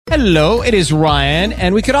Hello, it is Ryan,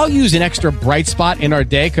 and we could all use an extra bright spot in our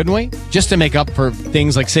day, couldn't we? Just to make up for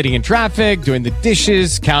things like sitting in traffic, doing the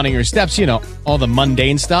dishes, counting your steps, all the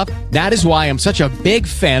mundane stuff. That is why I'm such a big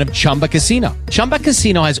fan of Chumba Casino. Chumba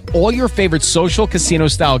Casino has all your favorite social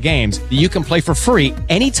casino-style games that you can play for free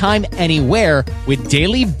anytime, anywhere with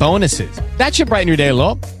daily bonuses. That should brighten your day a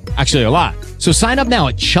little. Actually, a lot. So sign up now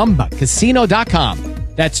at ChumbaCasino.com.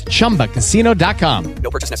 That's ChumbaCasino.com.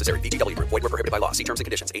 No purchase necessary. VGW Group. Void where prohibited by law. See terms and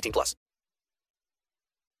conditions. 18 plus.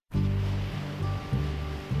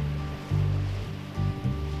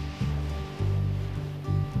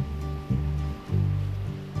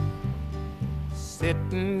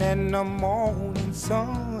 Sitting in the morning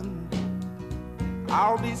sun,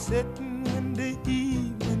 I'll be sitting when the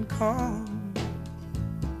evening comes,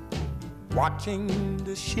 watching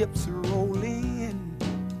the ships roll in.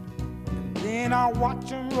 Then I watch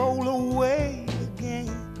them roll away again.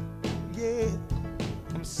 Yeah,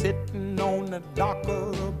 I'm sitting on the dock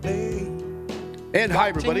of the bay. And hi,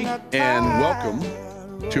 everybody, and welcome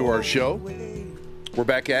to our show. We're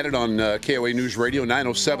back at it on KOA News Radio,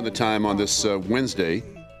 9:07 the time on this Wednesday.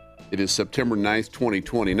 It is September 9th,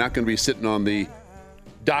 2020. Not going to be sitting on the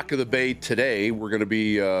dock of the bay today. We're going to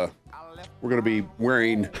be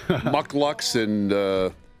wearing mucklucks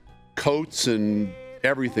and coats and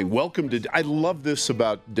everything. Welcome to. I love this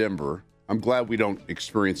about Denver. I'm glad we don't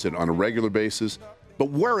experience it on a regular basis. But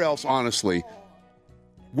where else, honestly,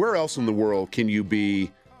 where else in the world can you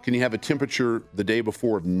have a temperature the day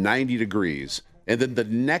before of 90 degrees, and then the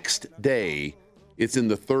next day it's in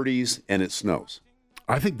the 30s and it snows?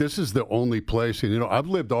 I think this is the only place, and I've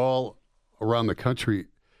lived all around the country.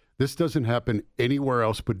 This doesn't happen anywhere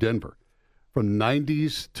else but Denver. From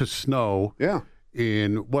 90s to snow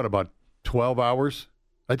in, about 12 hours?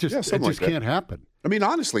 It just can't happen. I mean,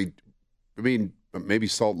 honestly, maybe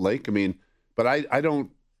Salt Lake. But I think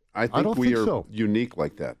we are so unique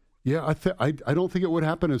like that. Yeah, I don't think it would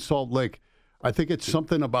happen in Salt Lake. I think it's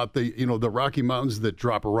something about the Rocky Mountains that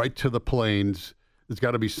drop right to the plains. There's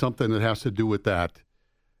got to be something that has to do with that.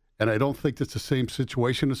 And I don't think it's the same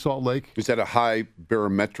situation as Salt Lake. Is that a high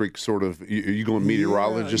barometric sort of? Are you going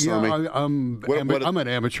meteorologist on me? I'm an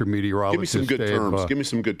amateur meteorologist. Give me some good terms. Give me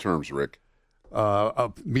some good terms, Rick.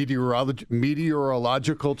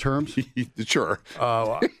 Meteorological terms? Sure.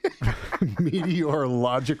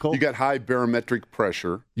 Meteorological. You got high barometric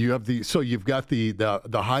pressure. You've got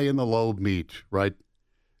the high and the low meet, right?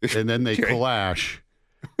 And then they clash.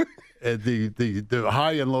 The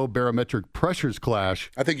high and low barometric pressures clash.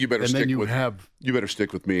 I think you better you better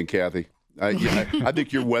stick with me and Kathy. I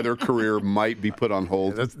think your weather career might be put on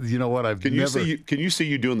hold. You know what? Can you see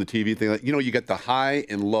you doing the TV thing? Like, you got the high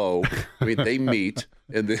and low. They meet,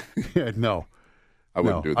 and no, I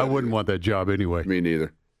wouldn't do that. I wouldn't want that job anyway. Me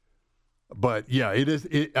neither. But yeah, it is.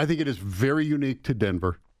 I think it is very unique to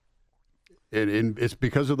Denver, and it's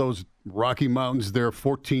because of those Rocky Mountains. They're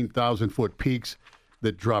 14,000-foot peaks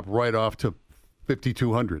that drop right off to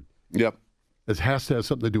 5,200. Yep, it has to have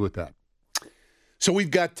something to do with that. So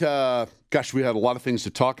we've got, we had a lot of things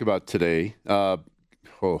to talk about today. Bad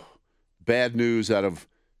news out of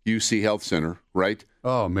UC Health Center, right?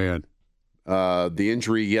 Oh, man. The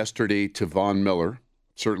injury yesterday to Von Miller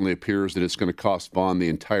certainly appears that it's going to cost Von the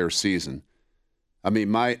entire season. I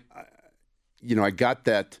got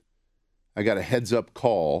a heads-up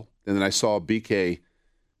call, and then I saw BK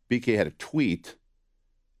had a tweet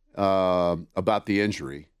about the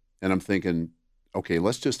injury, and I'm thinking, okay,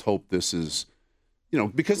 let's just hope this is...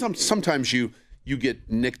 because sometimes you get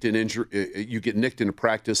nicked in injury, you get nicked in a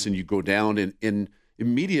practice, and you go down, and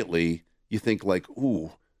immediately you think like,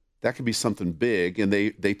 ooh, that could be something big, and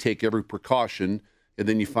they take every precaution, and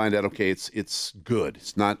then you find out, okay, it's good,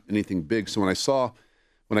 it's not anything big. So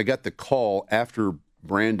when I got the call after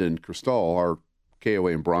Brandon Cristal, our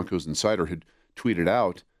KOA and Broncos insider, had tweeted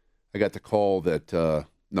out, I got the call that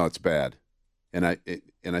no, it's bad, and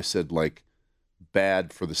I said, like,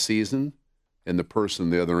 bad for the season. And the person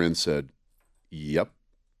on the other end said, yep.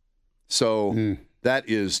 So that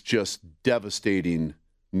is just devastating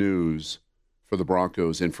news for the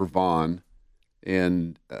Broncos and for Von.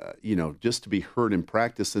 And, just to be hurt in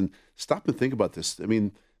practice. And stop and think about this. I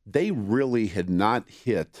mean, they really had not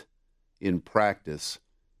hit in practice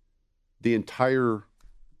the entire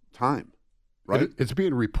time, right? It's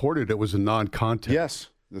being reported it was a non-contact. Yes,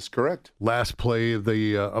 that's correct. Last play of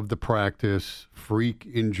the practice, freak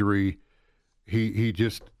injury. He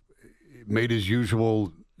just made his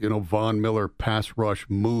usual, Von Miller pass rush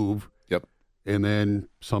move. Yep. And then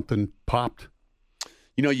something popped.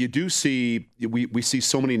 You do see, we see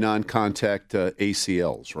so many non-contact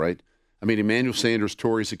ACLs, right? I mean, Emmanuel Sanders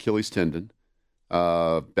tore his Achilles tendon.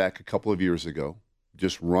 back a couple of years ago,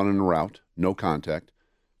 just running a route, no contact.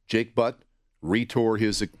 Jake Butt retore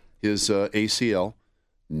his ACL,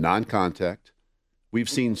 non-contact. We've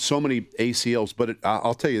seen so many ACLs, but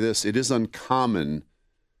I'll tell you this, it is uncommon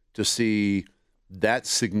to see that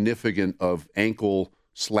significant of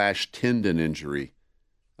ankle/tendon injury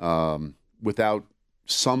without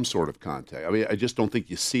some sort of contact. I mean, I just don't think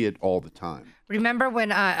you see it all the time. Remember when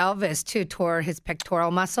Elvis, too, tore his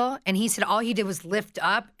pectoral muscle? And he said all he did was lift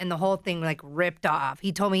up and the whole thing, like, ripped off.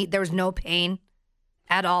 He told me there was no pain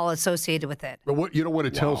at all associated with it. But what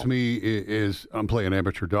it tells me is, I'm playing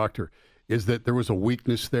amateur doctor, is that there was a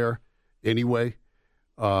weakness there anyway.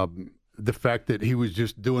 The fact that he was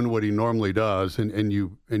just doing what he normally does and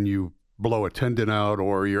you blow a tendon out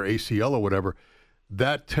or your ACL or whatever,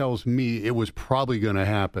 that tells me it was probably going to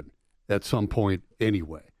happen at some point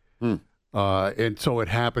anyway. And so it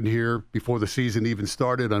happened here before the season even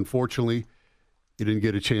started. Unfortunately, he didn't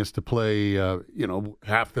get a chance to play,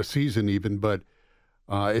 half the season even, but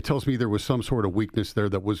it tells me there was some sort of weakness there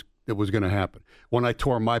that was going to happen. When I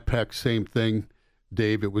tore my pec, same thing,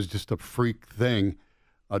 Dave. It was just a freak thing,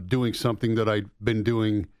 doing something that I'd been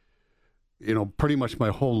doing, pretty much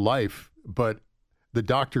my whole life. But the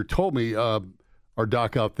doctor told me, our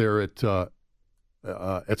doc out there at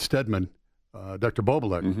Stedman, Dr.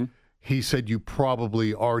 Bobolek, he said you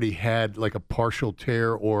probably already had like a partial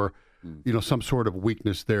tear or, some sort of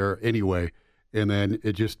weakness there anyway. And then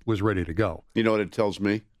it just was ready to go. You know what it tells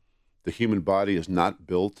me? The human body is not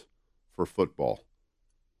built for football.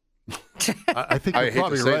 I think you're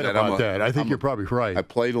probably right about that. I think you're probably right. I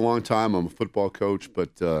played a long time. I'm a football coach,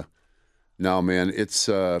 but no, man, it's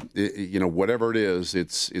whatever it is,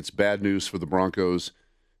 it's bad news for the Broncos.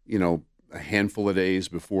 A handful of days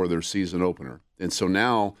before their season opener, and so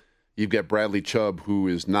now you've got Bradley Chubb, who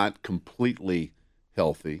is not completely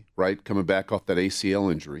healthy, right? Coming back off that ACL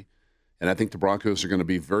injury. And I think the Broncos are going to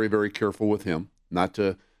be very, very careful with him, not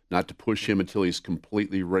to push him until he's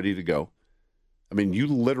completely ready to go. I mean, you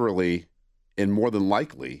literally, and more than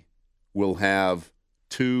likely, will have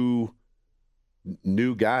two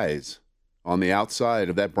new guys on the outside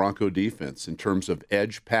of that Bronco defense in terms of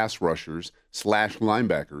edge pass rushers /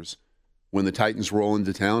 linebackers when the Titans roll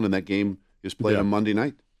into town and that game is played on Monday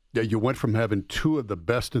night. Yeah, you went from having two of the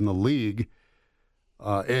best in the league,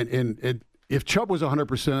 and if Chubb was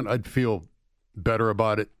 100%, I'd feel better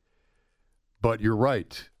about it. But you're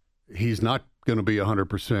right. He's not going to be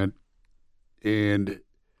 100%. And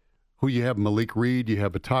who you have, Malik Reed, you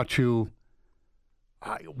have Atachu.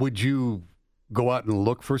 Would you go out and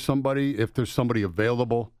look for somebody if there's somebody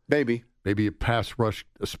available? Maybe a pass rush,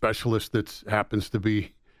 a specialist that happens to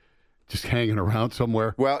be just hanging around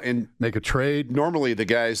somewhere. Well, and make a trade. Normally the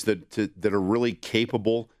guys that are really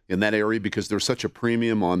capable in that area, because there's such a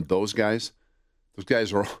premium on those guys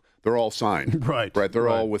they're all signed. Right. They're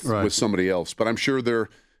all with somebody else. But I'm sure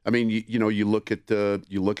you look at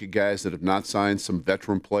guys that have not signed, some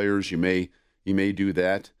veteran players, you may do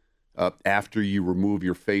that after you remove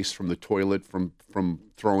your face from the toilet from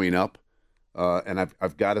throwing up. And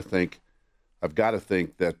I've got to think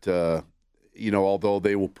that although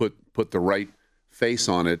they will put the right face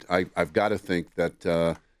on it, I've got to think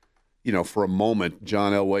that for a moment,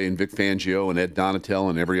 John Elway and Vic Fangio and Ed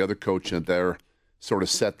Donatel and every other coach out there sort of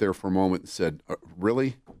sat there for a moment and said,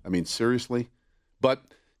 really? I mean, seriously? But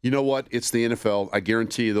you know what? It's the NFL. I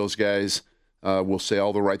guarantee you those guys will say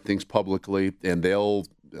all the right things publicly, and they'll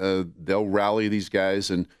rally these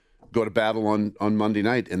guys and go to battle on Monday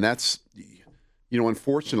night. And that's,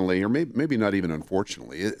 unfortunately, or maybe not even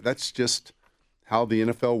unfortunately, that's just how the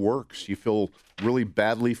NFL works. You feel really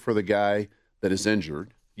badly for the guy that is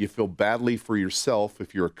injured. You feel badly for yourself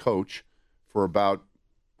if you're a coach for about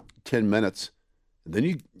 10 minutes. And then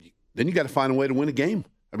you got to find a way to win a game.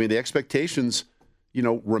 I mean, the expectations,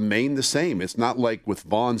 remain the same. It's not like with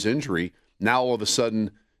Vaughn's injury, now all of a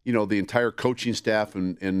sudden, the entire coaching staff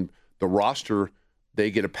and the roster,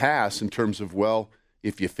 they get a pass in terms of, well,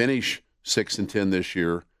 if you finish 6-10 this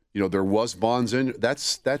year, there was Vaughn's injury.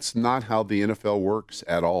 That's not how the NFL works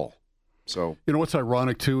at all. So what's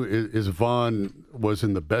ironic too is Vaughn was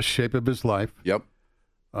in the best shape of his life. Yep.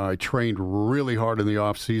 Trained really hard in the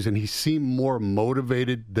offseason. He seemed more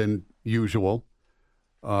motivated than usual,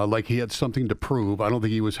 like he had something to prove. I don't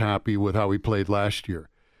think he was happy with how he played last year.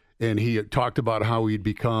 And he talked about how he'd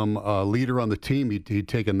become a leader on the team. He'd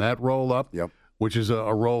taken that role up, which is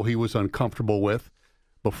a role he was uncomfortable with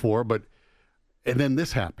before. And then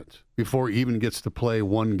this happens before he even gets to play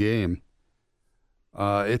one game.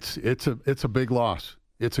 It's a big loss.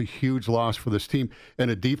 It's a huge loss for this team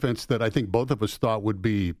and a defense that I think both of us thought would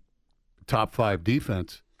be top 5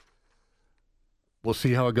 defense. we'll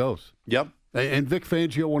see how it goes. Yep. And Vic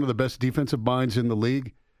Fangio, one of the best defensive minds in the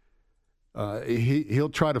league, he'll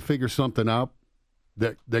try to figure something out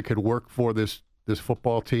that could work for this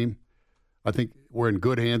football team. I think we're in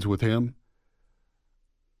good hands with him.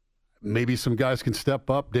 Maybe some guys can step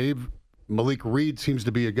up. Dave, Malik Reed seems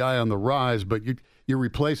to be a guy on the rise, but you're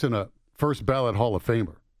replacing a first ballot Hall of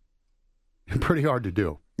Famer. Pretty hard to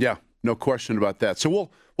do. Yeah, no question about that. So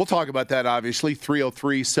we'll talk about that, obviously.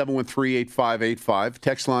 303-713-8585.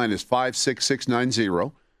 Text line is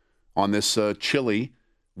 56690 on this chilly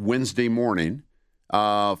Wednesday morning.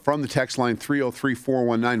 From the text line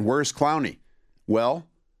 303-419, where's Clowney? Well,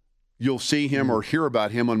 you'll see him or hear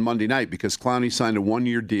about him on Monday night because Clowney signed a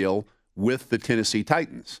one-year deal with the Tennessee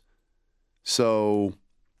Titans. So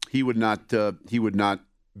he would not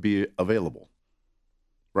be available,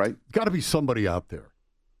 right? Got to be somebody out there.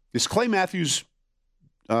 Is Clay Matthews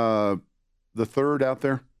the third out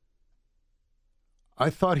there? I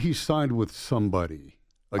thought he signed with somebody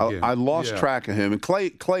again. I lost track of him. And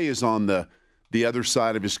Clay is on the other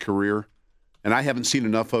side of his career, and I haven't seen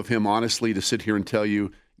enough of him, honestly, to sit here and tell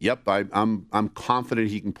you, yep, I'm confident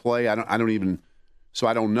he can play. I don't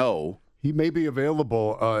know. He may be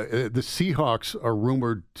available. The Seahawks are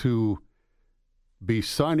rumored to be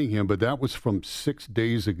signing him, but that was from 6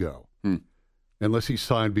 days ago. Unless he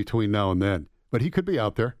signed between now and then. But he could be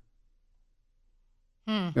out there.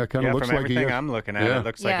 Yeah, kind of looks from like everything I'm looking at, it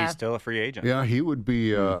looks like he's still a free agent. Yeah, he would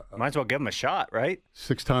be. Might as well give him a shot, right?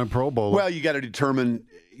 6-time Pro Bowler. Well, you got to determine,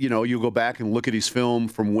 you'll go back and look at his film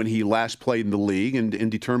from when he last played in the league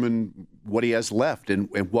and determine what he has left and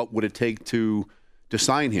what would it take to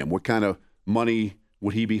sign him. What kind of money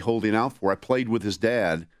would he be holding out for? I played with his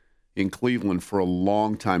dad in Cleveland for a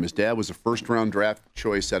long time. His dad was a first-round draft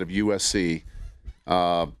choice out of USC.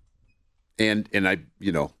 And I,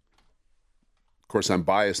 of course, I'm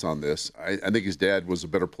biased on this. I think his dad was a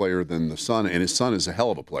better player than the son, and his son is a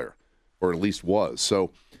hell of a player, or at least was.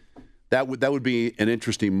 So that would be an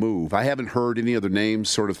interesting move. I haven't heard any other names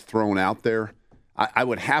sort of thrown out there. I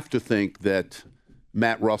would have to think that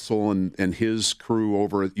Matt Russell and his crew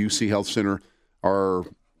over at UC Health Center are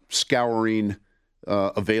scouring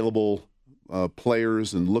available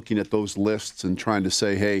players and looking at those lists and trying to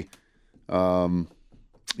say, hey,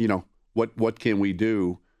 what can we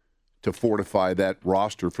do to fortify that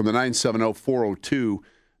roster? From the 970-402,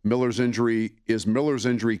 Miller's injury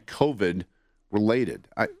COVID related?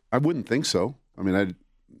 I wouldn't think so. I mean,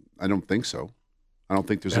 I don't think so. I don't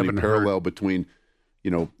think there's any parallel between,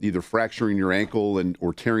 either fracturing your ankle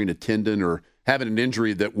or tearing a tendon or having an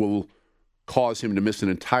injury that will cause him to miss an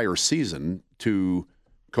entire season to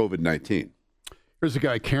COVID-19. Here's a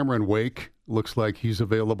guy, Cameron Wake. Looks like he's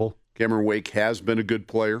available. Cameron Wake has been a good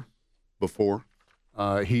player before.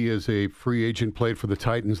 He is a free agent, played for the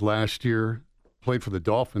Titans last year, played for the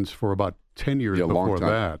Dolphins for about 10 years before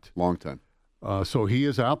that. Long time. So he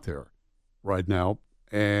is out there right now,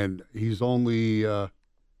 and he's only,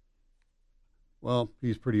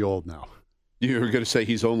 he's pretty old now. You were going to say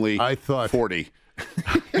he's only 40.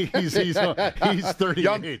 he's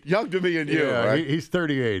 38. Young to me and you, right? He's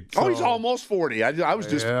 38. So. Oh, he's almost 40. I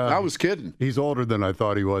was kidding. He's older than I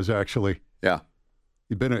thought he was, actually. Yeah.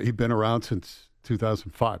 He'd been around since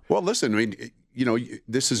 2005. Well, listen, I mean,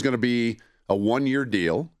 this is going to be a one-year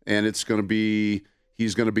deal, and he's going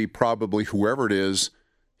to be probably, whoever it is,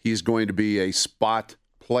 he's going to be a spot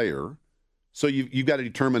player. So you've got to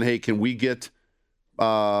determine, hey, can we get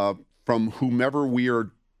from whomever we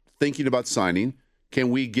are thinking about signing, can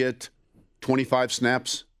we get 25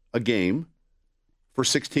 snaps a game for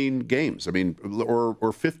 16 games? I mean,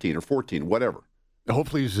 or 15 or 14, whatever.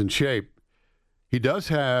 Hopefully he's in shape. He does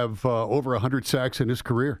have over 100 sacks in his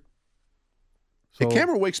career. So, hey,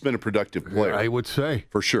 Cameron Wake's been a productive player. I would say.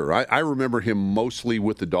 For sure. I remember him mostly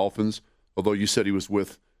with the Dolphins, although you said he was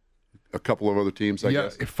with a couple of other teams, I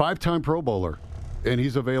guess. Yeah, 5-time Pro Bowler, and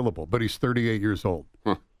he's available, but he's 38 years old.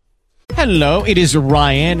 Huh. Hello, it is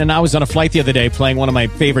Ryan, and I was on a flight the other day playing one of my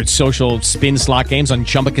favorite social spin slot games on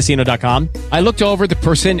ChumbaCasino.com. I looked over at the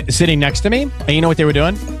person sitting next to me, and you know what they were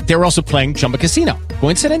doing? They were also playing Chumba Casino.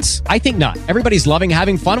 Coincidence? I think not. Everybody's loving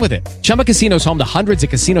having fun with it. Chumba Casino is home to hundreds of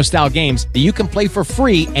casino-style games that you can play for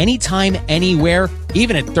free anytime, anywhere,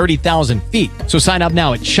 even at 30,000 feet. So sign up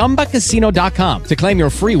now at ChumbaCasino.com to claim your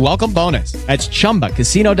free welcome bonus. That's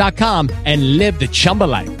ChumbaCasino.com and live the Chumba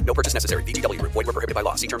life. No purchase necessary. VGW. Void where prohibited by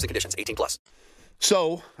law. See terms and conditions. 18+.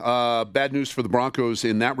 So, bad news for the Broncos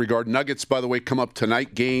in that regard. Nuggets, by the way, come up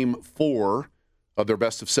tonight. Game 4 of their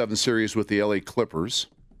best-of-7 series with the L.A. Clippers.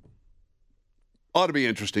 Ought to be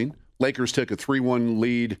interesting. Lakers took a 3-1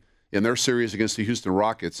 lead in their series against the Houston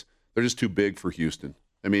Rockets. They're just too big for Houston.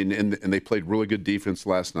 I mean, and they played really good defense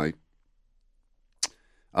last night.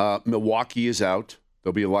 Milwaukee is out.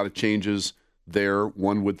 There'll be a lot of changes there,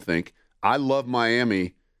 one would think. I love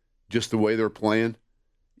Miami just the way they're playing.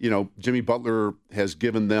 Jimmy Butler has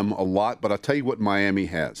given them a lot, but I'll tell you what Miami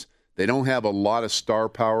has. They don't have a lot of star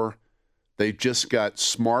power. They've just got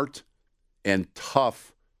smart and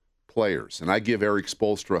tough players. And I give Eric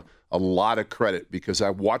Spoelstra a lot of credit because I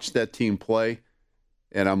watched that team play,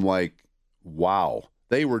 and I'm like, wow.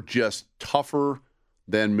 They were just tougher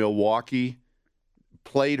than Milwaukee,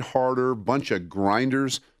 played harder, bunch of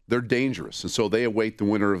grinders. They're dangerous. And so they await the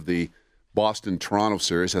winner of the Boston-Toronto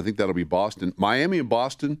series. I think that'll be Boston. Miami and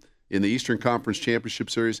Boston in the Eastern Conference Championship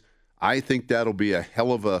Series, I think that'll be a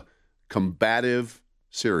hell of a combative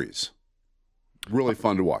series. Really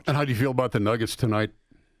fun to watch. And how do you feel about the Nuggets tonight?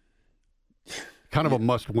 Kind of a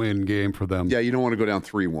must-win game for them. Yeah, you don't want to go down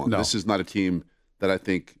 3-1. No. This is not a team that I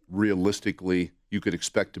think realistically you could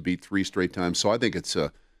expect to beat 3 straight times. So I think it's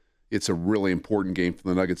a really important game for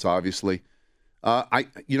the Nuggets, obviously.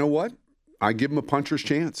 You know what? I give them a puncher's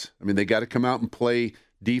chance. I mean, they got to come out and play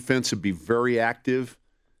defense and be very active,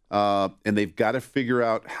 and they've got to figure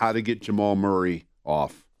out how to get Jamal Murray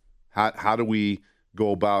off. How do we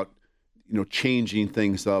go about changing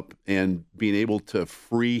things up and being able to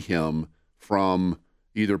free him from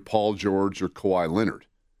either Paul George or Kawhi Leonard?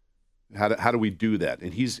 How do we do that?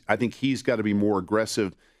 And I think he's got to be more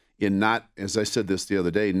aggressive in not, as I said this the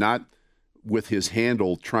other day, not with his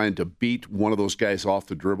handle trying to beat one of those guys off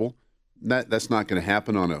the dribble. That's not going to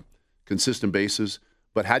happen on a consistent basis.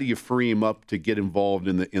 But how do you free him up to get involved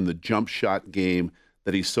in the jump shot game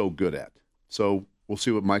that he's so good at? So we'll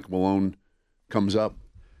see what Michael Malone comes up.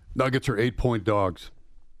 Nuggets are 8-point dogs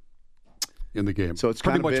in the game. So it's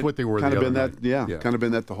pretty much what they were. Kind the of been other that, night. yeah, kind of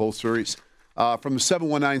been that the whole series. From the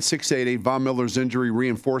 719-688, Von Miller's injury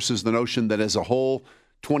reinforces the notion that as a whole,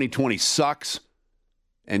 2020 sucks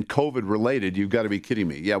and COVID related. You've got to be kidding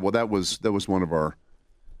me. Yeah, well, that was one of our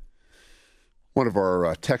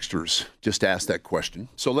texters just asked that question.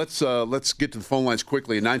 So let's get to the phone lines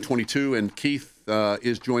quickly at 9:22, and Keith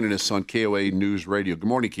is joining us on KOA News Radio. Good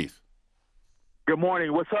morning, Keith. Good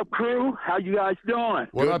morning. What's up, crew? How you guys doing?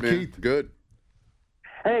 What up, man? Keith? Good.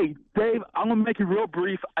 Hey, Dave, I'm going to make it real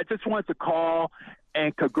brief. I just wanted to call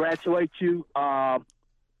and congratulate you that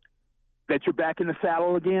you're back in the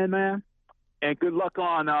saddle again, man. And good luck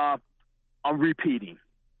on repeating.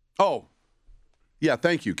 Oh, yeah,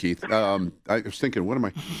 thank you, Keith. I was thinking, what am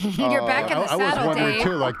I? You're back in the I was saddle, wondering Dave.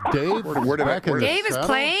 too. Like Dave, Dave is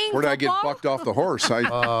playing Where did I get football? bucked off the horse?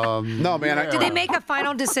 No, man. Did they make a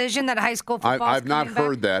final decision that high school football? I've not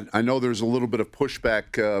heard that. I know there's a little bit of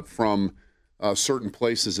pushback from certain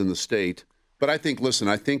places in the state, but I think it's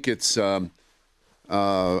I think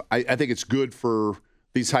it's good for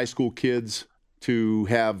these high school kids to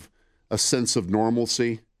have a sense of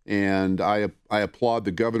normalcy, and I applaud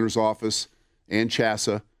the governor's office and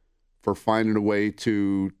CHSAA for finding a way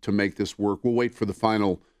to make this work. We'll wait for the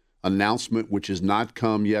final announcement, which has not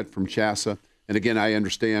come yet from CHSAA. And again, I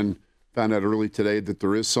found out early today that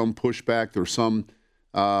there is some pushback. There's some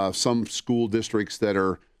school districts that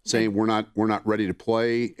are saying we're not ready to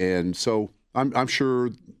play, and so I'm sure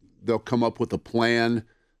they'll come up with a plan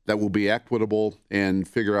that will be equitable and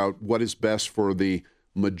figure out what is best for the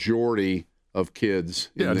majority of kids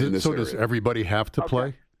in this area. Does everybody have to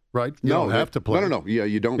play? Right? You No, don't have to play. No. Yeah,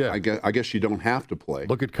 you don't. Yeah. I guess you don't have to play.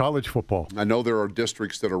 Look at college football. I know there are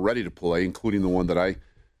districts that are ready to play, including the one that I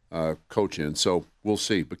coach in. So we'll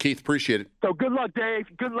see. But Keith, appreciate it. So good luck, Dave.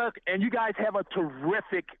 Good luck, and you guys have a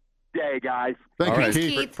terrific day, guys. Thank you, Thanks,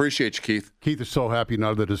 Keith. Keith. Appreciate you, Keith. Keith is so happy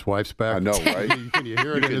now that his wife's back. I know, right? Can you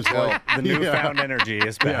hear it in his tell. voice? The newfound energy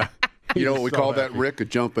is back. You know what we so call that, happy. Rick? A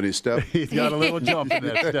jump in his step. He's got a little jump in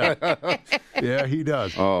that step. Yeah, he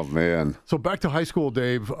does. Oh, man. So back to high school,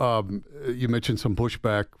 Dave. You mentioned some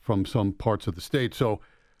pushback from some parts of the state. So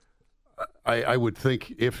I would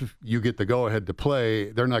think if you get the go-ahead to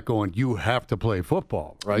play, they're not going, you have to play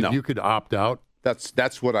football, right? No. You could opt out.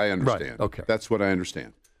 That's what I understand. Right, okay. That's what I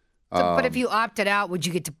understand. But if you opted out, would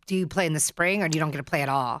you do you play in the spring, or you don't get to play at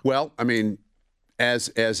all? Well, I mean,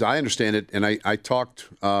 as I understand it, and I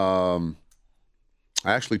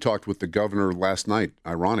actually talked with the governor last night,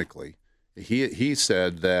 ironically. He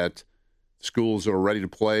said that schools that are ready to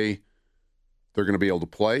play, they're going to be able to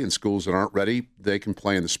play, and schools that aren't ready, they can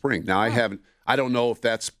play in the spring. Now, I don't know if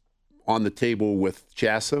that's on the table with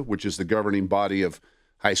CHSAA, which is the governing body of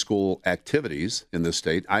high school activities in this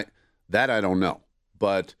state. I don't know.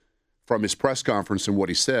 But from his press conference and what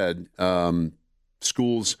he said,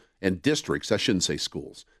 schools and districts, I shouldn't say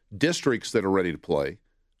schools, districts that are ready to play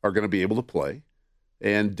are going to be able to play.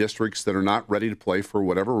 and districts that are not ready to play for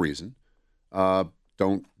whatever reason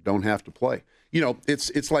don't have to play.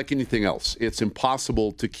 It's like anything else. It's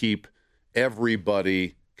impossible to keep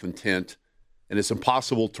everybody content, and it's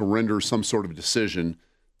impossible to render some sort of decision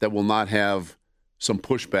that will not have some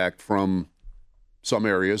pushback from some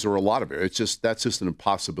areas or a lot of areas. That's just an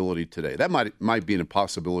impossibility today. That might be an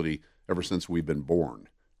impossibility ever since we've been born,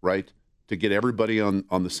 right? To get everybody on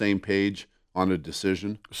the same page on a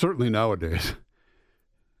decision. Certainly nowadays.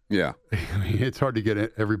 Yeah. I mean, it's hard to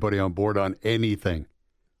get everybody on board on anything.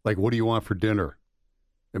 Like, what do you want for dinner?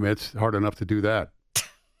 I mean, it's hard enough to do that.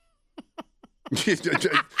 I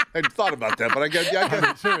hadn't thought about that, but I guess,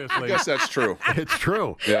 seriously, I guess that's true. It's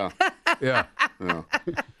true. Yeah. Yeah.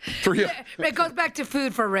 It goes back to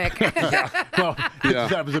food for Rick. Well, it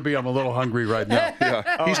just happens to be I'm a little hungry right now.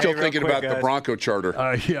 Yeah. He's still thinking about the Bronco charter.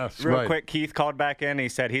 Yes, real right. quick, Keith called back in. He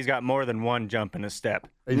said he's got more than one jump in his step.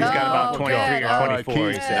 He's got about 23 or 24.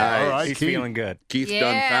 Keith. He said. All right, he's Keith. feeling good. Keith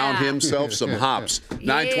done found himself some hops.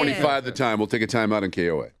 9:25 the time. We'll take a time out in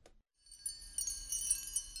KOA.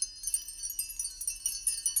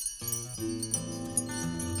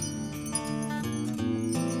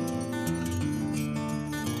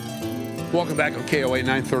 Welcome back on KOA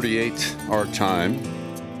 938, our time.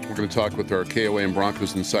 We're going to talk with our KOA and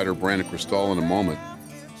Broncos insider, Brandon Cristal, in a moment.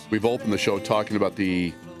 We've opened the show talking about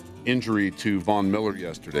the injury to Von Miller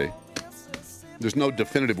yesterday. There's no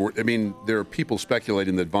definitive word. I mean, there are people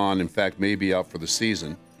speculating that Von, in fact, may be out for the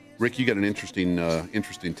season. Rick, you got an interesting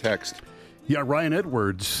text. Yeah, Ryan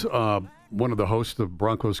Edwards, one of the hosts of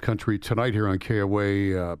Broncos Country Tonight here on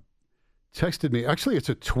KOA, texted me. Actually, it's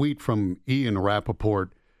a tweet from Ian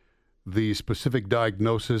Rappaport. The specific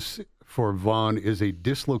diagnosis for Von is a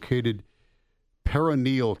dislocated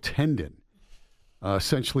peroneal tendon.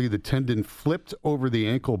 Essentially, the tendon flipped over the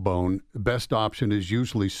ankle bone. The best option is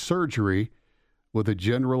usually surgery with a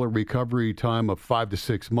general recovery time of 5 to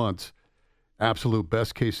 6 months. Absolute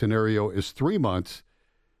best case scenario is 3 months.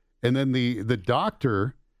 And then the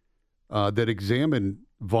doctor that examined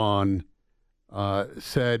Von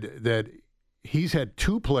said that he's had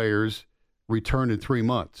 2 players return in 3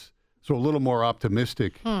 months. So a little more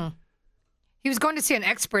optimistic. He was going to see an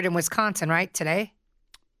expert in Wisconsin, right, today?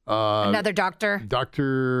 Another doctor?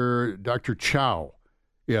 Dr. Chow.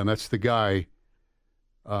 Yeah, and that's the guy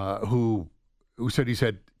who said he's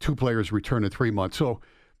had 2 players return in 3 months. So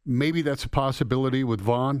maybe that's a possibility with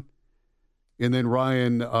Von. And then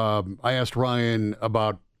Ryan, I asked Ryan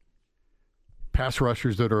about pass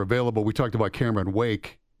rushers that are available. We talked about Cameron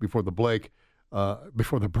Wake before the break.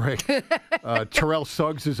 Terrell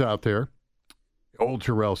Suggs is out there. Old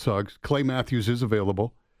Terrell Suggs. Clay Matthews is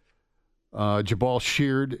available. Jabal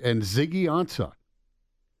Sheard and Ziggy Ansah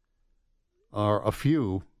are a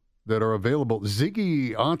few that are available.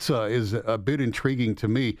 Ziggy Ansah is a bit intriguing to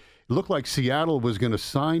me. It looked like Seattle was going to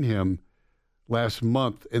sign him last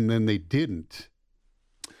month, and then they didn't.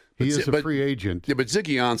 He is a free agent. Yeah, but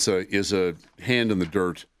Ziggy Ansah is a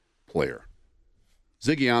hand-in-the-dirt player.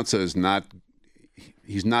 Ziggy Ansah is not –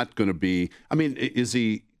 he's not going to be – I mean,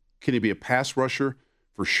 can he be a pass rusher?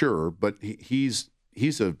 For sure, but he's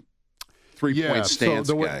a three-point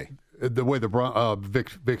stance guy. The way the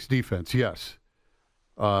Vic's defense, yes.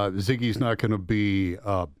 Ziggy's not going to be,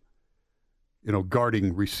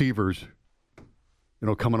 guarding receivers,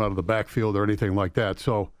 coming out of the backfield or anything like that.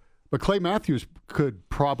 So, but Clay Matthews could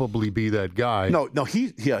probably be that guy. No,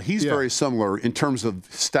 he's very similar in terms of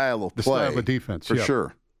style of play. The style of defense, for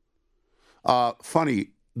sure. Funny,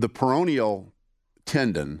 the peroneal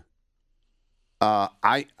tendon.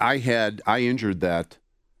 I injured that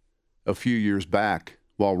a few years back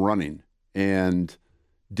while running, and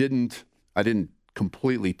I didn't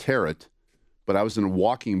completely tear it, but I was in a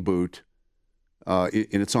walking boot, and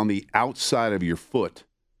it's on the outside of your foot,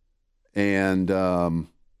 and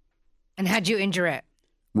how'd you injure it?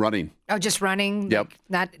 Running. Oh, just running. Yep. Like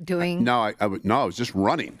not doing. I was just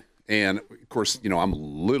running, and of course, I'm a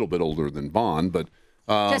little bit older than Vaughn, but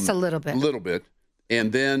just a little bit. A little bit,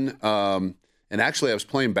 and then. And actually, I was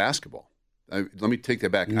playing basketball. Let me take that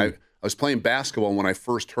back. I was playing basketball when I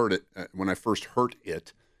first hurt it.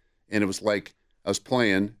 And it was like I was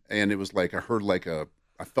playing, and it was like I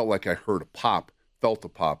felt like I heard a pop, felt a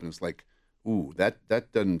pop, and it's like, ooh, that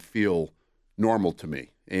doesn't feel normal to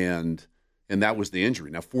me. And that was the injury.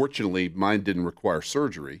 Now, fortunately, mine didn't require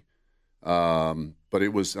surgery, but I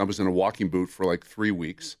was in a walking boot for like 3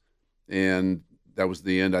 weeks, and that was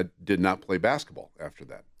the end. I did not play basketball after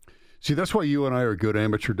that. See, that's why you and I are good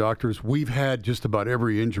amateur doctors. We've had just about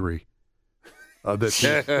every injury that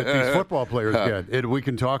these football players get, and we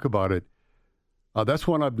can talk about it. That's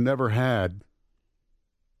one I've never had,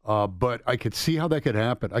 But I could see how that could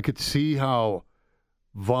happen. I could see how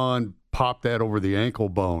Vaughn popped that over the ankle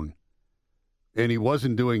bone, and he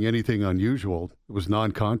wasn't doing anything unusual. It was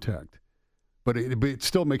non-contact. But it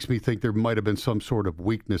still makes me think there might have been some sort of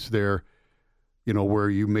weakness there, where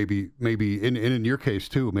you maybe in your case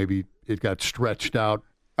too, maybe it got stretched out.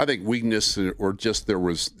 I think weakness, or just there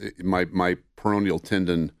was my peroneal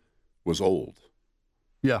tendon was old.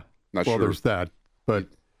 Yeah, not well, sure. There's that, but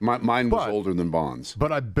mine was older than Vaughn's.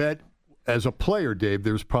 But I bet as a player, Dave,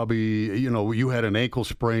 there's probably you had an ankle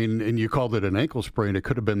sprain and you called it an ankle sprain. It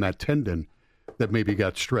could have been that tendon that maybe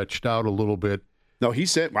got stretched out a little bit. No, he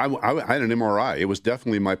said I had an MRI. It was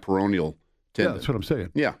definitely my peroneal tendon. Yeah, that's what I'm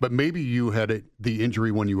saying. Yeah. But maybe you had the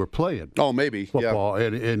injury when you were playing. Oh, maybe. Football, yeah.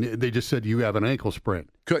 And they just said you have an ankle sprain.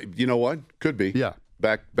 You know what? Could be. Yeah.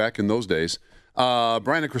 Back in those days.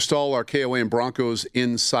 Brandon Cristal, our KOA and Broncos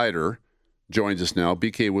insider, joins us now.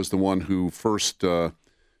 BK was the one who first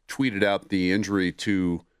tweeted out the injury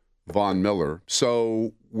to Von Miller.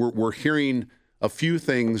 So we're hearing a few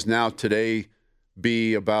things now today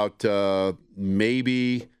be about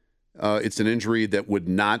maybe it's an injury that would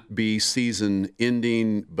not be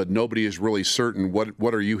season-ending, but nobody is really certain.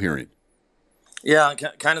 What are you hearing? Yeah,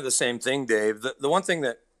 kind of the same thing, Dave. The one thing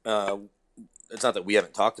that it's not that we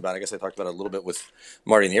haven't talked about. I guess I talked about it a little bit with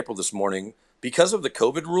Marty and April this morning. Because of the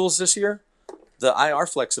COVID rules this year, the IR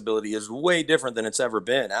flexibility is way different than it's ever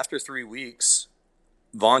been. After 3 weeks,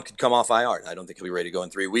 Vaughn could come off IR. I don't think he'll be ready to go in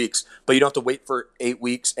 3 weeks, but you don't have to wait for 8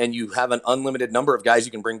 weeks, and you have an unlimited number of guys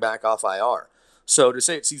you can bring back off IR. So to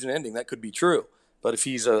say it's season ending, that could be true. But if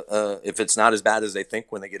he's if it's not as bad as they think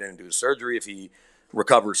when they get in and do his surgery, if he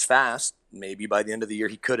recovers fast, maybe by the end of the year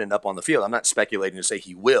he could end up on the field. I'm not speculating to say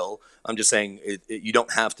he will. I'm just saying you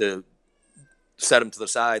don't have to set him to the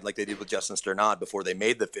side like they did with Justin Sternad before they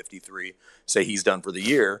made the 53, say he's done for the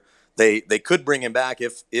year. They could bring him back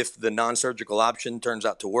if the non-surgical option turns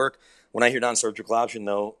out to work. When I hear non-surgical option,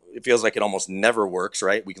 though, it feels like it almost never works,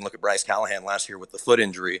 right? We can look at Bryce Callahan last year with the foot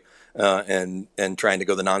injury and trying to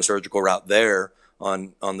go the non-surgical route there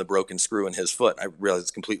on the broken screw in his foot. I realize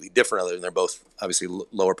it's completely different other than they're both obviously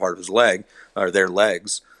lower part of his leg or their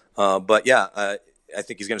legs. But yeah, I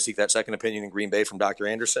think he's going to seek that second opinion in Green Bay from Dr.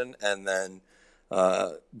 Anderson and then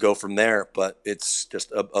go from there. But it's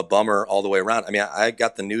just a bummer all the way around. I mean, I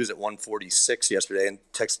got the news at 1:46 yesterday and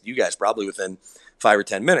texted you guys probably within 5 or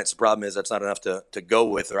 10 minutes. The problem is that's not enough to go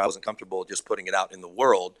with, or I wasn't comfortable just putting it out in the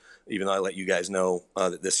world, even though I let you guys know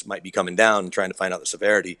that this might be coming down and trying to find out the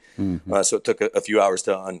severity. Mm-hmm. So it took a few hours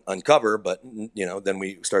to uncover, but then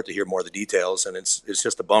we start to hear more of the details, and it's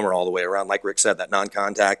just a bummer all the way around. Like Rick said, that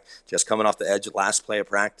non-contact, just coming off the edge at last play of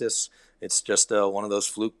practice, it's just one of those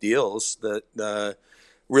fluke deals that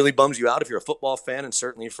really bums you out if you're a football fan, and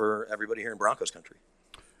certainly for everybody here in Broncos country.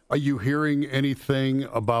 Are you hearing anything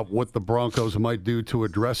about what the Broncos might do to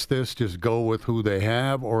address this? Just go with who they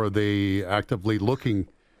have, or are they actively looking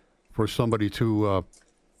for somebody to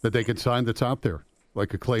that they can sign that's out there,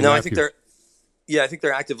 like a Clay Matthews? I think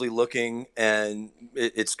they're actively looking, and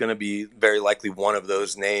it's going to be very likely one of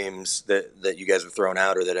those names that you guys have thrown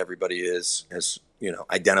out, or that everybody has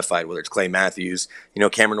identified, whether it's Clay Matthews.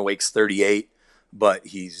 Cameron Wake's 38, but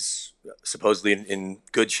he's supposedly in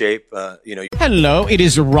good shape. Hello, it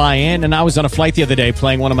is Ryan, and I was on a flight the other day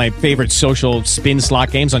playing one of my favorite social spin slot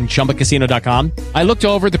games on ChumbaCasino.com. I looked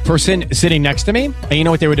over the person sitting next to me, and you know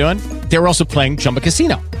what they were doing? They were also playing Chumba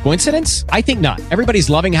Casino. Coincidence? I think not. Everybody's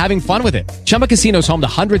loving having fun with it. Chumba Casino is home to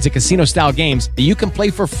hundreds of casino-style games that you can play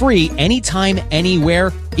for free anytime,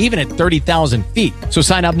 anywhere, even at 30,000 feet. So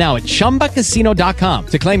sign up now at ChumbaCasino.com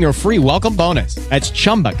to claim your free welcome bonus. That's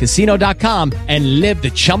ChumbaCasino.com and live the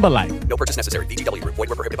Chumba life. No purchase necessary. VGW Group. Void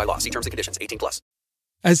where prohibited by law. See terms and conditions. 18+.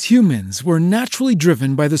 As humans, we're naturally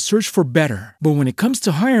driven by the search for better. But when it comes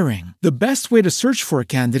to hiring, the best way to search for a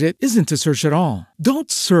candidate isn't to search at all.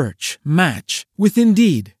 Don't search, match with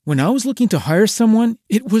Indeed. When I was looking to hire someone,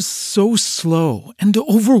 it was so slow and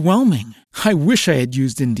overwhelming. I wish I had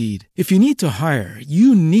used Indeed. If you need to hire,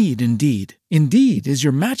 you need Indeed. Indeed is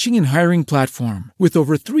your matching and hiring platform with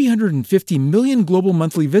over 350 million global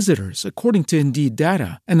monthly visitors, according to Indeed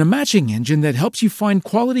data, and a matching engine that helps you find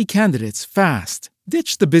quality candidates fast.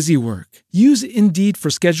 Ditch the busy work. Use Indeed for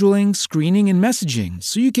scheduling, screening, and messaging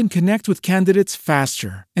so you can connect with candidates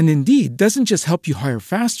faster. And Indeed doesn't just help you hire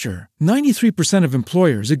faster. 93% of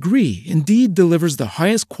employers agree Indeed delivers the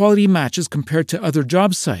highest quality matches compared to other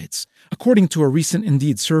job sites, according to a recent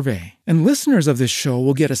Indeed survey. And listeners of this show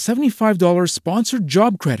will get a $75 sponsored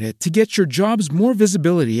job credit to get your jobs more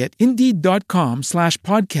visibility at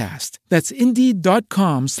Indeed.com/podcast. That's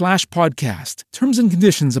Indeed.com/podcast. Terms and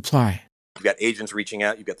conditions apply. You've got agents reaching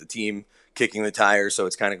out. You've got the team kicking the tires, so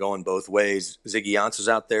it's kind of going both ways. Ziggy Ansah's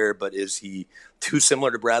out there, but is he too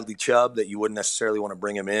similar to Bradley Chubb that you wouldn't necessarily want to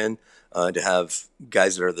bring him in to have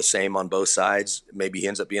guys that are the same on both sides? Maybe he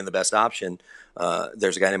ends up being the best option.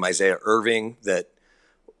 There's a guy named Isaiah Irving that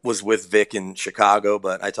was with Vic in Chicago,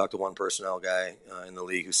 but I talked to one personnel guy in the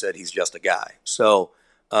league who said he's just a guy. So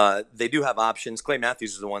they do have options. Clay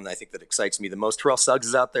Matthews is the one that I think that excites me the most. Terrell Suggs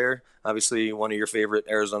is out there. Obviously, one of your favorite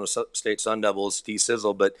Arizona State Sun Devils, T.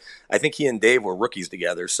 Sizzle, but I think he and Dave were rookies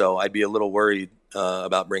together, so I'd be a little worried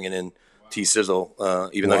about bringing in T. Sizzle,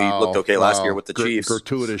 even though he looked okay last year with the Chiefs.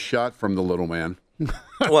 Gratuitous shot from the little man.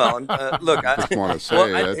 Well, look, I just want to say,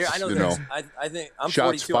 I know I think I'm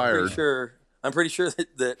shots 42. fired. I'm pretty sure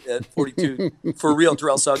that at 42, for real,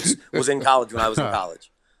 Terrell Suggs was in college when I was in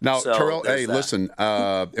college. Now, So, Terrell, there's hey, that. listen,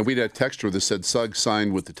 and we had a texter that said Suggs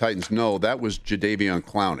signed with the Titans. No, that was Jadeveon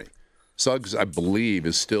Clowney. Suggs, I believe,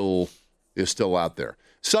 is still out there.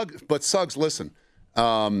 Suggs, listen.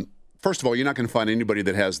 First of all, you're not going to find anybody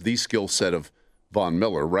that has the skill set of Von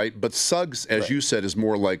Miller, right? But Suggs, as you said, is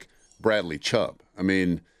more like Bradley Chubb. I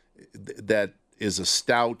mean, that is a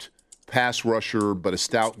stout pass rusher, but a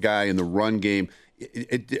stout guy in the run game.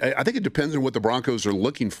 I think it depends on what the Broncos are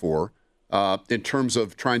looking for in terms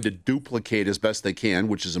of trying to duplicate as best they can,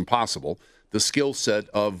 which is impossible, the skill set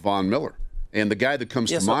of Von Miller. And the guy that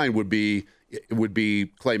comes to mind would be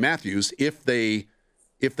Clay Matthews. If they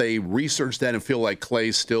research that and feel like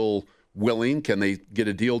Clay's still willing, can they get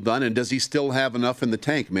a deal done? And does he still have enough in the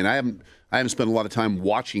tank? I mean, I haven't spent a lot of time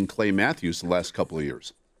watching Clay Matthews the last couple of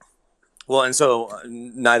years. Well, and so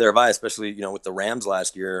neither have I, especially with the Rams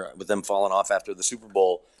last year, with them falling off after the Super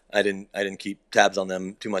Bowl. I didn't keep tabs on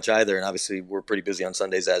them too much either, and obviously we're pretty busy on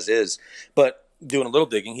Sundays as is. But doing a little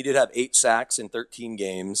digging, he did have 8 sacks in 13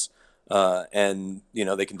 games, and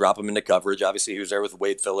they can drop him into coverage. Obviously, he was there with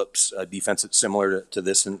Wade Phillips, a defense that's similar to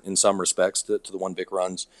this in some respects, to the one Vic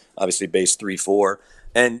runs. Obviously, base 3-4,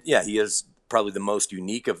 and he is probably the most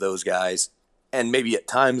unique of those guys. And maybe at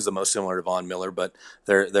times the most similar to Von Miller, but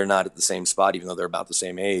they're not at the same spot, even though they're about the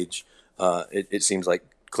same age. It seems like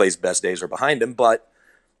Clay's best days are behind him, but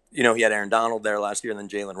he had Aaron Donald there last year and then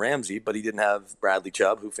Jalen Ramsey, but he didn't have Bradley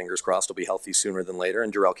Chubb, who fingers crossed will be healthy sooner than later,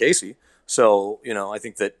 and Jarrell Casey. So, I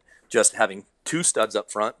think that just having 2 studs up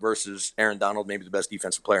front versus Aaron Donald, maybe the best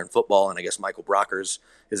defensive player in football, and I guess Michael Brockers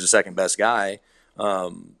is the second best guy.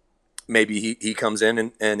 Maybe he comes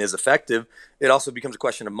in and is effective. It also becomes a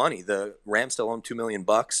question of money. The Rams still own $2 million,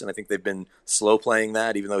 and I think they've been slow playing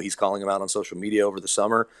that, even though he's calling him out on social media over the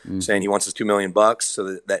summer, saying he wants his $2 million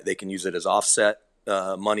so that they can use it as offset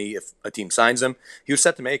money if a team signs him. He was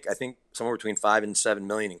set to make, I think, somewhere between $5 and $7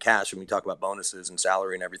 million in cash when we talk about bonuses and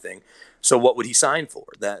salary and everything. So what would he sign for?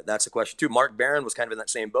 That's a question too. Mark Barron was kind of in that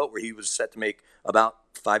same boat where he was set to make about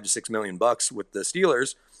 $5 to $6 million with the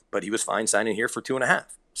Steelers, but he was fine signing here for $2.5 million.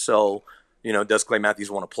 So, does Clay Matthews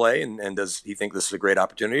want to play, and does he think this is a great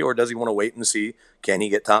opportunity, or does he want to wait and see, can he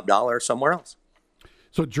get top dollar somewhere else?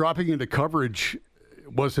 So dropping into coverage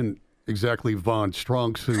wasn't exactly Von's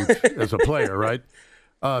strong suit as a player, right?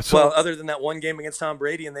 Well, other than that one game against Tom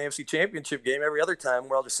Brady in the AFC Championship game, every other time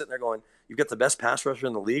we're all just sitting there going, you've got the best pass rusher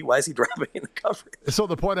in the league. Why is he dropping into coverage? So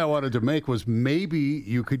the point I wanted to make was maybe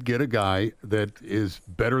you could get a guy that is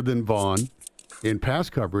better than Von in pass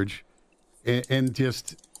coverage and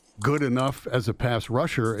just good enough as a pass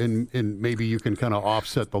rusher, and maybe you can kind of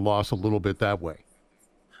offset the loss a little bit that way.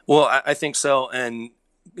 Well, I think so. And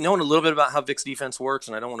knowing a little bit about how Vic's defense works,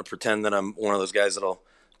 and I don't want to pretend that I'm one of those guys that'll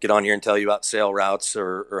get on here and tell you about sail routes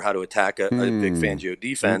or how to attack a Vic Fangio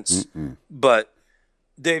defense. But,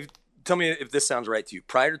 Dave, tell me if this sounds right to you.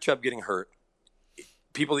 Prior to Chubb getting hurt,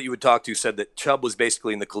 people that you would talk to said that Chubb was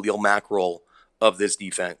basically in the Khalil Mack role of this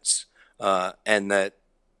defense, and that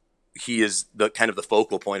he is the kind of the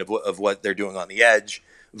focal point of what they're doing on the edge.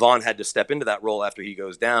 Von had to step into that role after he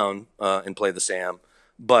goes down and play the Sam.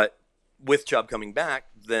 But with Chubb coming back,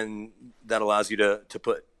 then that allows you to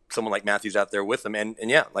put someone like Matthews out there with him. And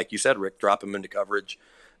like you said, Rick, drop him into coverage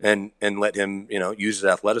and let him, use his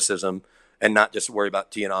athleticism and not just worry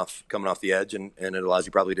about coming off the edge. And it allows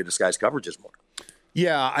you probably to disguise coverages more.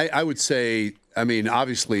 Yeah, I would say,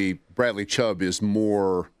 obviously Bradley Chubb is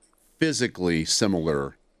more physically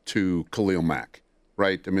similar to Khalil Mack,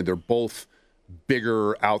 right? They're both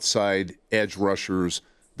bigger outside edge rushers.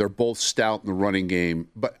 They're both stout in the running game.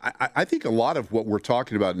 But I think a lot of what we're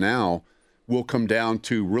talking about now will come down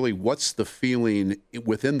to really what's the feeling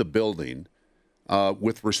within the building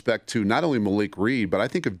with respect to not only Malik Reed, but I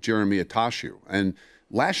think of Jeremy Atashu. And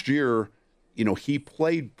last year, he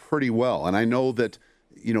played pretty well. And I know that,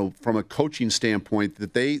 from a coaching standpoint,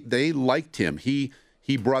 that they liked him. He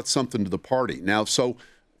brought something to the party. Now, so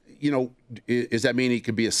Does that mean he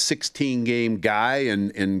could be a 16-game guy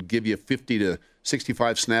and give you 50 to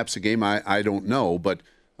 65 snaps a game? I don't know, but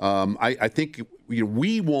I think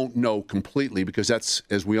we won't know completely because that's,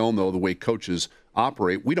 as we all know, the way coaches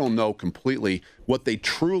operate. We don't know completely what they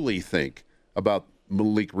truly think about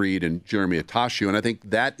Malik Reed and Jeremy Attaochu, and I think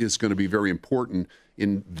that is going to be very important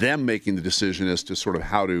in them making the decision as to sort of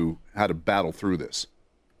how to battle through this.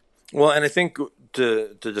 Well, and I think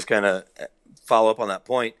to just kind of follow up on that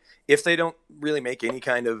point, if they don't really make any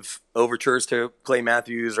kind of overtures to Clay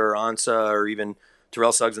Matthews or Ansah or even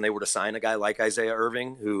Terrell Suggs, and they were to sign a guy like Isaiah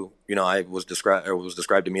Irving, who was described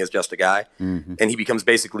to me as just a guy, and he becomes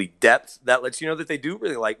basically depth, that lets you know that they do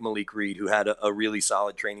really like Malik Reed, who had a really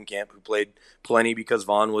solid training camp, who played plenty because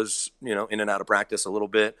Vaughn was in and out of practice a little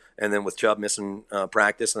bit, and then with Chubb missing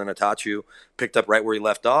practice, and then Attaochu picked up right where he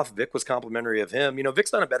left off. Vic was complimentary of him.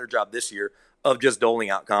 Vic's done a better job this year of just doling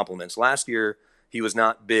out compliments. Last year, he was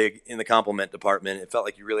not big in the compliment department. It felt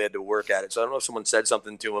like you really had to work at it. So I don't know if someone said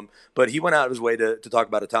something to him, but he went out of his way to talk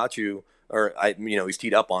about Attaochu, or he's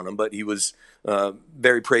teed up on him, but he was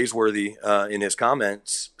very praiseworthy in his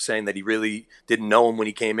comments, saying that he really didn't know him when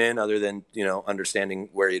he came in, other than understanding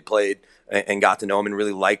where he had played and got to know him, and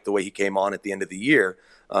really liked the way he came on at the end of the year.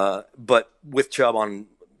 But with Chubb on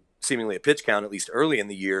seemingly a pitch count, at least early in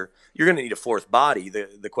the year, you're going to need a fourth body.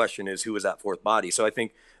 The question is, who is that fourth body? So I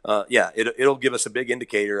think, it'll give us a big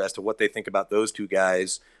indicator as to what they think about those two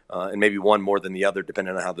guys, and maybe one more than the other,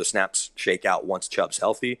 depending on how the snaps shake out once Chubb's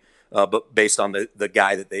healthy. But based on the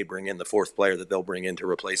guy that they bring in, the fourth player that they'll bring in to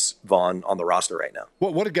replace Vaughn on the roster right now.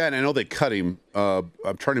 Well, what a guy, and I know they cut him. I'm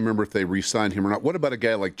trying to remember if they re-signed him or not. What about a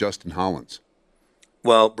guy like Justin Hollins?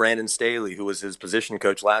 Well, Brandon Staley, who was his position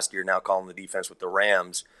coach last year, now calling the defense with the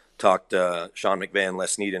Rams, talked Sean McVay and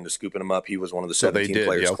Les Snead into scooping him up. He was one of the 17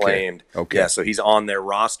 players claimed. Okay. Yeah, so he's on their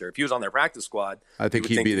roster. If he was on their practice squad, I think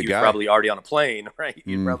he'd be the guy. Probably already on a plane, right?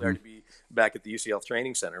 He'd probably already be back at the UCL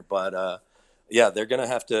training center. But they're gonna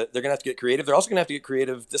have to get creative. They're also gonna have to get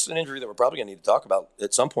creative. This is an injury that we're probably gonna need to talk about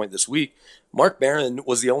at some point this week. Mark Barron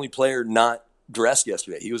was the only player not dressed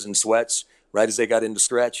yesterday. He was in sweats right as they got into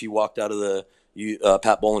stretch. He walked out of the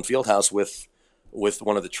Pat Bowlen Fieldhouse with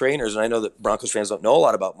one of the trainers, and I know that Broncos fans don't know a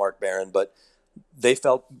lot about Mark Barron, but they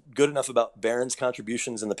felt good enough about Barron's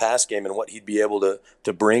contributions in the pass game and what he'd be able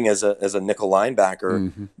to bring as a nickel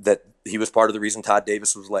linebacker, that he was part of the reason Todd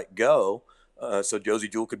Davis was let go. So Josie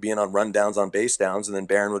Jewell could be in on run downs, on base downs, and then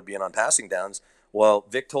Barron would be in on passing downs. Well,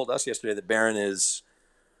 Vic told us yesterday that Barron is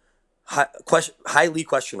highly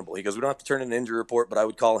questionable. He goes, we don't have to turn in an injury report, but I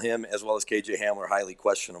would call him as well as KJ Hamler highly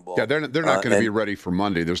questionable. Yeah, they're not going to be ready for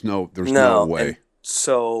Monday. There's no way. And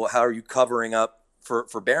so how are you covering up for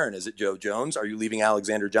Barron? Is it Joe Jones? Are you leaving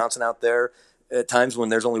Alexander Johnson out there at times when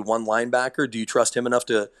there's only one linebacker? Do you trust him enough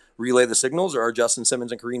to relay the signals, or are Justin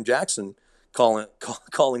Simmons and Kareem Jackson calling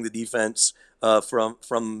the defense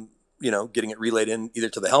from getting it relayed in either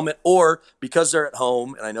to the helmet, or because they're at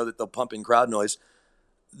home, and I know that they'll pump in crowd noise,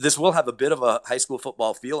 this will have a bit of a high school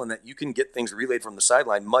football feel in that you can get things relayed from the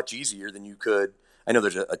sideline much easier than you could. I know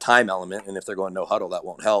there's a time element, and if they're going no huddle, that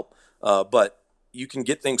won't help. But you can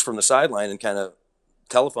get things from the sideline and kind of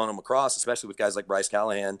telephone them across, especially with guys like Bryce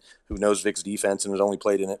Callahan, who knows Vic's defense and has only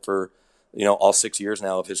played in it for all 6 years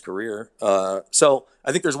now of his career. So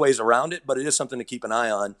I think there's ways around it, but it is something to keep an eye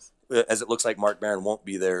on, as it looks like Mark Barron won't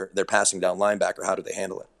be their passing down linebacker. How do they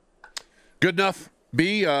handle it? Good enough.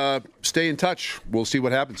 B, stay in touch. We'll see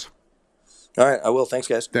what happens. All right, I will. Thanks,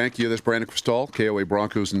 guys. Thank you. This is Brandon Cristal, KOA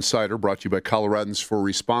Broncos Insider, brought to you by Coloradans for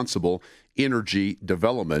Responsible Energy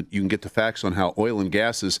Development. You can get the facts on how oil and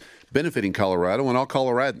gas is benefiting Colorado and all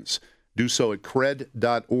Coloradans. Do so at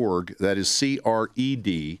cred.org. That is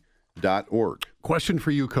CRED.org. Question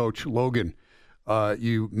for you, Coach Logan.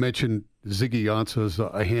 You mentioned Ziggy Ansah's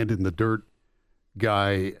a hand-in-the-dirt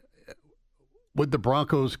guy. Would the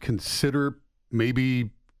Broncos consider maybe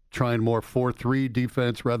trying more 4-3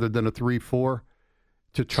 defense rather than a 3-4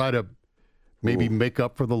 to try to maybe make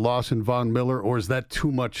up for the loss in Von Miller, or is that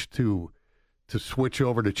too much to switch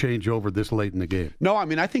over, to change over this late in the game? No, I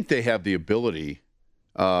mean, I think they have the ability,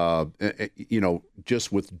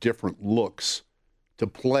 just with different looks, to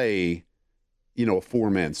play, a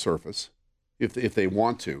four-man surface if they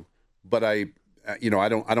want to. But I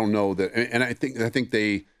don't know that, and I think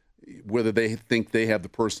they, whether they think they have the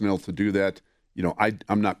personnel to do that,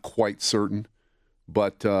 I'm not quite certain.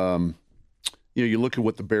 But you look at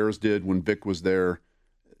what the Bears did when Vic was there.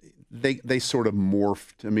 They sort of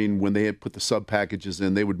morphed. I mean, when they had put the sub packages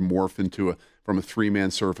in, they would morph from a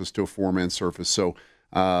 3-man surface to a 4-man surface. So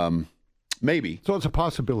maybe. So it's a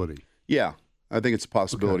possibility. Yeah, I think it's a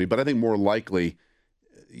possibility. Okay. But I think more likely,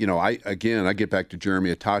 I get back to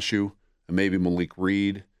Jeremy Atashu and maybe Malik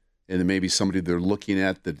Reed, and then maybe somebody they're looking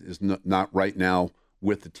at that is not right now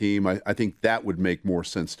with the team. I think that would make more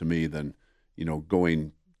sense to me than,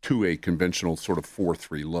 going to a conventional sort of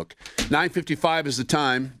 4-3 look. 9:55 is the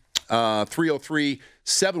time.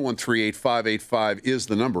 303-713-8585 is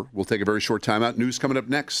the number. We'll take a very short time out. News coming up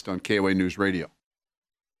next on KOA News Radio.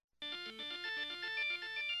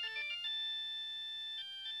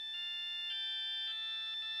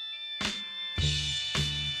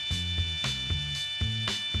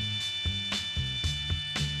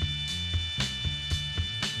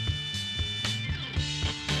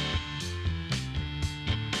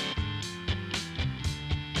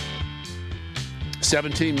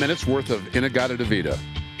 $17 minutes worth of In-A-Gadda-Da-Vida.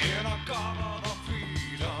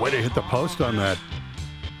 Way to hit the post on that.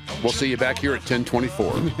 We'll see you back here at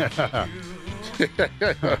 10:24.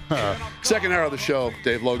 Second hour of the show.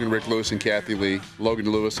 Dave Logan, Rick Lewis, and Kathy Lee. Logan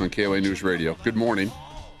Lewis on KOA News Radio. Good morning.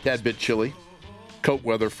 Tad bit chilly. Coat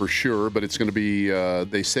weather for sure, but it's going to be,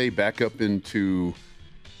 they say, back up into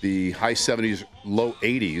the high 70s, low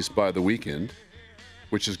 80s by the weekend,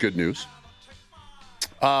 which is good news.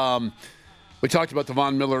 We talked about the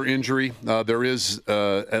Von Miller injury. There is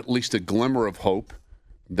at least a glimmer of hope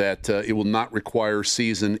that it will not require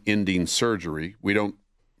season-ending surgery. We don't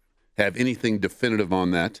have anything definitive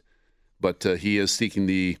on that, but he is seeking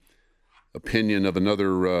the opinion of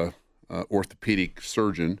another orthopedic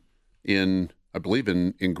surgeon I believe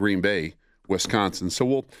in Green Bay, Wisconsin.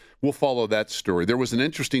 So we'll follow that story. There was an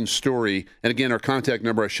interesting story, and again, our contact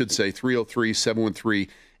number, I should say,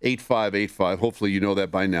 303-713-8585. Hopefully you know that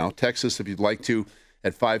by now. Text us if you'd like to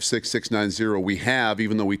at 56690. We have,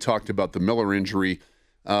 even though we talked about the Miller injury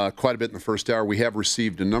quite a bit in the first hour, we have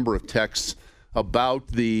received a number of texts about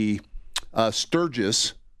the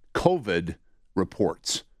Sturgis COVID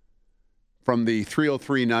reports. From the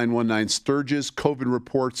 303-919, Sturgis COVID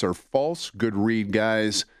reports are false. Good read,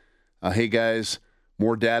 guys. Hey, guys,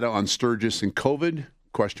 more data on Sturgis and COVID?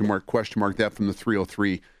 Question mark, that from the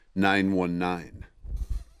 303-919.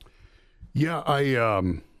 Yeah, I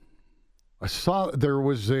saw there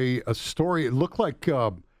was a story. It looked like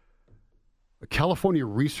a California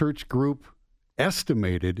research group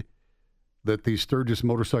estimated that the Sturgis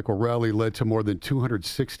motorcycle rally led to more than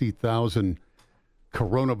 260,000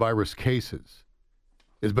 coronavirus cases.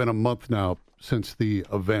 It's been a month now since the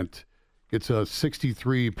event. It's a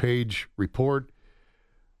 63-page report.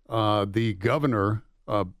 The governor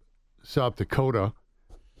of South Dakota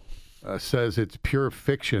says it's pure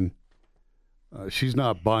fiction. She's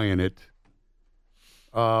not buying it.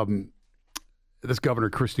 This Governor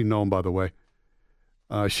Kristi Noem, by the way,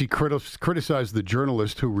 she criticized the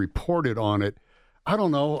journalist who reported on it. I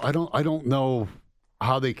don't know. I don't know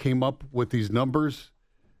how they came up with these numbers.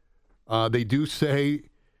 They do say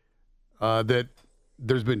that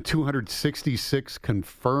there's been 266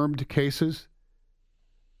 confirmed cases,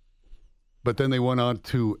 but then they went on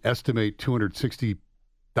to estimate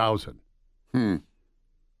 260,000. They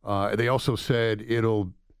also said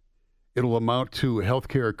it'll amount to a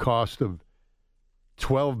healthcare cost of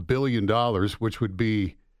 $12 billion, which would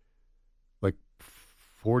be like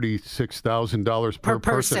 $46,000 per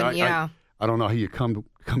person. Yeah. I don't know how you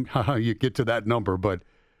how you get to that number, but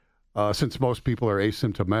since most people are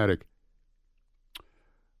asymptomatic,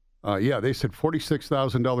 they said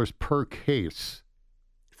 $46,000 per case.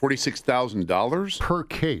 $46,000 per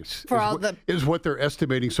case For is what they're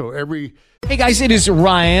estimating. So Hey guys, it is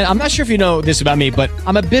Ryan. I'm not sure if you know this about me, but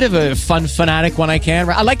I'm a bit of a fun fanatic when I can.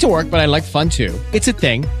 I like to work, but I like fun too. It's a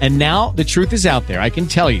thing. And now the truth is out there. I can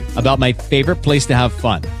tell you about my favorite place to have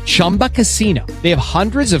fun. Chumba Casino. They have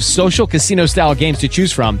hundreds of social casino style games to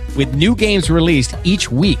choose from with new games released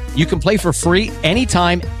each week. You can play for free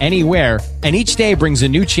anytime, anywhere. And each day brings a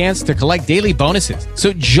new chance to collect daily bonuses.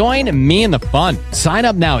 So join me in the fun. Sign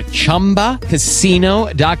up now at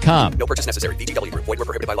ChumbaCasino.com. No purchase necessary. VGW Group. Void where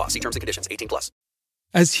prohibited by law. See terms and conditions. 18+.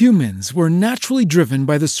 As humans, we're naturally driven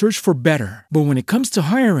by the search for better. But when it comes to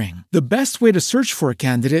hiring, the best way to search for a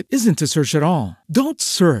candidate isn't to search at all. Don't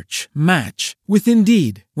search, match with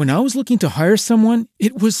Indeed. When I was looking to hire someone,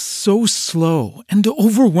 it was so slow and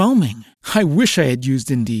overwhelming. I wish I had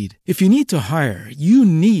used Indeed. If you need to hire, you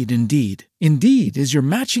need Indeed. Indeed is your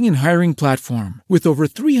matching and hiring platform with over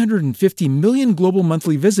 350 million global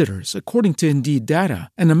monthly visitors, according to Indeed data,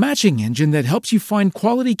 and a matching engine that helps you find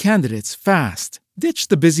quality candidates fast. Ditch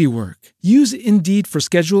the busy work. Use Indeed for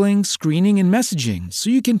scheduling, screening, and messaging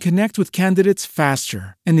so you can connect with candidates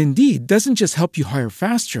faster. And Indeed doesn't just help you hire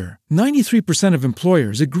faster. 93% of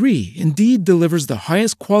employers agree Indeed delivers the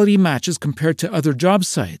highest quality matches compared to other job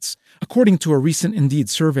sites, according to a recent Indeed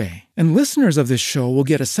survey. And listeners of this show will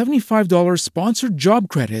get a $75 sponsored job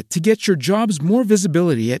credit to get your jobs more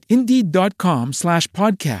visibility at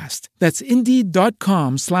Indeed.com/podcast. That's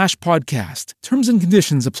Indeed.com/podcast. Terms and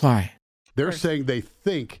conditions apply. They're saying they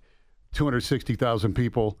think 260,000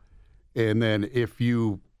 people, and then if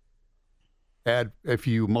you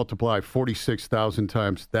multiply 46,000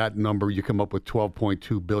 times that number, you come up with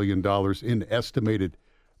 $12.2 billion in estimated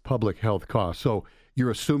public health costs. So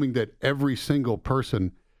you're assuming that every single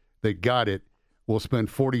person that got it will spend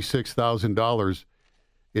 $46,000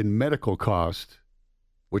 in medical cost,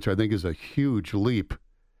 which I think is a huge leap.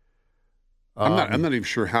 I'm not even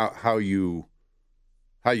sure how you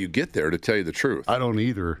get there, to tell you the truth. I don't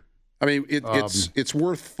either. I mean, it's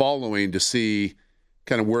worth following to see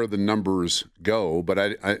kind of where the numbers go, but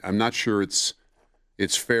I'm not sure it's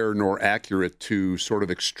fair nor accurate to sort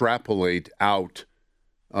of extrapolate out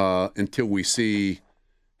until we see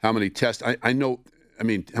how many tests. How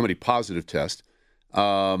many positive tests.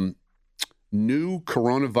 New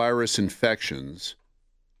coronavirus infections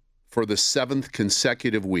for the 7th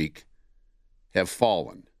consecutive week have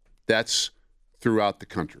fallen. That's throughout the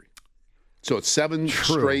country. So it's 7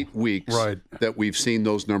 straight weeks that we've seen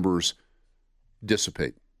those numbers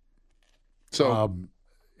dissipate. So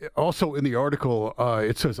also in the article,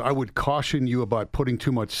 it says, I would caution you about putting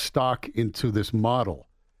too much stock into this model.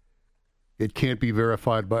 It can't be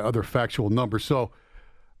verified by other factual numbers. So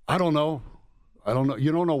I don't know.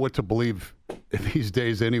 You don't know what to believe these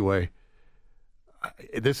days anyway.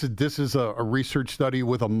 This is a research study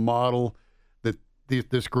with a model that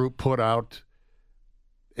this group put out,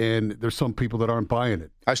 and there's some people that aren't buying it.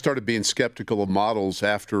 I started being skeptical of models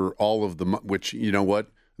after all of which, you know what,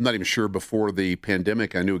 I'm not even sure before the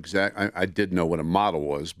pandemic I knew I did know what a model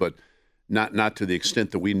was, but not to the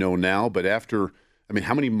extent that we know now. But after,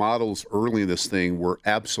 how many models early in this thing were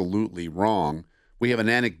absolutely wrong? We have an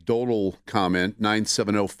anecdotal comment,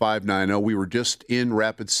 970-590. We were just in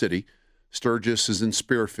Rapid City. Sturgis is in the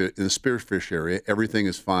Spearfish area. Everything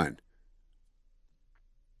is fine.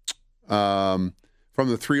 From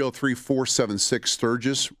the 303-476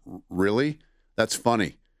 Sturgis, really? That's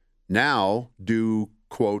funny. Now do,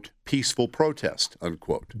 quote, peaceful protest,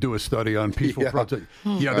 unquote. Do a study on peaceful protest.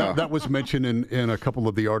 Yeah, that was mentioned in a couple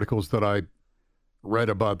of the articles that I read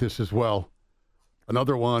about this as well.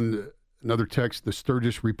 Another text, the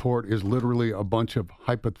Sturgis report is literally a bunch of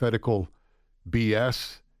hypothetical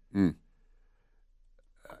BS.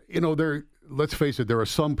 Let's face it, there are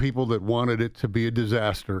some people that wanted it to be a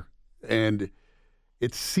disaster, and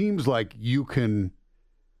it seems like you can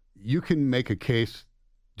make a case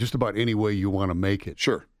just about any way you want to make it.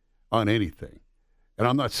 Sure. On anything. And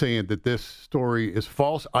I'm not saying that this story is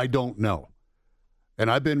false. I don't know. And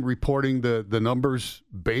I've been reporting the numbers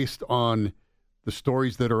based on the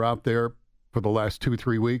stories that are out there for the last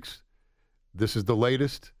 2-3 weeks. This is the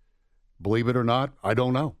latest. Believe it or not, I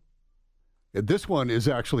don't know. This one is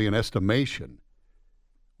actually an estimation,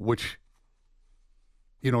 which,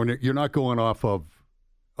 you're not going off of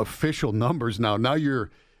official numbers now. Now you're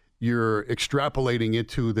extrapolating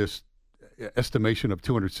into this estimation of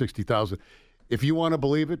 260,000. If you want to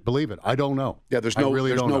believe it, believe it. I don't know. Yeah, there's no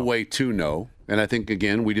way to know. And I think,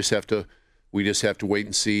 again, we just have to wait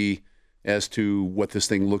and see as to what this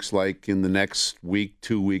thing looks like in the next week,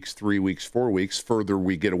 2 weeks, 3 weeks, 4 weeks. Further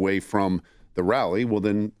we get away from the rally, well,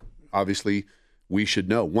 then obviously we should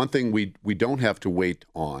know. One thing we don't have to wait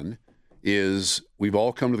on is we've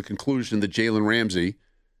all come to the conclusion that Jalen Ramsey,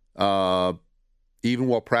 even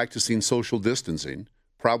while practicing social distancing,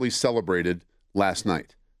 probably celebrated last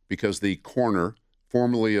night because the corner,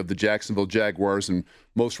 formerly of the Jacksonville Jaguars and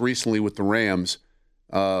most recently with the Rams,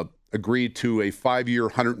 agreed to a 5-year,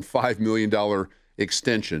 $105 million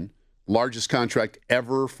extension, largest contract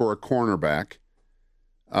ever for a cornerback.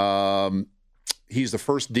 He's the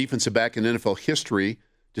first defensive back in NFL history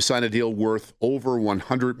to sign a deal worth over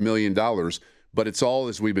 $100 million. But it's all,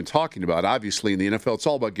 as we've been talking about, obviously in the NFL, it's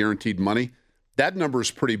all about guaranteed money. That number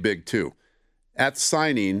is pretty big, too. At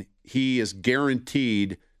signing, he is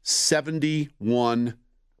guaranteed $71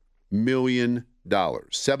 million,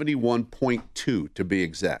 71.2 to be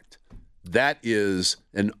exact. That is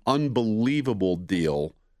an unbelievable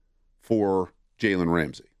deal for Jalen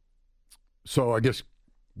Ramsey. So I guess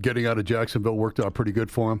getting out of Jacksonville worked out pretty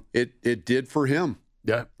good for him. It did for him.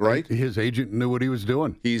 Yeah. Right? His agent knew what he was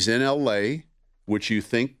doing. He's in L.A., which you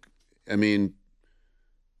think,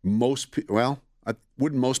 most people,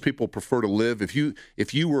 wouldn't most people prefer to live if you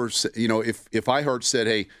were, if iHeart said,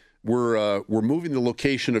 hey, we're moving the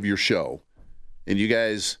location of your show, and you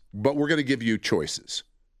guys, but we're going to give you choices,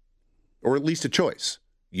 or at least a choice.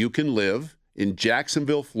 You can live in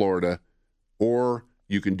Jacksonville, Florida, or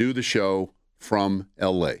you can do the show from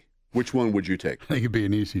L.A. Which one would you take? I think it'd be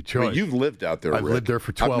an easy choice. I mean, you've lived out there, I've Rick. lived there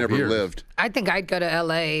for 12 I've never years. lived. I think I'd go to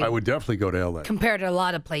L.A. I would definitely go to L.A. compared to a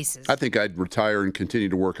lot of places. I think I'd retire and continue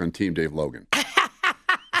to work on Team Dave Logan.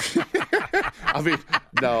 I mean,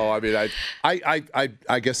 no. I mean,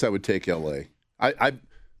 I guess I would take L.A. I've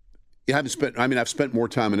spent more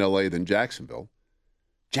time in L.A. than Jacksonville.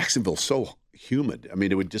 Jacksonville's so humid. I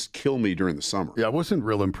mean, it would just kill me during the summer. Yeah, I wasn't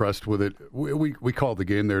real impressed with it. We called the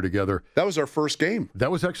game there together. That was our first game.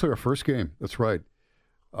 That was actually our first game. That's right.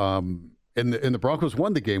 And the Broncos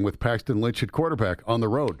won the game with Paxton Lynch at quarterback on the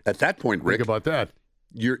road. At that point, Rick, think about that.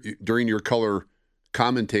 During your color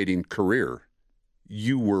commentating career,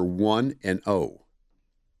 you were 1-0.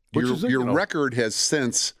 Your record has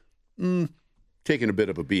since taken a bit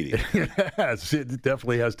of a beating. It has. It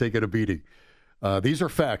definitely has taken a beating. These are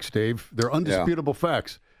facts, Dave. They're undisputable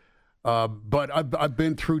facts. But I've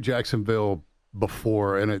been through Jacksonville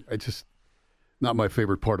before, and it's just not my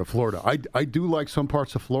favorite part of Florida. I do like some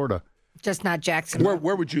parts of Florida. Just not Jacksonville.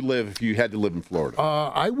 Where would you live if you had to live in Florida?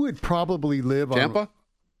 I would probably live Tampa?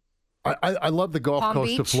 I love the Gulf Palm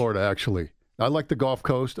Coast of Beach? Florida, actually. I like the Gulf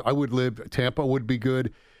Coast. I would live, Tampa would be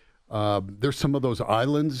good. There's some of those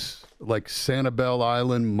islands, like Sanibel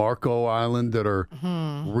Island, Marco Island, that are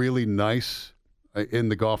really nice in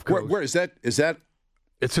the Gulf Coast. Where is that? Is that?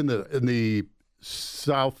 It's in the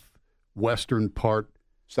southwestern part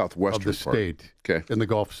of the state. Okay. In the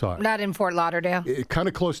Gulf side. Not in Fort Lauderdale. Kind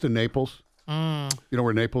of close to Naples. You know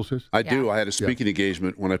where Naples is? I do. I had a speaking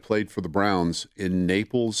engagement when I played for the Browns in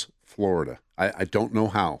Naples, Florida. I don't know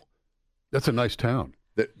how. That's a nice town.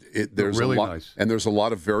 There's really a lot, nice. And there's a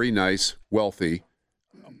lot of very nice, wealthy,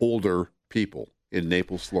 older people in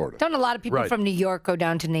Naples, Florida. Don't a lot of people from New York go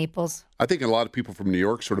down to Naples? I think a lot of people from New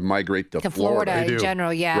York sort of migrate to Florida They in do.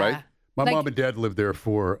 general, yeah. Right? My Like- mom and dad lived there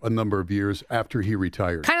for a number of years after he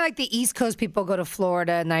retired. Kind of like the East Coast people go to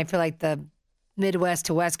Florida, and I feel like the Midwest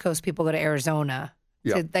to West Coast people go to Arizona.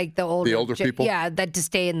 Yeah. To, like the older people? Yeah, that to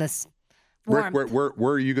stay in this Rick, warmth.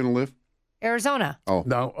 where are you going to live? Arizona. Oh.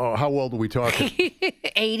 Now, how old are we talking?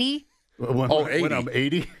 80? When 80. I'm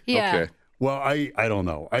 80? Yeah. Okay. Well, I don't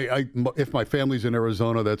know. If my family's in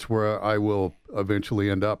Arizona, that's where I will eventually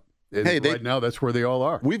end up. And right now, that's where they all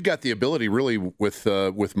are. We've got the ability, really,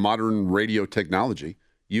 with modern radio technology.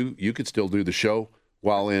 You could still do the show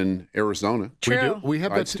while in Arizona. True. We do. We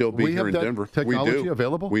have I'd that. still be we here have in that Denver. technology we do.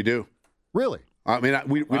 available. We do. Really? I mean,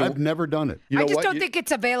 we I've don't. never done it. You know I just what? don't think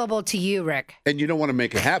it's available to you, Rick. And you don't want to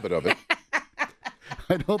make a habit of it.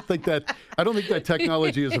 I don't think that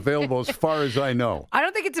technology is available as far as I know. I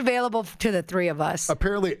don't think it's available to the three of us.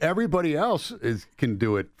 Apparently, everybody else can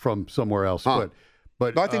do it from somewhere else. Huh.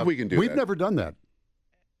 But I think we can do We've that. never done that.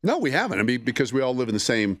 No, we haven't. I mean, because we all live in the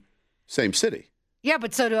same city. Yeah,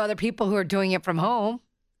 but so do other people who are doing it from home.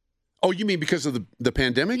 Oh, you mean because of the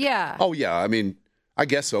pandemic? Yeah. Oh, yeah. I mean, I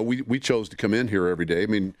guess so. We chose to come in here every day. I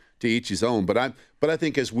mean, to each his own. But I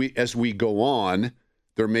think as we go on,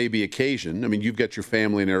 there may be occasion. I mean, you've got your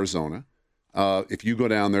family in Arizona. If you go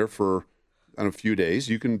down there for a few days,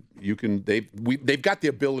 you can. They've got the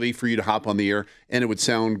ability for you to hop on the air, and it would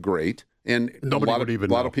sound great. And Nobody would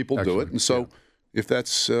even a lot know, of people do actually. it, and so. If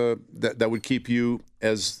that's that would keep you,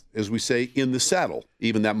 as we say, in the saddle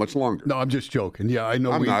even that much longer. No, I'm just joking. Yeah, I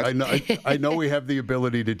know. I'm not. I know we have the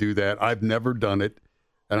ability to do that. I've never done it,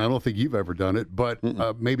 and I don't think you've ever done it. But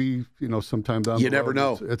maybe sometime down the road. You never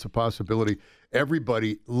know. It's a possibility.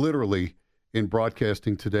 Everybody, literally, in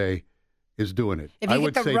broadcasting today, is doing it. If I you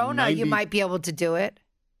would get the say Rona, 90 you might be able to do it.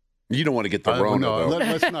 You don't want to get the Rona, no, though.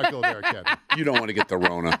 let's not go there, Kevin. You don't want to get the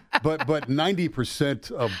Rona. But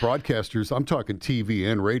 90% of broadcasters, I'm talking TV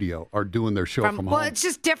and radio, are doing their show from Well, home. it's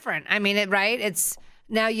just different. I mean, right? It's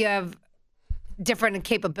now you have different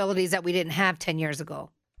capabilities that we didn't have 10 years ago.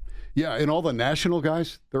 Yeah, and all the national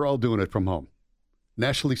guys, they're all doing it from home.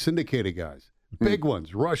 Nationally syndicated guys. Big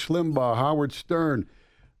ones. Rush Limbaugh, Howard Stern,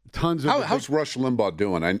 tons of... How's Rush Limbaugh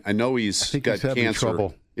doing? I know he's got he's having cancer.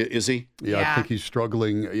 trouble. Is he? Yeah, I think he's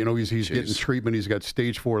struggling. He's getting treatment. He's got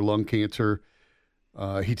stage 4 lung cancer.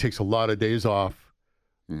 He takes a lot of days off,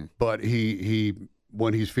 but he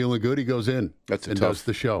when he's feeling good, he goes in does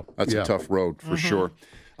the show. That's a tough road for sure.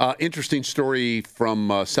 Interesting story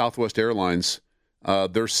from Southwest Airlines.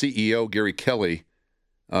 Their CEO Gary Kelly,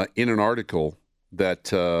 in an article that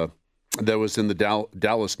was in the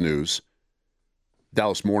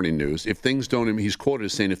Dallas Morning News. He's quoted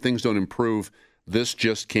as saying, "If things don't improve, This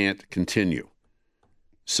just can't continue.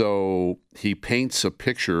 So he paints a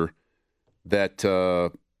picture that,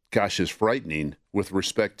 is frightening with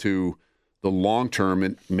respect to the long-term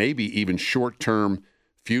and maybe even short-term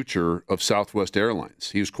future of Southwest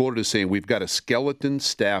Airlines. He was quoted as saying, "We've got a skeleton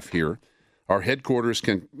staff here. Our headquarters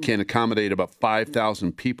can accommodate about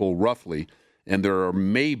 5,000 people roughly, and there are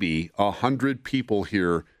maybe 100 people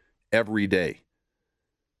here every day."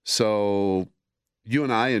 So you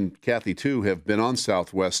and I and Kathy, too, have been on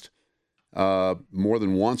Southwest more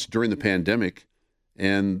than once during the pandemic,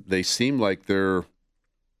 and they seem like they're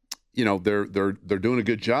doing a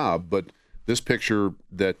good job. But this picture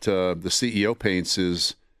that the CEO paints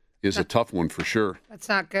is a tough one for sure. That's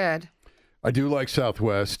not good. I do like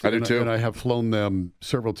Southwest. I do too. And I have flown them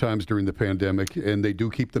several times during the pandemic, and they do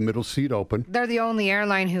keep the middle seat open. They're the only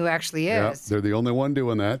airline who actually is. Yeah, they're the only one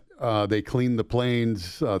doing that. They clean the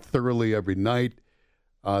planes thoroughly every night.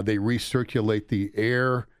 They recirculate the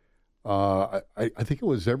air. I think it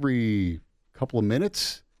was every couple of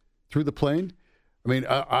minutes through the plane. I mean,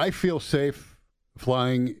 I feel safe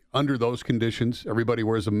flying under those conditions. Everybody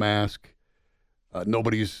wears a mask.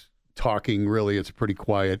 Nobody's talking really. It's pretty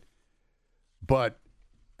quiet. But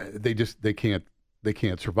they can't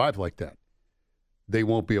survive like that. They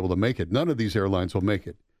won't be able to make it. None of these airlines will make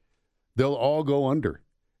it. They'll all go under.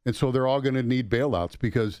 And so they're all going to need bailouts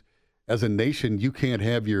because as a nation, you can't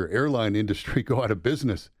have your airline industry go out of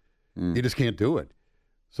business. You just can't do it.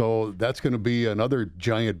 So that's going to be another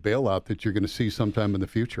giant bailout that you're going to see sometime in the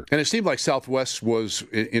future. And it seemed like Southwest was,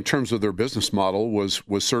 in terms of their business model, was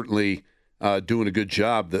certainly doing a good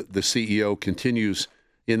job. The CEO continues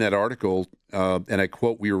in that article, and I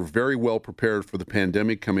quote, "We were very well prepared for the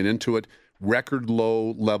pandemic coming into it. Record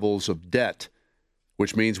low levels of debt,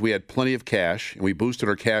 which means we had plenty of cash, and we boosted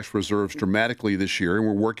our cash reserves dramatically this year, and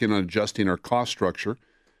we're working on adjusting our cost structure.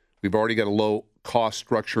 We've already got a low cost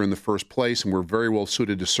structure in the first place, and we're very well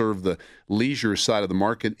suited to serve the leisure side of the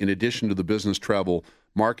market in addition to the business travel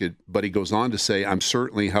market." But he goes on to say, "I'm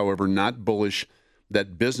certainly, however, not bullish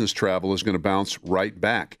that business travel is going to bounce right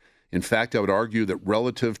back. In fact, I would argue that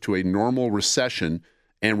relative to a normal recession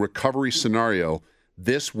and recovery scenario,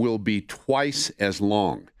 this will be twice as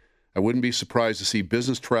long. I wouldn't be surprised to see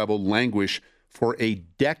business travel languish for a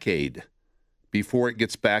decade before it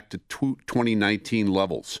gets back to 2019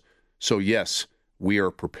 levels. So, yes, we are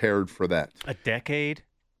prepared for that." A decade?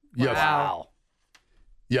 Yes. Wow.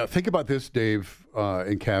 Yeah, think about this, Dave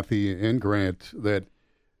and Kathy and Grant, that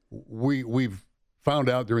we've found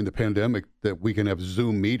out during the pandemic that we can have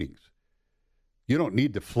Zoom meetings. You don't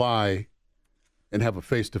need to fly and have a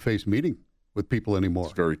face-to-face meeting with people anymore.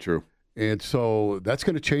 It's very true. And so that's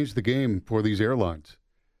going to change the game for these airlines.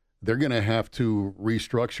 They're going to have to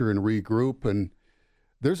restructure and regroup, and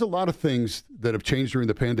there's a lot of things that have changed during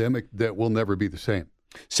the pandemic that will never be the same.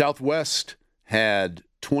 Southwest had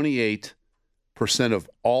 28% of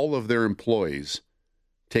all of their employees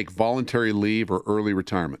take voluntary leave or early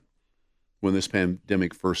retirement when this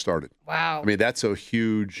pandemic first started. Wow. I mean, that's a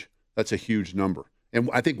huge number. And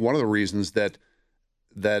I think one of the reasons that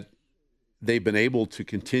they've been able to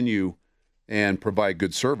continue and provide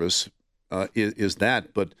good service is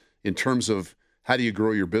that. But in terms of how do you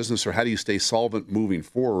grow your business or how do you stay solvent moving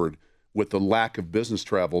forward with the lack of business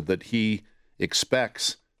travel that he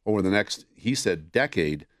expects over the next, he said,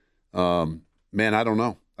 decade, man, I don't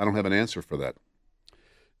know. I don't have an answer for that.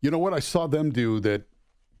 You know what I saw them do that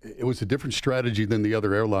it was a different strategy than the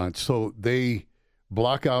other airlines. So they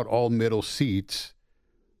block out all middle seats,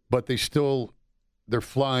 but they're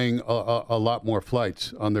flying a lot more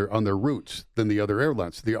flights on their routes than the other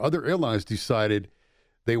airlines. The other airlines decided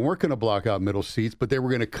they weren't going to block out middle seats, but they were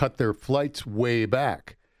going to cut their flights way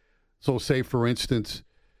back. So say, for instance,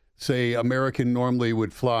 American normally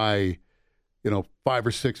would fly, 5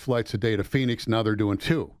 or 6 flights a day to Phoenix. Now they're doing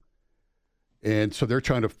 2. And so they're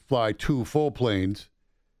trying to fly 2 full planes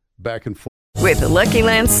back and forth. With the Lucky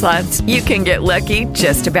Land Slots, you can get lucky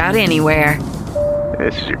just about anywhere.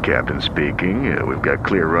 This is your captain speaking. We've got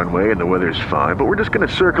clear runway and the weather's fine, but we're just going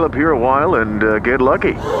to circle up here a while and get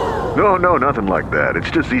lucky. No, nothing like that.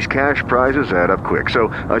 It's just these cash prizes add up quick. So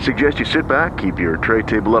I suggest you sit back, keep your tray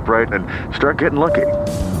table upright, and start getting lucky.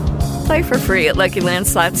 Play for free at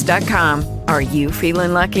LuckyLandSlots.com. Are you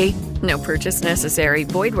feeling lucky? No purchase necessary.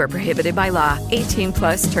 Void where prohibited by law.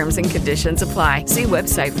 18+ terms and conditions apply. See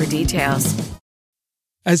website for details.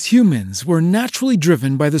 As humans, we're naturally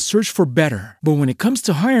driven by the search for better. But when it comes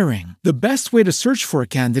to hiring, the best way to search for a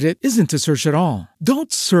candidate isn't to search at all.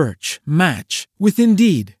 Don't search, match with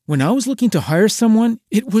Indeed. When I was looking to hire someone,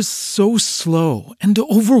 it was so slow and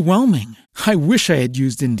overwhelming. I wish I had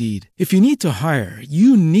used Indeed. If you need to hire,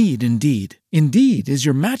 you need Indeed. Indeed is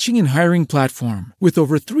your matching and hiring platform with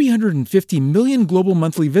over 350 million global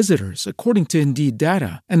monthly visitors, according to Indeed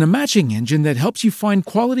data, and a matching engine that helps you find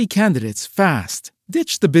quality candidates fast.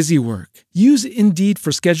 Ditch the busy work. Use Indeed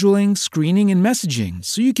for scheduling, screening, and messaging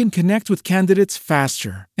so you can connect with candidates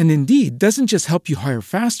faster. And Indeed doesn't just help you hire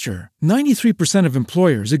faster. 93% of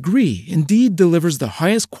employers agree Indeed delivers the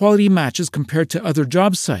highest quality matches compared to other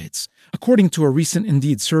job sites, according to a recent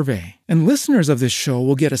Indeed survey. And listeners of this show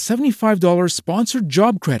will get a $75 sponsored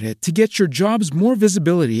job credit to get your jobs more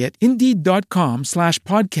visibility at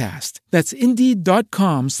Indeed.com/podcast. That's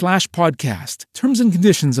Indeed.com/podcast. Terms and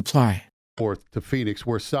conditions apply. North to Phoenix,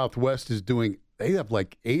 where Southwest is doing, they have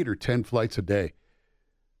like 8 or 10 flights a day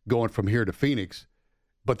going from here to Phoenix,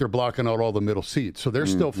 but they're blocking out all the middle seats. So they're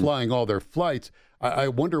still flying all their flights. I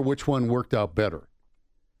wonder which one worked out better.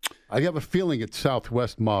 I have a feeling it's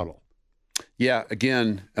Southwest model. Yeah,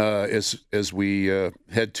 again, as we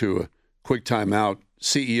head to a quick timeout,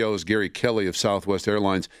 CEO is Gary Kelly of Southwest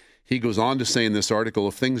Airlines. He goes on to say in this article,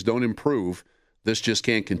 if things don't improve, this just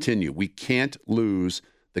can't continue. We can't lose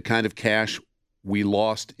the kind of cash we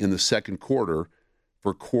lost in the second quarter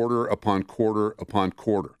for quarter upon quarter upon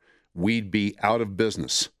quarter. We'd be out of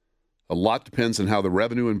business. A lot depends on how the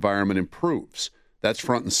revenue environment improves. That's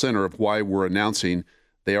front and center of why we're announcing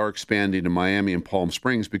they are expanding to Miami and Palm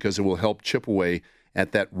Springs, because it will help chip away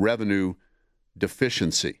at that revenue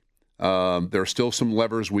deficiency. There are still some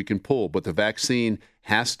levers we can pull, but the vaccine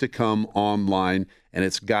has to come online, and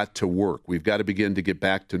it's got to work. We've got to begin to get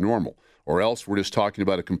back to normal, or else we're just talking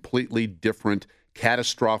about a completely different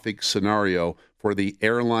catastrophic scenario for the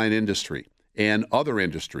airline industry and other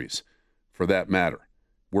industries for that matter.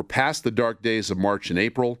 We're past the dark days of March and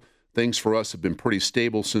April. Things for us have been pretty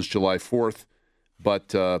stable since July 4th,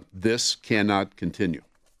 but this cannot continue.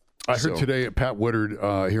 I heard today Pat Woodard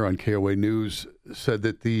here on KOA News said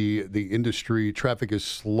that the industry traffic is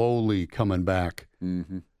slowly coming back.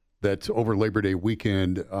 Mm-hmm. That over Labor Day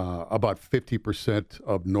weekend, about 50%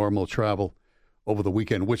 of normal travel over the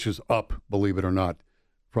weekend, which is up, believe it or not,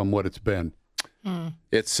 from what it's been.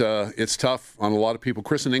 It's tough on a lot of people.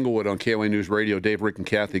 Chris and Inglewood on KOA News Radio. Dave, Rick, and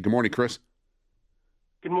Kathy. Good morning, Chris.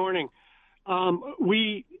 Good morning.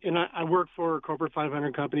 I work for a corporate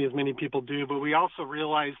 500 company, as many people do, but we also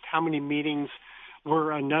realized how many meetings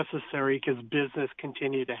were unnecessary because business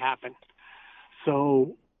continued to happen.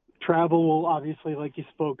 So travel will obviously, like you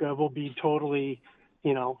spoke of, will be totally,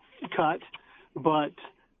 cut. But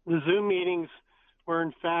the Zoom meetings were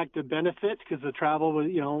in fact a benefit because the travel was,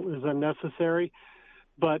 is unnecessary.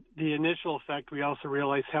 But the initial effect, we also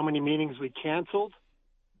realized how many meetings we canceled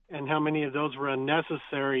and how many of those were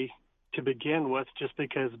unnecessary to begin with, just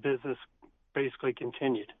because business basically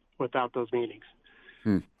continued without those meetings.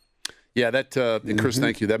 Yeah, and Chris,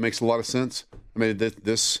 thank you. That makes a lot of sense. I mean,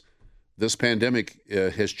 this pandemic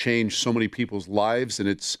has changed so many people's lives, and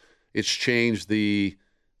it's changed the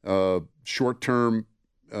short-term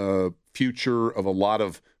future of a lot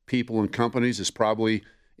of people and companies. It's probably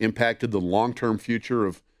impacted the long-term future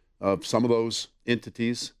of some of those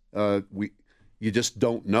entities. You just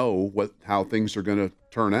don't know how things are going to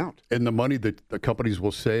turn out. And the money that the companies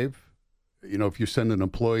will save, if you send an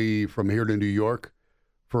employee from here to New York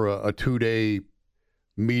for a 2-day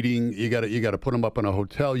meeting, you got to put them up in a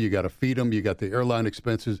hotel, you got to feed them, you got the airline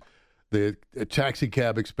expenses, the taxi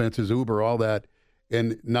cab expenses, Uber, all that,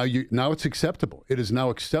 and now it's acceptable. It is now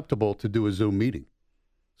acceptable to do a Zoom meeting.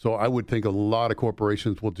 So I would think a lot of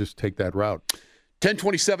corporations will just take that route.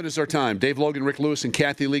 10:27 is our time. Dave Logan, Rick Lewis, and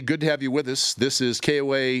Kathy Lee. Good to have you with us. This is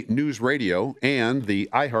KOA News Radio and the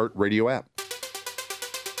iHeart Radio app.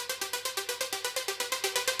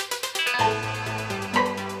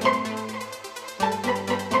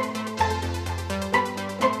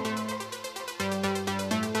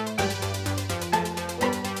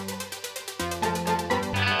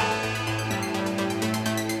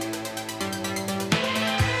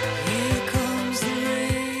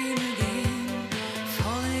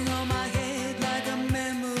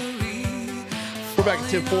 We're back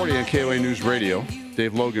at 1040 on KOA News Radio.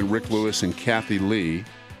 Dave Logan, Rick Lewis, and Kathy Lee.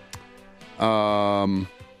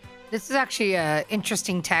 This is actually an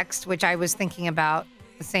interesting text, which I was thinking about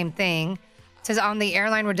the same thing. It says, on the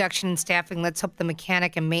airline reduction in staffing, let's hope the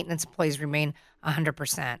mechanic and maintenance employees remain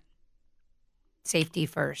 100%. Safety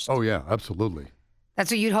first. Oh, yeah, absolutely.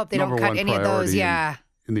 That's what you'd hope. They don't cut any of those. Yeah.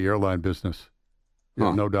 In the airline business.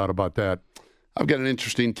 No doubt about that. I've got an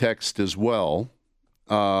interesting text as well.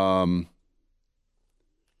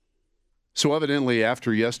 So evidently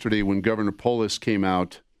after yesterday when Governor Polis came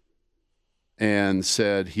out and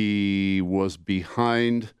said he was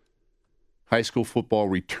behind high school football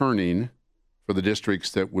returning for the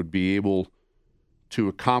districts that would be able to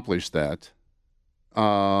accomplish that,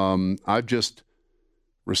 I've just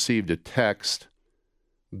received a text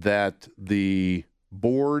that the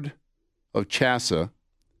board of CHSAA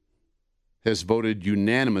has voted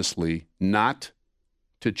unanimously not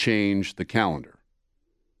to change the calendar.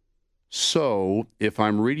 So, if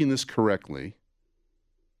I'm reading this correctly,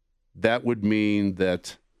 that would mean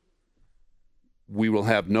that we will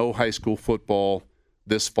have no high school football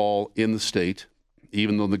this fall in the state,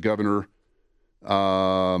 even though the governor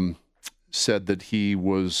said that he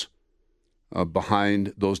was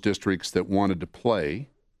behind those districts that wanted to play.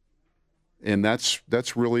 And that's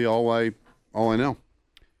really all I know.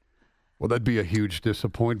 Well, that'd be a huge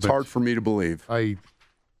disappointment. It's hard for me to believe.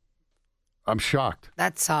 I'm shocked.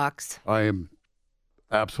 That sucks. I am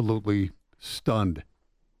absolutely stunned.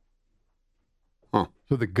 Huh.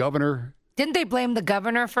 So the governor... Didn't they blame the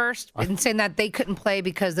governor first in saying that they couldn't play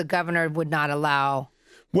because the governor would not allow?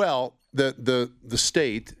 Well, the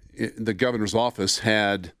state, the governor's office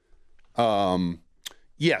had...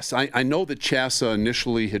 yes, I know that CHSAA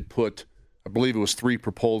initially had put, I believe it was 3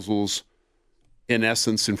 proposals, in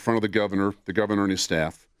essence, in front of the governor and his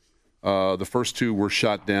staff. The first 2 were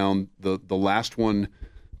shot down. The last one,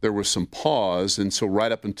 there was some pause, and so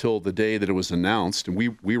right up until the day that it was announced, and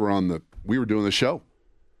we were doing the show,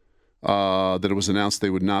 that it was announced they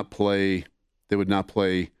would not play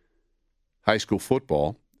high school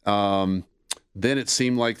football. Then it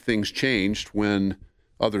seemed like things changed when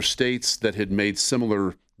other states that had made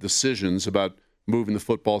similar decisions about moving the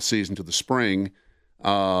football season to the spring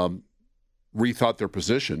rethought their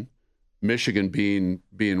position, Michigan being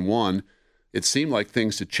one. It seemed like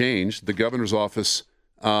things had changed. The governor's office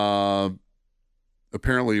apparently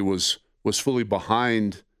was fully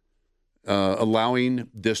behind allowing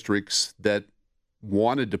districts that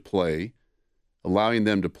wanted to play, allowing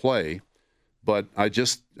them to play. But I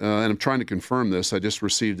just, and I'm trying to confirm this, I just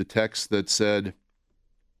received a text that said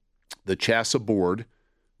the CHSAA board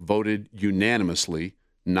voted unanimously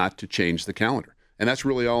not to change the calendar. And that's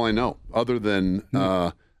really all I know, other than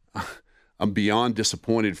I'm beyond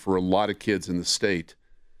disappointed for a lot of kids in the state.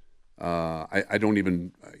 I don't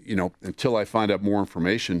even, until I find out more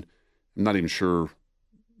information, I'm not even sure,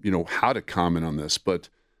 how to comment on this. But,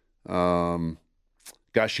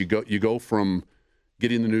 gosh, you go from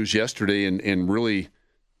getting the news yesterday and really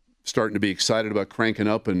starting to be excited about cranking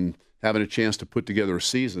up and having a chance to put together a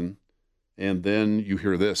season, and then you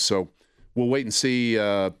hear this. So we'll wait and see.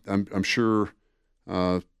 I'm sure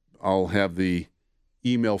I'll have the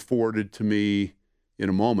email forwarded to me in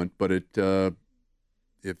a moment, but if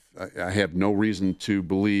I have no reason to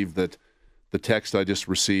believe that the text I just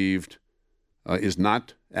received is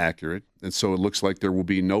not accurate, and so it looks like there will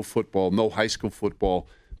be no high school football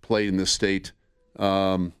played in this state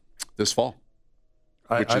this fall.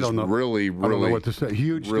 Which I don't know. Really, I don't know what to say.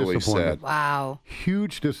 Huge really disappointment. Sad. Wow.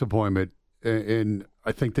 Huge disappointment, and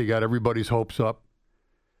I think they got everybody's hopes up.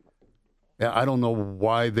 I don't know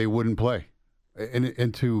why they wouldn't play,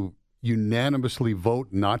 and to unanimously vote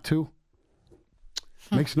not to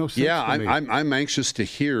makes no sense. Yeah, to me. I'm anxious to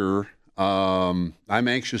hear.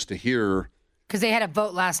 Because they had a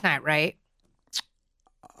vote last night, right?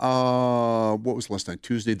 What was last night?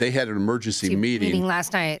 Tuesday. They had an emergency meeting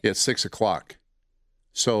last night at 6:00.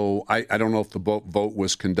 So I don't know if the vote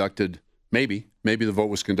was conducted. Maybe the vote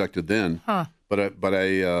was conducted then. Huh. But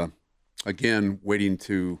I again waiting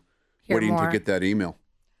to get that email.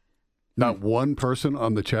 Not one person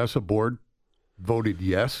on the CHSAA board voted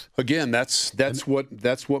yes. Again, that's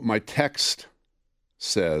what my text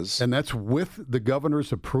says, and that's with the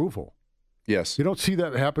governor's approval. Yes, you don't see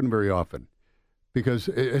that happen very often, because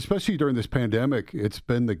especially during this pandemic, it's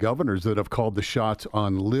been the governors that have called the shots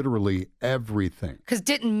on literally everything. Because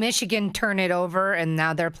didn't Michigan turn it over, and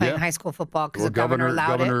now they're playing high school football because the governor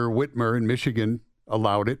allowed Governor Whitmer in Michigan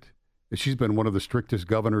allowed it. She's been one of the strictest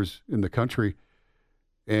governors in the country,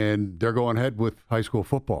 and they're going ahead with high school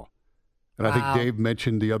football. And I think Dave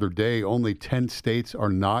mentioned the other day, only 10 states are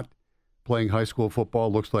not playing high school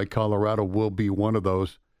football. Looks like Colorado will be one of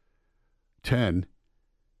those 10.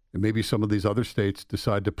 And maybe some of these other states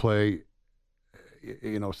decide to play,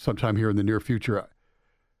 sometime here in the near future.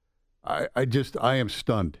 I am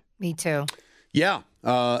stunned. Me too. Yeah.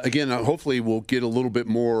 Again, hopefully we'll get a little bit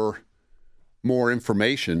more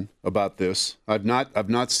information about this. I've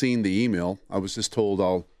not seen the email. I was just told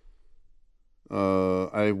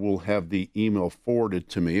I will have the email forwarded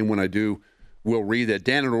to me, and when I do, we'll read that.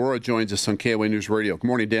 Dan in Aurora joins us on KOA News Radio. Good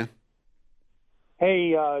morning, Dan.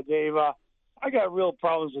 Hey, Dave. I got real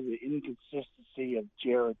problems with the inconsistency of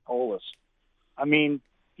Jared Polis. I mean,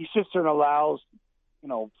 he sits there and allows,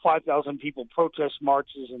 5,000 people protest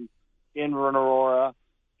marches in Denver and Aurora,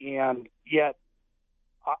 and yet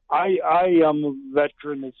I am a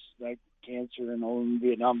veteran that's like cancer and old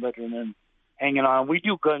Vietnam veteran and hanging on. We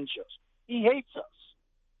do gun shows. He hates us.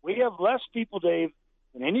 We have less people, Dave,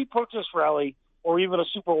 than any protest rally or even a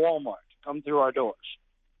super Walmart come through our doors.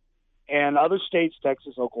 And other states,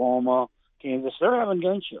 Texas, Oklahoma, Kansas, they're having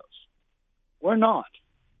gun shows. We're not.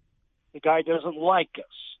 The guy doesn't like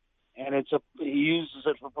us, and he uses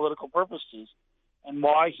it for political purposes. And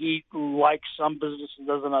why he likes some businesses and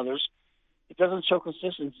doesn't others, it doesn't show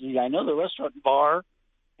consistency. I know the restaurant and bar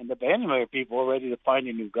and the Bandmaker people are ready to find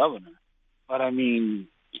a new governor. But, I mean,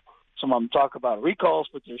 some of them talk about recalls,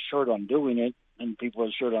 but they're short on doing it, and people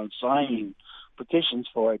are short on signing petitions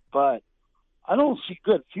for it. But I don't see a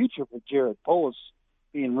good future for Jared Polis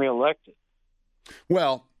being reelected.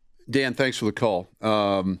 Well, Dan, thanks for the call.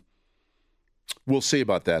 We'll see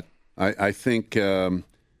about that. I think, when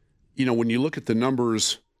you look at the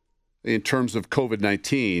numbers in terms of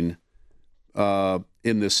COVID-19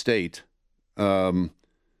 in this state,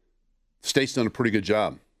 state's done a pretty good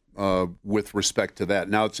job with respect to that.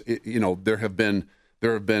 Now, there have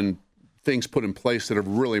been things put in place that have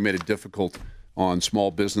really made it difficult on small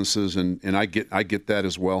businesses, and I get that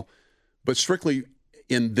as well. But strictly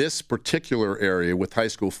in this particular area with high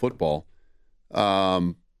school football,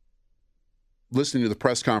 listening to the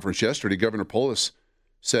press conference yesterday, Governor Polis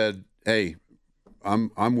said, "Hey,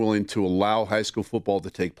 I'm willing to allow high school football to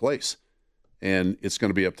take place, and it's going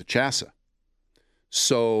to be up to CHSAA."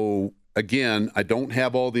 So again, I don't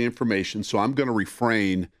have all the information, so I'm going to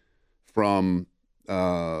refrain from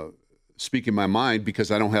speaking my mind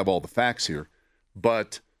because I don't have all the facts here.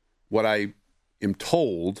 But what I am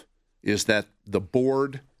told is that the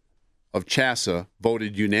board of CHSAA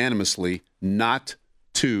voted unanimously not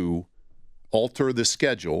to alter the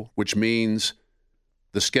schedule, which means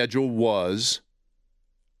the schedule was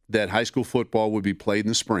that high school football would be played in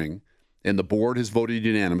the spring, and the board has voted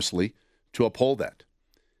unanimously to uphold that.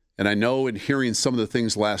 And I know in hearing some of the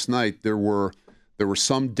things last night, there were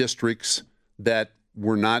some districts that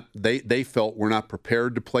were not, they felt were not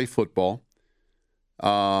prepared to play football.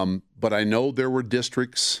 But I know there were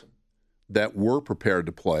districts that were prepared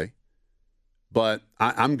to play. But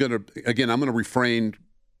I'm going to refrain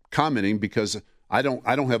commenting because I don't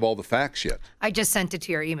have all the facts yet. I just sent it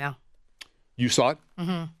to your email. You saw it?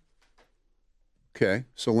 Mm-hmm. Okay,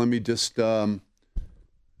 so let me just, even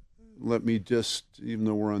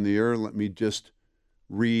though we're on the air, let me just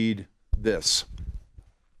read this.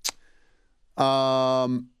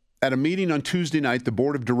 At a meeting on Tuesday night, the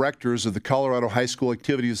board of directors of the Colorado High School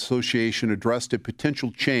Activities Association addressed a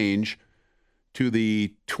potential change to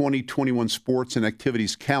the 2021 sports and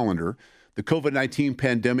activities calendar. The COVID-19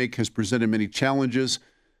 pandemic has presented many challenges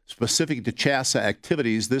specific to CHSAA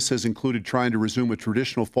activities. This has included trying to resume a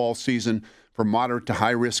traditional fall season for moderate to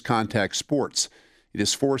high-risk contact sports. It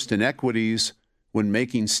has forced inequities when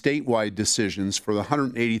making statewide decisions for the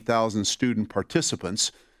 180,000 student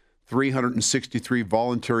participants, 363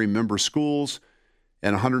 voluntary member schools,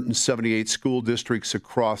 and 178 school districts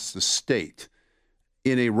across the state.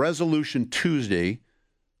 In a resolution Tuesday,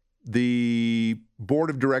 the board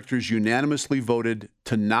of directors unanimously voted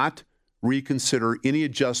to not reconsider any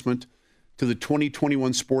adjustment to the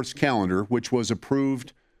 2021 sports calendar, which was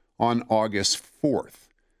approved on August 4th.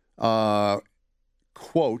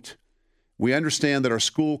 Quote, "We understand that our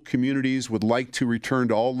school communities would like to return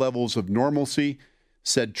to all levels of normalcy,"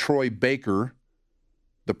 said Troy Baker,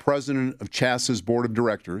 the president of CHSAA's board of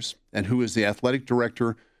directors, and who is the athletic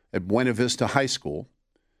director at Buena Vista High School.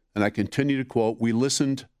 And I continue to quote, "We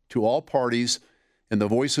listened to all parties, and the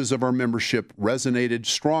voices of our membership resonated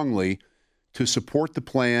strongly to support the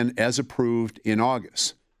plan as approved in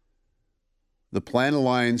August. The plan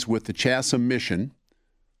aligns with the CHSAA mission.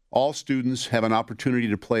 All students have an opportunity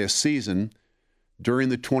to play a season during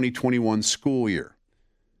the 2021 school year,"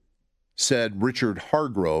 said Richard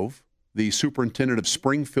Hargrove, the superintendent of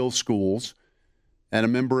Springfield Schools and a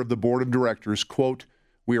member of the board of directors. Quote,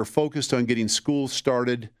 "We are focused on getting schools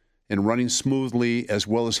started and running smoothly, as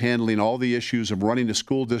well as handling all the issues of running a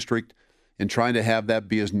school district and trying to have that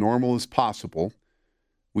be as normal as possible.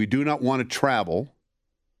 We do not want to travel.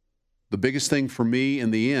 The biggest thing for me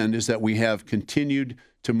in the end is that we have continued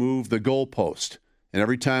to move the goalpost. And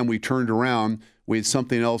every time we turned around, we had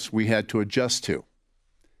something else we had to adjust to."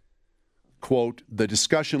 quote, the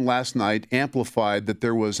discussion last night amplified that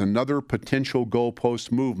there was another potential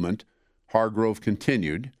goalpost movement, Hargrove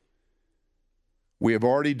continued. We have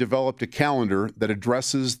already developed a calendar that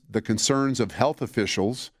addresses the concerns of health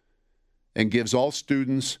officials and gives all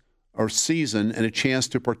students a season and a chance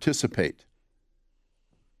to participate.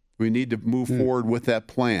 We need to move forward with that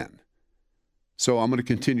plan. So I'm going to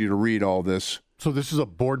continue to read all this. So this is a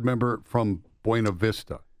board member from Buena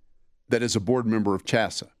Vista. That is a board member of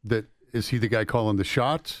CHSAA. Is he the guy calling the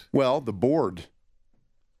shots? Well, the board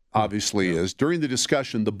obviously is. During the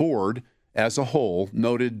discussion, the board as a whole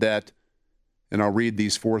noted that, and I'll read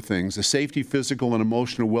these 4 things, the safety, physical, and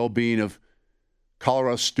emotional well-being of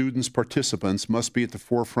Colorado students, participants must be at the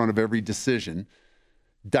forefront of every decision.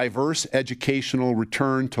 Diverse educational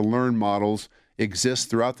return to learn models exist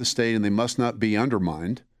throughout the state, and they must not be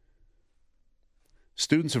undermined.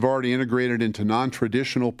 Students have already integrated into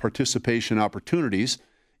non-traditional participation opportunities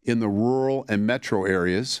in the rural and metro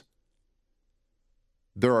areas.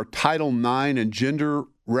 There are Title IX and gender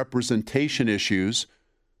representation issues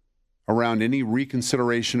around any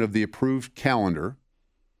reconsideration of the approved calendar.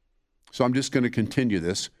 So I'm just going to continue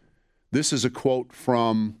this. This is a quote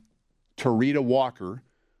from Tarita Walker,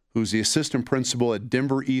 who's the assistant principal at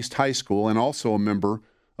Denver East High School and also a member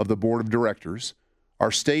of the board of directors.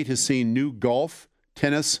 Our state has seen new golf,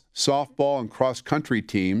 tennis, softball, and cross-country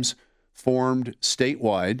teams formed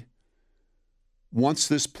statewide. Once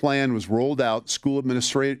this plan was rolled out, school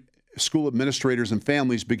administrators and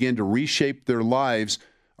families began to reshape their lives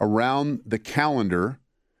around the calendar.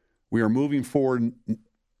 We are moving forward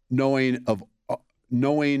knowing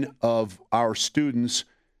of our students.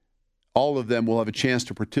 All of them will have a chance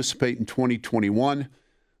to participate in 2021.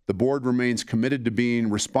 The board remains committed to being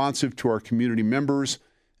responsive to our community members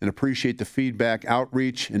and appreciate the feedback,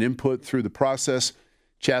 outreach, and input through the process.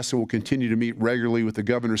 CHSAA will continue to meet regularly with the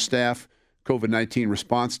governor's staff, COVID-19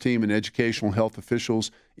 response team, and educational health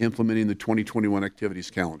officials implementing the 2021 activities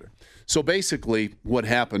calendar. So basically what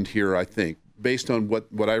happened here, I think, based on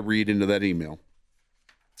what I read into that email,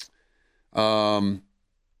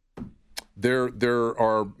 there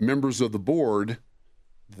are members of the board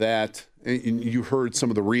that, and you heard some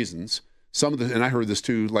of the reasons, and I heard this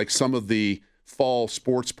too, like some of the fall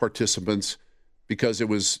sports participants, because it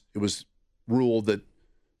was ruled that,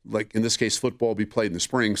 like in this case, football be played in the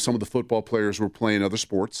spring. Some of the football players were playing other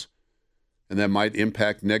sports, and that might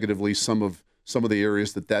impact negatively some of the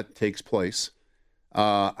areas that takes place.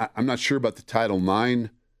 I'm not sure about the Title IX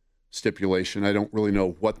stipulation. I don't really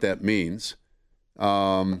know what that means.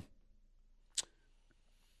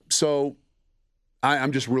 So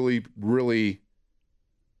I'm just really, really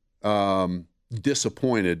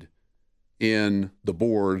disappointed in the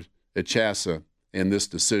board at CHSAA and this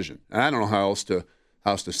decision. And I don't know how else to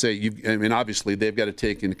say. I mean, obviously they've got to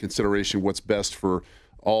take into consideration what's best for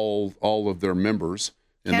all of their members,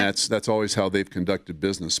 and that's always how they've conducted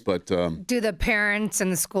business. But do the parents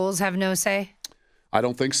and the schools have no say? I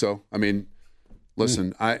don't think so. I mean,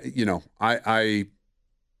 listen, I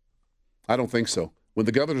don't think so. When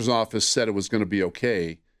the governor's office said it was going to be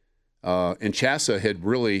okay, and CHSAA had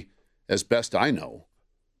really, as best I know,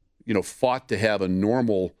 fought to have a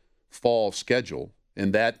normal fall schedule,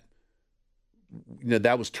 and that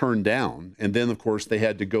was turned down. And then, of course, they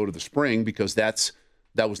had to go to the spring because that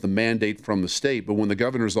was the mandate from the state. But when the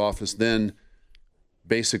governor's office then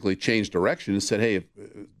basically changed direction and said, hey, if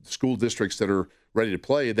school districts that are ready to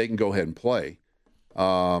play, they can go ahead and play.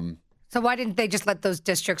 So why didn't they just let those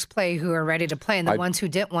districts play who are ready to play, and the ones who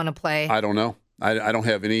didn't want to play? I don't know. I don't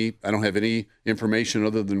have any information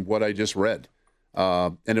other than what I just read.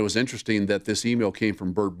 And it was interesting that this email came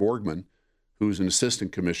from Bert Borgman, who's an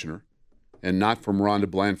assistant commissioner, and not from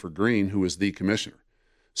Rhonda Blanford Green, who is the commissioner.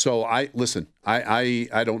 So I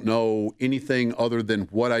don't know anything other than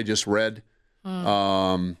what I just read.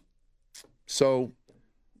 So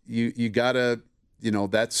you gotta,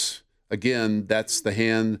 that's the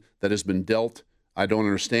hand that has been dealt. I don't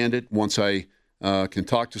understand it. Once I can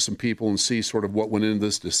talk to some people and see sort of what went into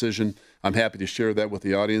this decision, I'm happy to share that with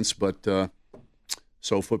the audience. But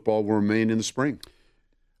so football will remain in the spring.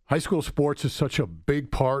 High school sports is such a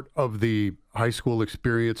big part of the high school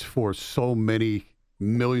experience for so many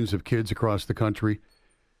millions of kids across the country.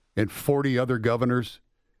 And 40 other governors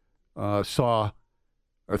saw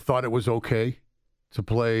or thought it was okay to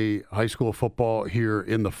play high school football here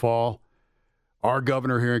in the fall. Our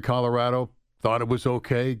governor here in Colorado thought it was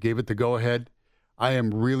okay, gave it the go-ahead. I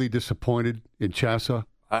am really disappointed in CHSAA.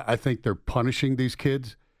 I think they're punishing these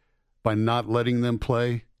kids by not letting them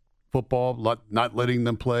play football, not letting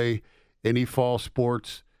them play any fall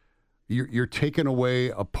sports. You're taking away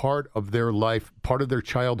a part of their life, part of their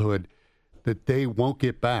childhood that they won't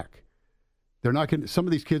get back. They're not going. Some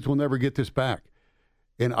of these kids will never get this back,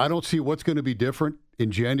 and I don't see what's going to be different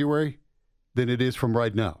in January than it is from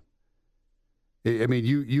right now. I mean,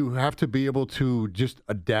 you have to be able to just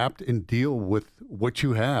adapt and deal with what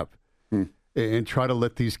you have, and try to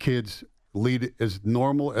let these kids lead as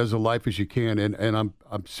normal as a life as you can. And I'm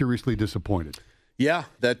seriously disappointed. Yeah,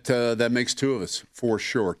 that makes two of us for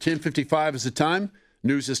sure. 10:55 is the time.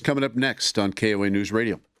 News is coming up next on KOA News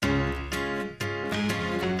Radio.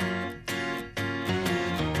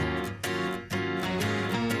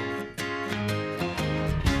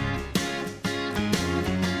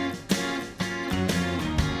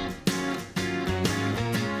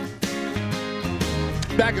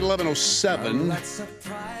 Back at 11:07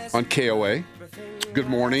 on KOA. Good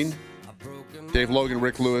morning. Dave Logan,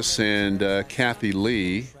 Rick Lewis, and Kathy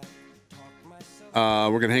Lee. We're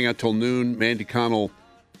going to hang out till noon. Mandy Connell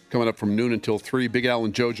coming up from noon until 3. Big Al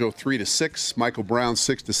and JoJo 3 to 6. Michael Brown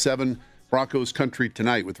 6 to 7. Broncos Country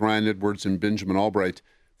tonight with Ryan Edwards and Benjamin Albright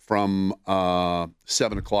from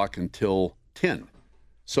 7 o'clock until 10.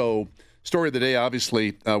 So, story of the day,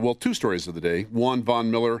 obviously, two stories of the day. One,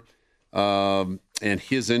 Von Miller and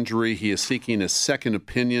his injury. He is seeking a second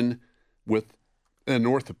opinion with an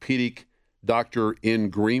orthopedic doctor in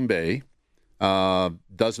Green Bay.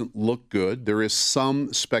 Doesn't look good. There is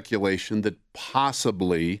some speculation that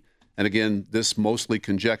possibly, and again, this mostly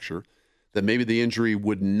conjecture, that maybe the injury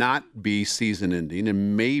would not be season-ending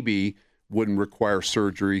and maybe wouldn't require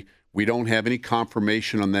surgery. We don't have any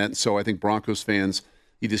confirmation on that, so I think Broncos fans,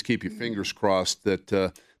 you just keep your fingers crossed that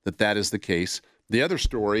that is the case. The other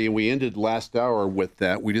story, and we ended last hour with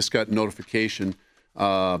that, we just got notification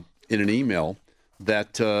in an email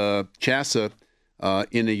that CHSAA,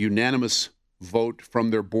 in a unanimous vote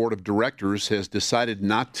from their board of directors, has decided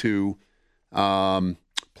not to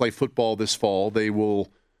play football this fall. They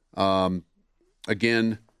will,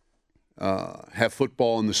 again, have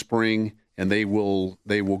football in the spring, and they will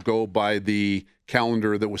go by the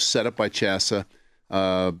calendar that was set up by CHSAA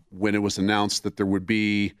when it was announced that there would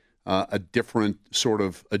be a different sort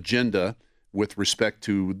of agenda with respect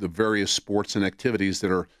to the various sports and activities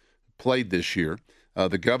that are played this year.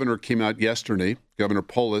 The governor came out yesterday, Governor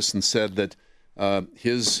Polis, and said that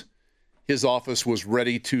his office was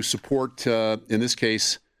ready to support, in this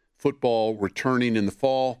case, football returning in the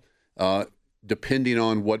fall, depending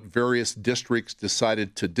on what various districts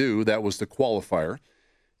decided to do. That was the qualifier.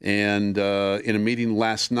 And in a meeting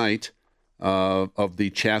last night of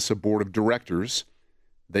the CHSAA Board of Directors,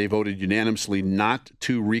 they voted unanimously not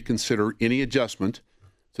to reconsider any adjustment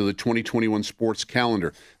to the 2021 sports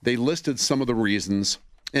calendar. They listed some of the reasons.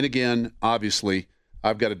 And again, obviously,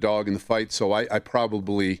 I've got a dog in the fight, so I look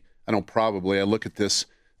at this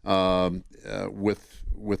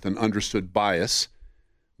with an understood bias.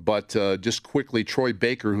 But just quickly, Troy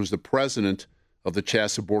Baker, who's the president of the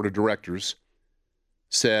CHSAA Board of Directors,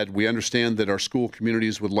 said, "We understand that our school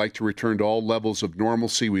communities would like to return to all levels of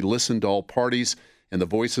normalcy. We listened to all parties, and the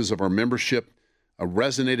voices of our membership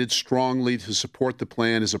resonated strongly to support the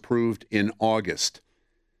plan as approved in August."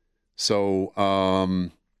 So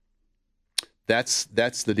that's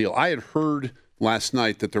the deal. I had heard last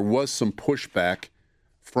night that there was some pushback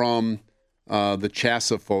from the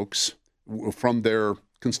CHSAA folks, from their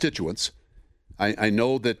constituents. I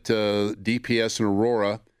know that DPS and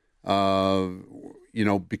Aurora,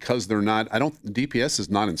 because they're not, DPS is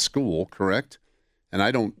not in school, correct? And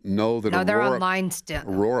I don't know that they're online still.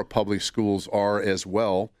 Aurora Public Schools are as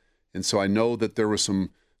well. And so I know that there was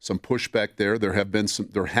some pushback there. There has been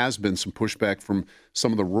some pushback from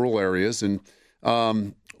some of the rural areas. And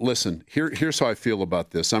listen, here's how I feel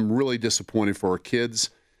about this. I'm really disappointed for our kids.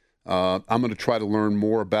 I'm going to try to learn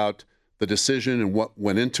more about the decision and what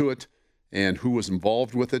went into it and who was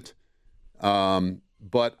involved with it.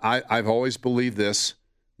 But I've always believed this,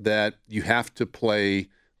 that you have to play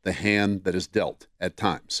the hand that is dealt at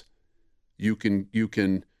times. You can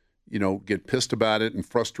get pissed about it and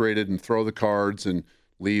frustrated and throw the cards and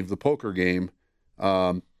leave the poker game,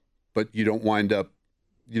 but you don't wind up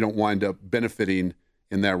benefiting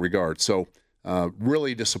in that regard. So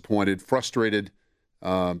really disappointed, frustrated.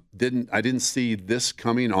 I didn't see this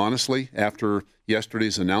coming, honestly, after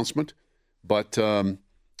yesterday's announcement. But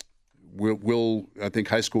we'll I think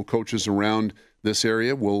high school coaches around this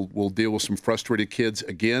area will deal with some frustrated kids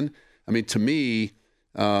again. I mean, to me,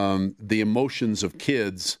 the emotions of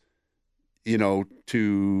kids,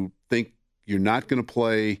 to think you're not going to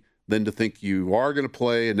play, then to think you are going to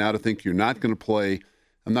play, and now to think you're not going to play.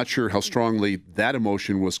 I'm not sure how strongly that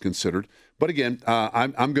emotion was considered. But again,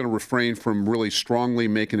 I'm going to refrain from really strongly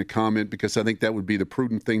making a comment, because I think that would be the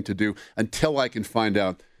prudent thing to do until I can find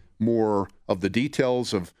out more of the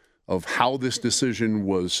details of how this decision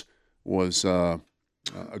was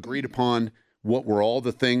agreed upon. What were all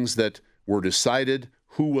the things that were decided?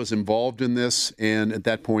 Who was involved in this? And at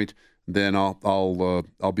that point, then I'll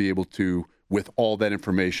be able to, with all that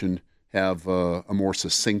information, have a more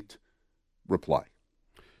succinct reply.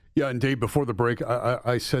 Yeah, and Dave, before the break,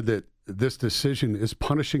 I said that this decision is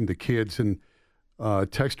punishing the kids, and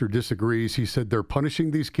Texter disagrees. He said they're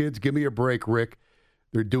punishing these kids. Give me a break, Rick.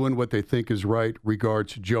 They're doing what they think is right.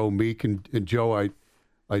 Regards, Joe Meek. And Joe, I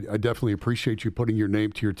definitely appreciate you putting your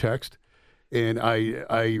name to your text. And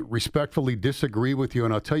I respectfully disagree with you,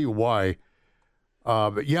 and I'll tell you why.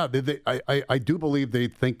 But yeah, I do believe they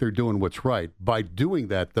think they're doing what's right. By doing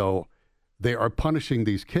that, though, they are punishing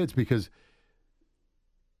these kids because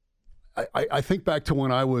I think back to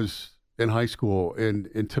when I was in high school,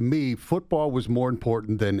 and to me, football was more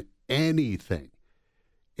important than anything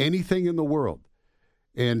in the world.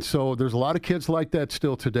 And so there's a lot of kids like that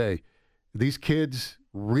still today. These kids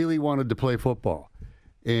really wanted to play football,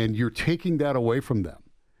 and you're taking that away from them.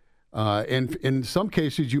 And in some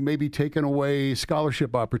cases, you may be taking away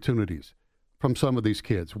scholarship opportunities from some of these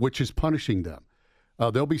kids, which is punishing them.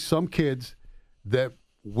 There'll be some kids that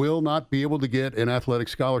will not be able to get an athletic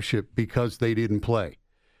scholarship because they didn't play.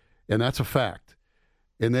 And that's a fact.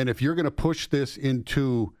 And then if you're going to push this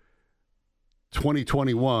into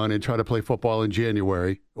 2021 and try to play football in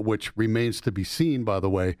January, which remains to be seen, by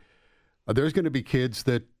the way, there's going to be kids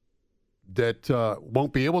that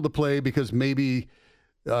won't be able to play because maybe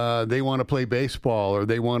they want to play baseball or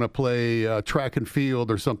they want to play track and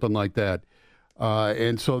field or something like that.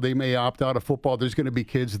 And so they may opt out of football. There's going to be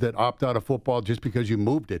kids that opt out of football just because you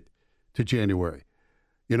moved it to January,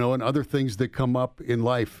 and other things that come up in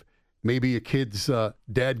life. Maybe a kid's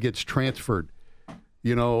dad gets transferred,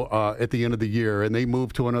 at the end of the year, and they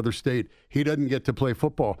move to another state. He doesn't get to play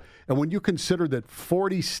football. And when you consider that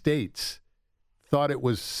 40 states thought it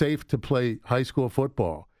was safe to play high school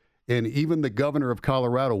football, and even the governor of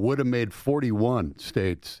Colorado would have made 41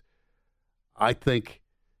 states, I think,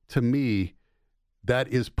 to me, that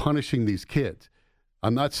is punishing these kids.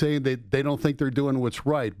 I'm not saying that they don't think they're doing what's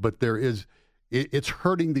right, but it's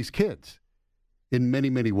hurting these kids in many,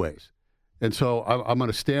 many ways. And so I'm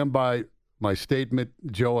going to stand by my statement.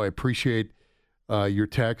 Joe, I appreciate your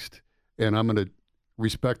text, and I'm going to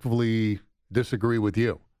respectfully disagree with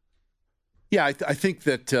you. Yeah, I think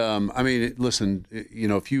that. Listen.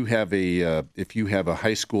 If you have a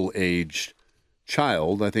high school aged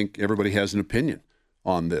child, I think everybody has an opinion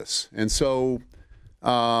on this. And so,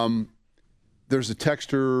 there's a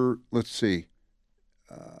texter. Let's see.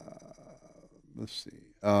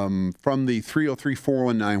 From the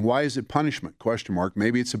 303-419. Why is it punishment? ?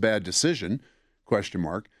 Maybe it's a bad decision? ?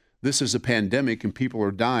 This is a pandemic and people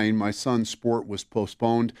are dying. My son's sport was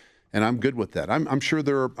postponed. And I'm good with that. I'm sure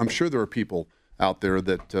there are people out there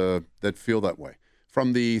that feel that way.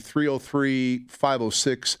 From the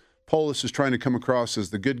 303-506, Polis is trying to come across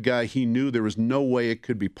as the good guy. He knew there was no way it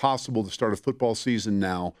could be possible to start a football season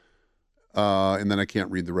now. And then I can't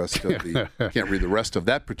read the rest of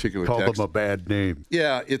that particular text. Called them a bad name.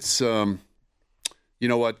 Yeah, it's you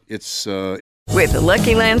know what? It's With the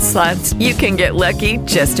Lucky Land Slots, you can get lucky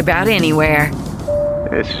just about anywhere.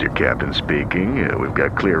 This is your captain speaking. We've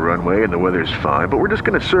got clear runway and the weather's fine, but we're just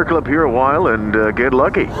going to circle up here a while and get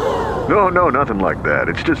lucky. No, nothing like that.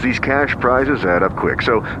 It's just these cash prizes add up quick.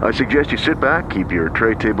 So I suggest you sit back, keep your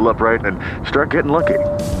tray table upright, and start getting lucky.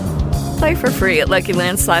 Play for free at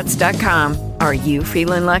LuckyLandSlots.com. Are you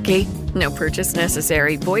feeling lucky? No purchase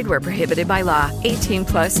necessary. Void where prohibited by law.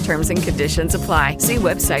 18+ terms and conditions apply. See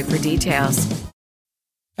website for details.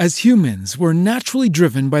 As humans, we're naturally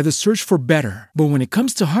driven by the search for better. But when it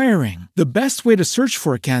comes to hiring, the best way to search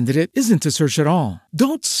for a candidate isn't to search at all.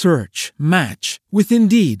 Don't search, match with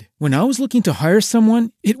Indeed. When I was looking to hire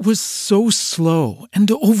someone, it was so slow and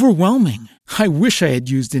overwhelming. I wish I had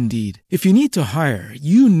used Indeed. If you need to hire,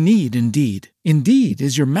 you need Indeed. Indeed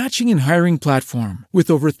is your matching and hiring platform with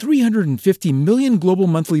over 350 million global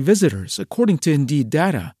monthly visitors, according to Indeed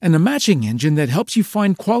data, and a matching engine that helps you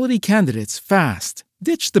find quality candidates fast.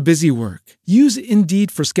 Ditch the busy work. Use Indeed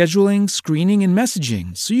for scheduling, screening, and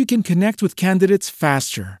messaging so you can connect with candidates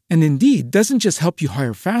faster. And Indeed doesn't just help you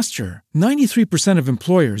hire faster. 93% of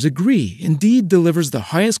employers agree Indeed delivers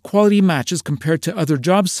the highest quality matches compared to other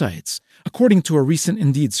job sites, according to a recent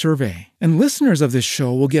Indeed survey. And listeners of this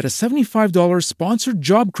show will get a $75 sponsored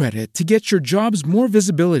job credit to get your jobs more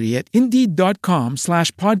visibility at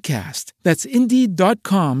Indeed.com/podcast. That's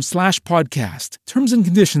Indeed.com/podcast. Terms and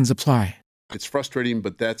conditions apply. It's frustrating,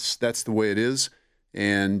 but that's the way it is.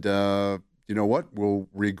 And you know what? We'll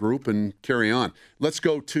regroup and carry on. Let's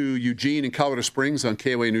go to Eugene in Colorado Springs on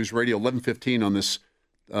KOA News Radio, 11:15 on this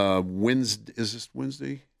Wednesday. Is this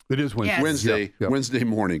Wednesday? It is Wednesday. Yes. Wednesday, Yep. Wednesday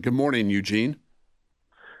morning. Good morning, Eugene.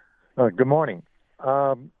 Good morning.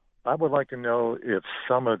 I would like to know if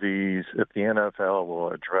the NFL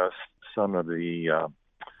will address some of the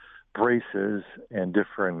braces and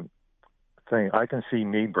different things. I can see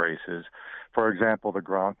knee braces. For example, the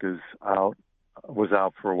Gronk was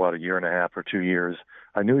out for a year and a half or 2 years.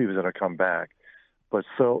 I knew he was going to come back. But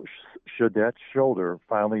so should that shoulder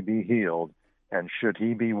finally be healed, and should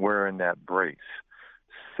he be wearing that brace?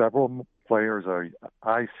 Several players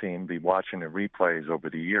I've seen be watching the replays over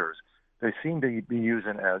the years. They seem to be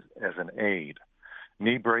using as an aid.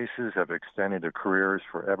 Knee braces have extended their careers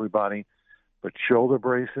for everybody, but shoulder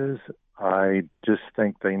braces, I just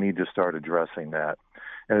think they need to start addressing that.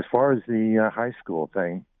 And as far as the high school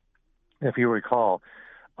thing, if you recall,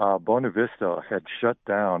 Buena Vista had shut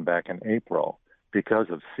down back in April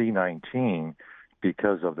because of C-19,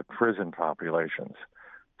 because of the prison populations.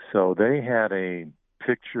 So they had a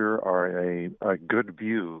picture or a good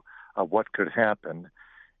view of what could happen.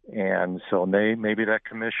 And so maybe that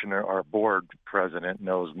commissioner or board president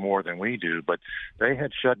knows more than we do, but they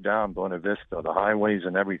had shut down Buena Vista, the highways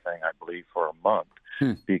and everything, I believe, for a month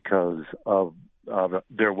because of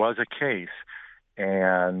there was a case,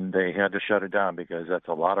 and they had to shut it down because that's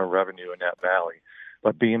a lot of revenue in that valley.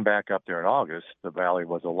 But being back up there in August, the valley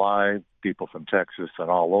was alive, people from Texas and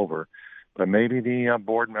all over. But maybe the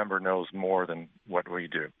board member knows more than what we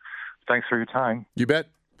do. Thanks for your time. You bet.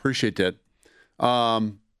 Appreciate that.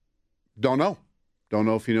 Don't know. Don't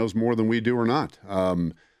know if he knows more than we do or not.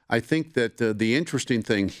 I think that the interesting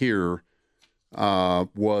thing here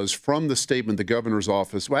was from the statement the governor's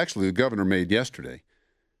office, well, actually the governor made yesterday.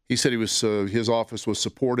 He said his office was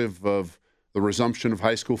supportive of the resumption of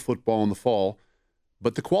high school football in the fall,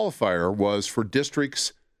 but the qualifier was for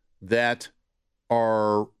districts that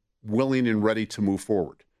are willing and ready to move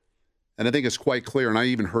forward. And I think it's quite clear, and I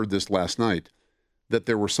even heard this last night, that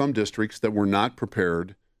there were some districts that were not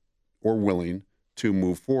prepared or willing to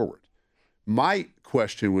move forward. My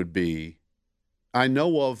question would be, I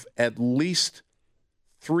know of at least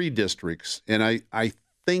 3 districts, and I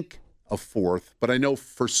think a 4th, but I know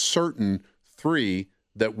for certain 3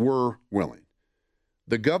 that were willing.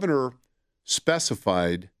 The governor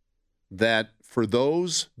specified that for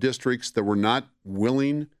those districts that were not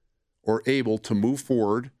willing or able to move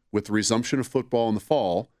forward with the resumption of football in the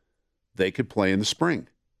fall, they could play in the spring.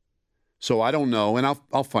 So I don't know, and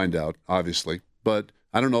I'll find out, obviously, but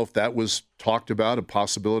I don't know if that was talked about, a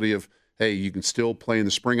possibility of, hey, you can still play in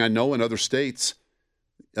the spring. I know in other states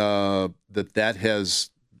that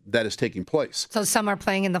is taking place. So some are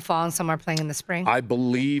playing in the fall and some are playing in the spring? I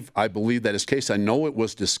believe that is the case. I know it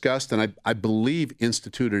was discussed, and I believe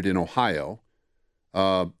instituted in Ohio.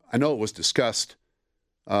 I know it was discussed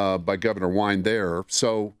by Governor Wine there.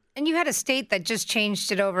 So. And you had a state that just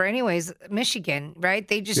changed it over anyways, Michigan, right?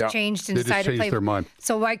 They just changed and decided to play. Their mind.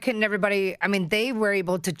 So why couldn't everybody, they were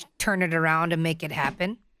able to turn it around and make it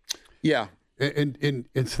happen? Yeah. And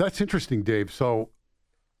so that's interesting, Dave. So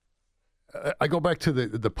I go back to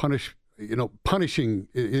the punishing,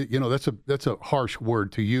 that's a harsh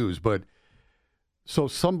word to use, but so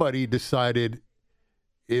somebody decided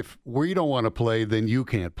if we don't want to play, then you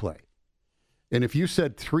can't play. And if you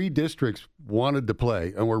said 3 districts wanted to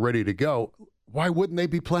play and were ready to go, why wouldn't they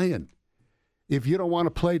be playing? If you don't want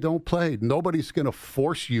to play, don't play. Nobody's going to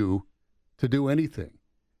force you to do anything.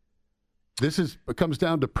 It comes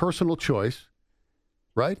down to personal choice,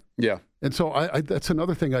 right? Yeah. And so that's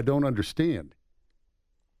another thing I don't understand.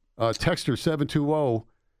 Texter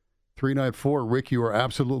 720-394, Rick, you are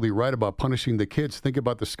absolutely right about punishing the kids. Think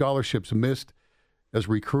about the scholarships missed as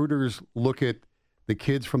recruiters look at the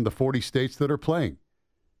kids from the 40 states that are playing.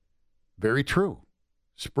 Very true.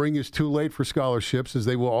 Spring is too late for scholarships as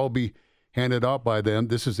they will all be handed out by then.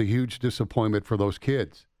 This is a huge disappointment for those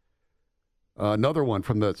kids. Another one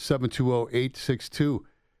from the 720-862.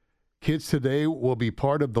 Kids today will be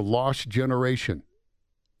part of the lost generation.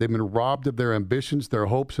 They've been robbed of their ambitions, their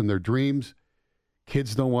hopes, and their dreams.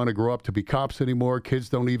 Kids don't want to grow up to be cops anymore. Kids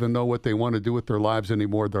don't even know what they want to do with their lives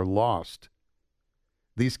anymore. They're lost.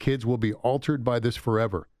 These kids will be altered by this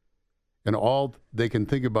forever, and all they can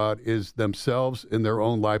think about is themselves and their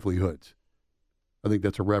own livelihoods. I think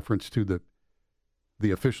that's a reference to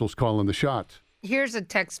the officials calling the shots. Here's a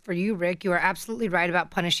text for you, Rick. You are absolutely right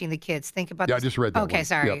about punishing the kids. Think about I just read that. Okay,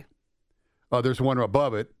 sorry. Yeah. There's one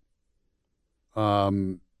above it.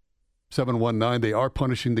 719, they are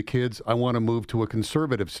punishing the kids. I want to move to a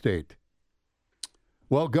conservative state.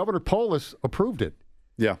 Well, Governor Polis approved it.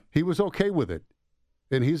 Yeah. He was okay with it,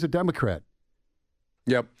 and he's a Democrat.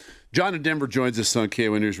 Yep. John in Denver joins us on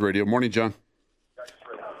KOA News Radio. Morning, John.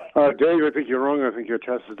 Dave, I think you're wrong. I think your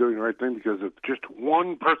test is doing the right thing because if just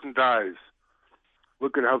one person dies,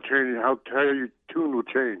 look at how your tune will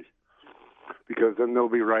change. Because then they'll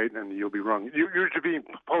be right and you'll be wrong. You're being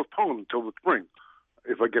postponed until the spring,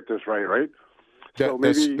 if I get this right? So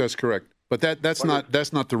maybe that's correct. But that's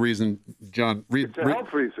not the reason, John. It's a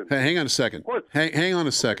health reason. Hang on a second. What? Hang on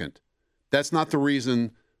a second. That's not the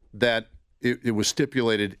reason that it was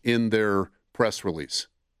stipulated in their press release.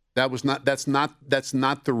 That's not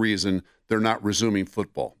the reason they're not resuming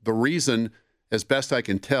football. The reason, as best I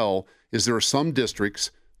can tell, is there are some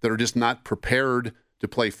districts that are just not prepared to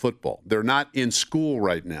play football. They're not in school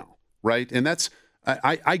right now, right? And that's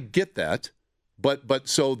I get that, but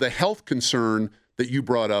so the health concern that you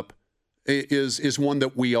brought up is one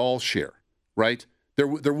that we all share, right? There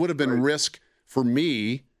would have been risk for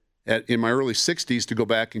me in my early 60s to go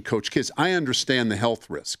back and coach kids. I understand the health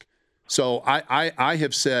risk. So I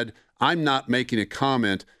have said I'm not making a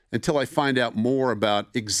comment until I find out more about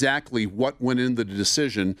exactly what went into the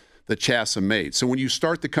decision that CHSAA made. So when you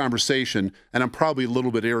start the conversation, and I'm probably a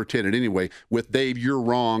little bit irritated anyway, with Dave, you're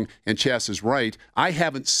wrong, and CHSAA's right, I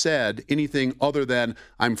haven't said anything other than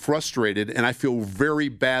I'm frustrated, and I feel very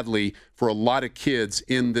badly for a lot of kids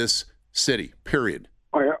in this city, period.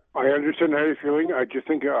 I understand how you're feeling. I just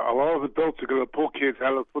think a lot of adults are going to pull kids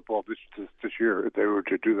out of football this year if they were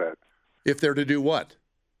to do that. If they're to do what?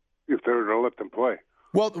 If they were to let them play.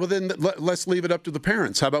 Well, then let's leave it up to the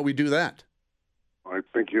parents. How about we do that? I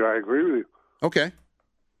agree with you. Okay.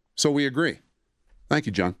 So we agree. Thank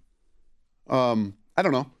you, John. I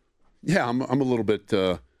don't know. Yeah, I'm a little bit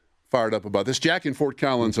fired up about this. Jack in Fort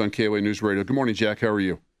Collins on KOA News Radio. Good morning, Jack. How are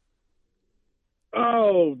you?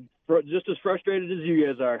 Oh, just as frustrated as you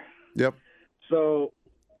guys are. Yep. So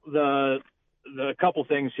the couple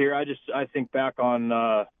things here. I think back on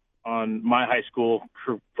my high school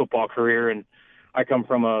football career, and I come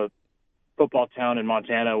from a football town in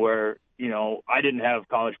Montana where, I didn't have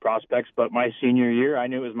college prospects, but my senior year, I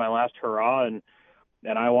knew it was my last hurrah, and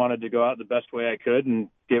I wanted to go out the best way I could and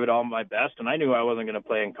give it all my best, and I knew I wasn't going to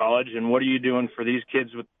play in college. And what are you doing for these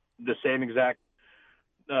kids with the same exact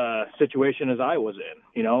situation as I was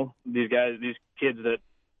in? These kids that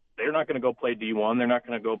they're not going to go play D1, they're not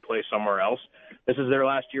going to go play somewhere else. This is their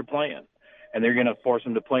last year playing, and they're going to force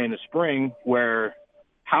them to play in the spring where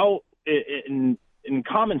in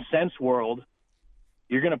common sense world,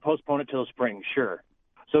 you're going to postpone it till the spring, sure.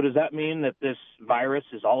 So does that mean that this virus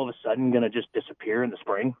is all of a sudden going to just disappear in the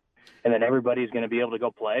spring, and then everybody's going to be able to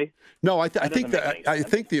go play? No, I think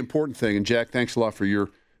the important thing, and Jack, thanks a lot for your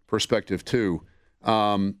perspective too.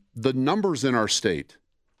 The numbers in our state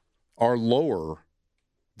are lower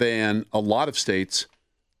than a lot of states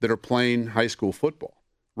that are playing high school football,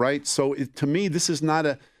 right? So to me, this is not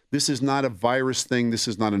a virus thing. This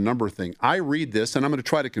is not a number thing. I read this, and I'm going to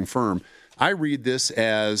try to confirm. I read this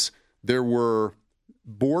as there were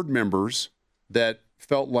board members that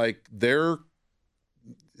felt like their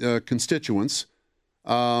constituents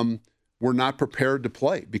were not prepared to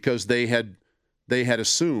play because they had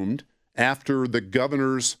assumed after the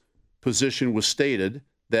governor's position was stated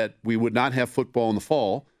that we would not have football in the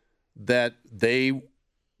fall, that they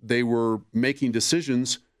were making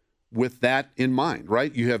decisions with that in mind,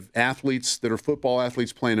 right? You have athletes that are football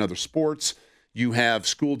athletes playing other sports. You have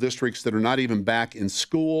school districts that are not even back in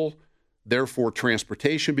school. Therefore,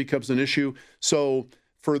 transportation becomes an issue. So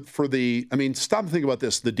stop and think about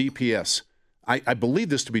this, the DPS. I believe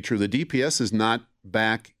this to be true. The DPS is not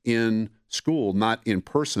back in school, not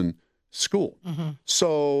in-person school. Mm-hmm.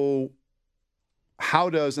 So how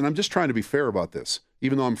does, and I'm just trying to be fair about this,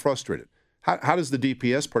 even though I'm frustrated, how does the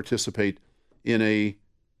DPS participate in a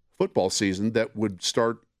football season that would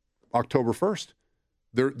start October 1st?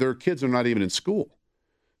 Their kids are not even in school.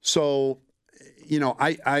 So, you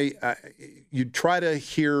try to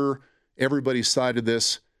hear everybody's side of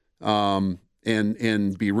this and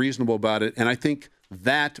be reasonable about it. And I think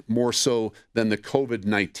that more so than the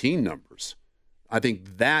COVID-19 numbers, I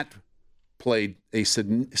think that played a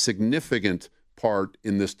significant part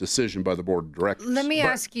in this decision by the board of directors. Let me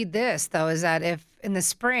ask you this, though, is that if in the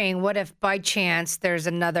spring, what if by chance there's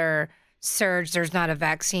another surge, there's not a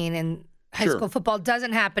vaccine, and high school football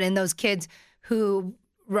doesn't happen, and those kids who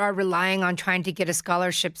are relying on trying to get a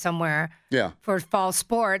scholarship somewhere for fall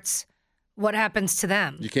sports, what happens to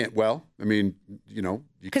them? You can't,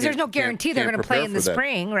 because there's no guarantee they're going to play in the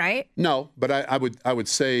spring, right? No, but I would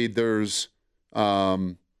say there's,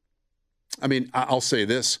 I'll say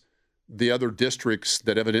this. The other districts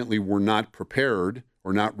that evidently were not prepared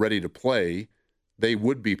or not ready to play, they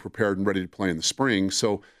would be prepared and ready to play in the spring.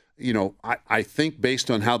 So, I think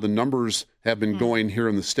based on how the numbers have been going here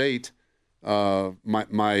in the state,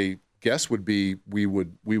 my guess would be we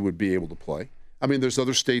would be able to play. I mean, there's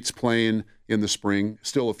other states playing in the spring,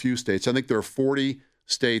 still a few states. I think there are 40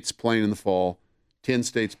 states playing in the fall, 10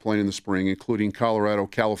 states playing in the spring, including Colorado,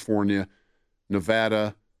 California,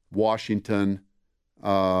 Nevada, Washington,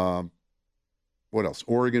 what else?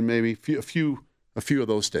 Oregon, maybe a few of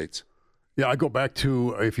those states. Yeah, I go back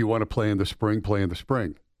to if you want to play in the spring, play in the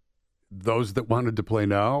spring. Those that wanted to play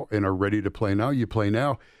now and are ready to play now, you play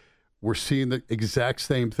now. We're seeing the exact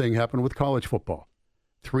same thing happen with college football.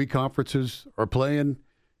 3 conferences are playing,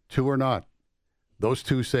 2 are not. Those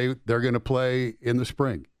 2 say they're going to play in the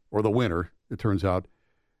spring or the winter, it turns out.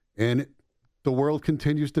 And the world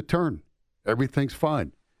continues to turn. Everything's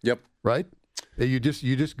fine. Yep. Right? You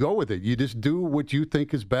just go with it. You just do what you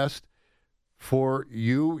think is best for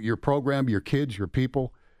you, your program, your kids, your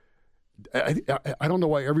people. I don't know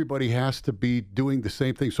why everybody has to be doing the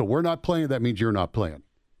same thing. So we're not playing, that means you're not playing.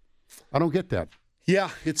 I don't get that.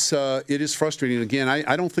 Yeah, it is frustrating. Again,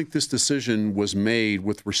 I don't think this decision was made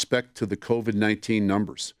with respect to the COVID-19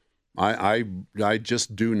 numbers. I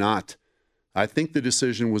just do not. I think the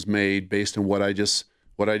decision was made based on what I just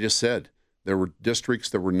said. There were districts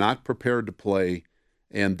that were not prepared to play,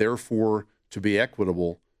 and therefore, to be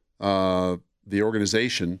equitable, the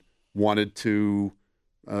organization wanted to,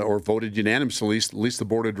 or voted unanimously, at least the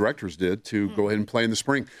board of directors did, to go ahead and play in the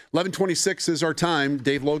spring. 11:26 is our time.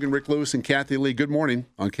 Dave Logan, Rick Lewis, and Kathy Lee. Good morning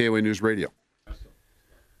on KOA News Radio.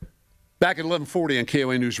 Back at 11:40 on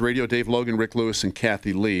KOA News Radio, Dave Logan, Rick Lewis, and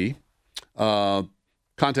Kathy Lee.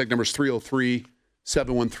 Contact number is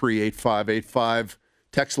 303-713-8585.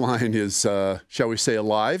 Text line is, shall we say,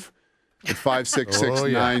 alive at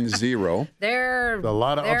 56690. There's a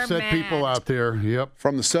lot of upset people out there. Yep.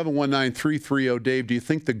 From the 719-330, Dave, do you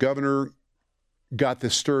think the governor got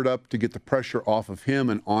this stirred up to get the pressure off of him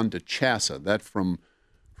and on to CHSAA? That from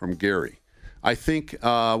Gary. I think,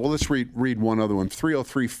 let's read one other one.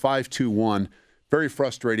 303-521. Very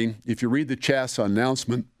frustrating. If you read the CHSAA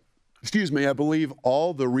announcement, I believe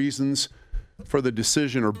all the reasons for the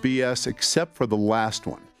decision are BS except for the last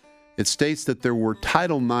one. It states that there were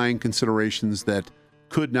Title IX considerations that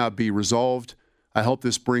could not be resolved. I hope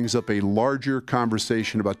this brings up a larger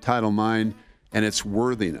conversation about Title IX and its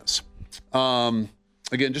worthiness. Again,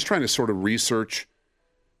 just trying to sort of research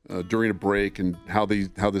during a break and how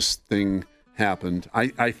this thing happened.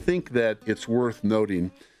 I think that it's worth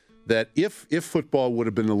noting that if football would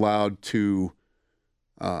have been allowed to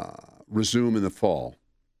resume in the fall,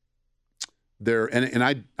 and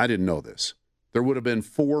I didn't know this, there would have been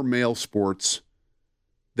 4 male sports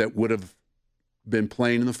that would have been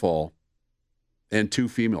playing in the fall and 2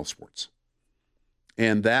 female sports.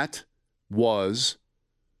 And that was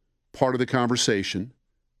part of the conversation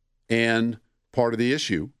and part of the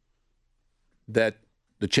issue that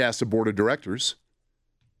the CHSAA Board of Directors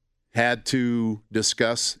had to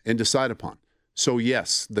discuss and decide upon. So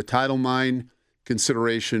yes, the Title IX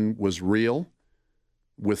consideration was real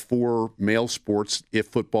with 4 male sports if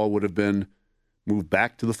football would have been moved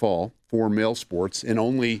back to the fall, 4 male sports, and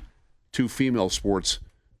only 2 female sports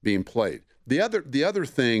being played. The other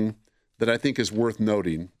thing that I think is worth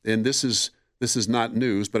noting, and this is not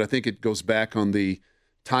news, but I think it goes back on the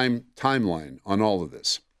timeline on all of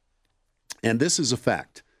this. And this is a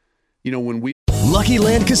fact. When we Lucky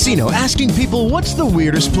Land Casino, asking people, what's the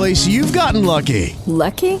weirdest place you've gotten lucky?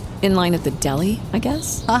 Lucky? In line at the deli, I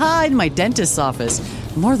guess? Aha, in my dentist's office.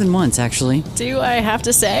 More than once, actually. Do I have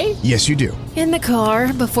to say? Yes, you do. In the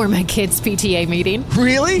car before my kids' PTA meeting.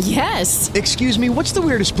 Really? Yes. Excuse me, what's the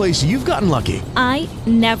weirdest place you've gotten lucky? I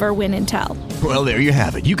never win and tell. Well, there you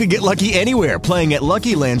have it. You can get lucky anywhere, playing at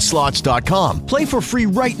LuckyLandSlots.com. Play for free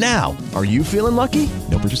right now. Are you feeling lucky?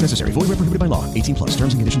 No purchase necessary. Void where prohibited by law. 18+.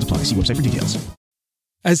 Terms and conditions apply. See website for details.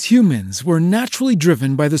 As humans, we're naturally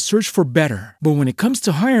driven by the search for better. But when it comes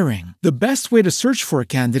to hiring, the best way to search for a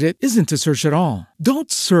candidate isn't to search at all.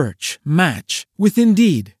 Don't search, match with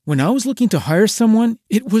Indeed. When I was looking to hire someone,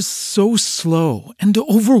 it was so slow and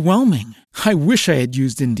overwhelming. I wish I had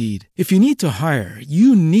used Indeed. If you need to hire,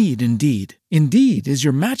 you need Indeed. Indeed is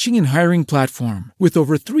your matching and hiring platform with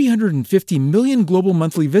over 350 million global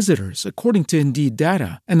monthly visitors, according to Indeed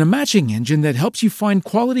data, and a matching engine that helps you find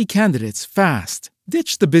quality candidates fast.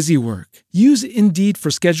 Ditch the busy work. Use Indeed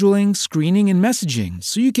for scheduling, screening, and messaging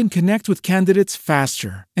so you can connect with candidates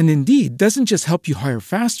faster. And Indeed doesn't just help you hire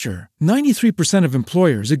faster. 93% of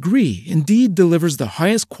employers agree Indeed delivers the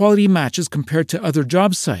highest quality matches compared to other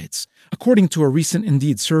job sites. according to a recent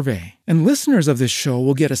Indeed survey. And listeners of this show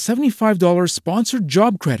will get a $75 sponsored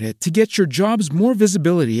job credit to get your jobs more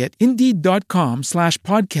visibility at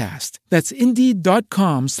Indeed.com/podcast. That's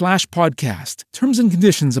Indeed.com/podcast. Terms and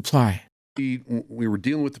conditions apply. We were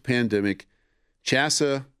dealing with the pandemic.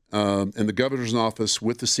 CHSA and the governor's office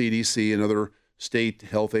with the CDC and other state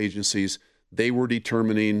health agencies, they were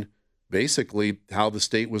determining basically how the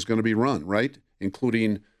state was going to be run, right?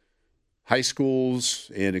 Including high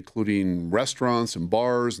schools and including restaurants and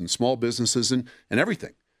bars and small businesses and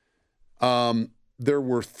everything. There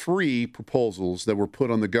were 3 proposals that were put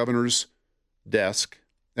on the governor's desk.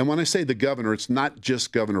 And when I say the governor, it's not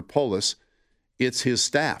just Governor Polis, it's his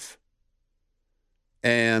staff.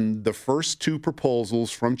 And the first 2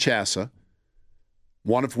 proposals from CHSA,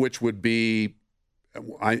 one of which would be,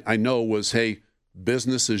 I know was, hey,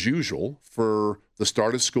 business as usual for the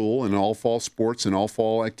start of school and all fall sports and all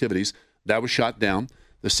fall activities. That was shot down.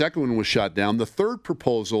 The second one was shot down. The third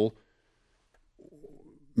proposal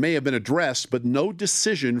may have been addressed, but no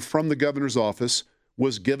decision from the governor's office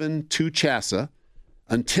was given to CHSA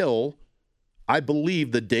until, I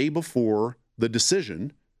believe, the day before the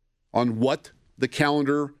decision on what the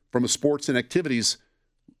calendar from a sports and activities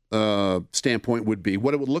standpoint would be,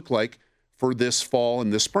 what it would look like for this fall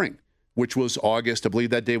and this spring, which was August. I believe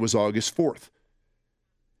that day was August 4th.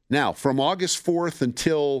 Now, from August 4th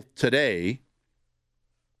until today,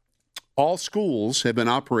 all schools have been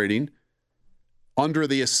operating under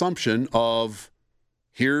the assumption of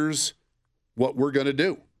here's what we're going to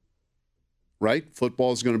do, right?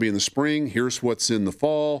 Football is going to be in the spring. Here's what's in the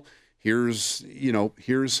fall. Here's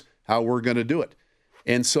how we're going to do it.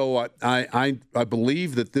 And so I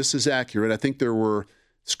believe that this is accurate. I think there were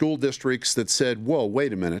school districts that said, whoa,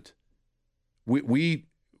 wait a minute. We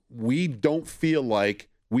don't feel like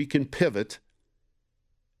we can pivot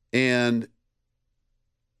and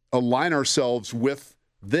align ourselves with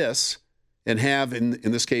this and have, in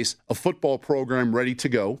this case, a football program ready to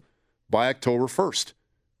go by October 1st.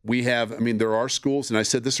 There are schools, and I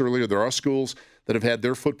said this earlier, there are schools that have had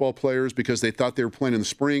their football players because they thought they were playing in the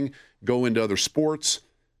spring, go into other sports.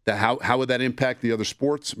 How would that impact the other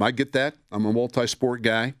sports? I get that. I'm a multi-sport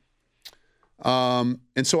guy.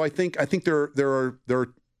 And so I think there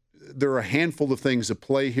are a handful of things at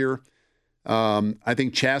play here. I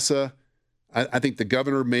think CHSA, I think the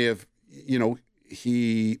governor may have,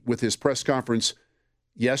 he, with his press conference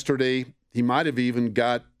yesterday, he might have even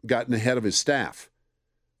gotten ahead of his staff,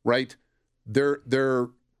 right?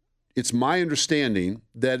 It's my understanding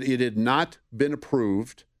that it had not been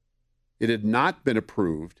approved. It had not been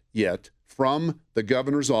approved yet from the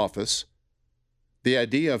governor's office, the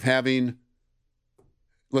idea of having,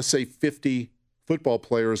 let's say, 50 football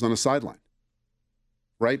players on a sideline,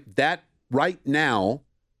 right? That right now,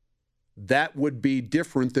 that would be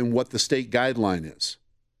different than what the state guideline is.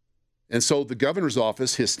 And so the governor's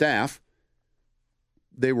office, his staff,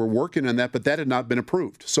 they were working on that, but that had not been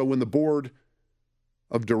approved. So when the board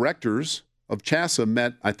of directors of CHSA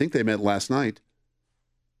met, I think they met last night,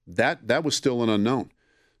 that was still an unknown.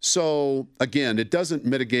 So again, it doesn't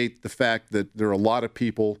mitigate the fact that there are a lot of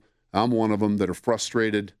people, I'm one of them, that are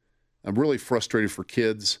frustrated. I'm really frustrated for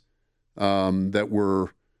kids that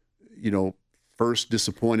were, first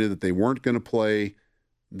disappointed that they weren't going to play.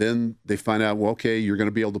 Then they find out, well, okay, you're going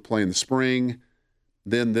to be able to play in the spring.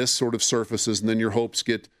 Then this sort of surfaces, and then your hopes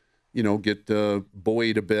get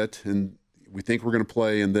buoyed a bit, and we think we're going to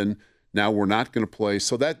play, and then now we're not going to play.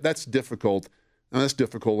 So that's difficult. And that's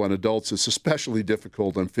difficult on adults. It's especially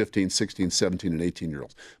difficult on 15, 16, 17, and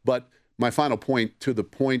 18-year-olds. But my final point, to the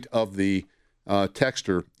point of the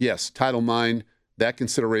texter, yes, Title IX, that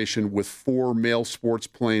consideration with 4 male sports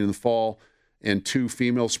playing in the fall and 2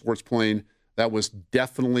 female sports playing, that was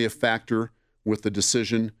definitely a factor with the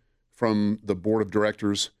decision from the board of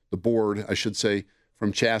directors, the board, I should say,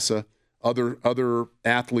 from CHSA. Other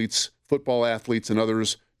athletes, football athletes and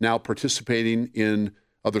others now participating in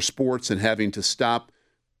other sports and having to stop,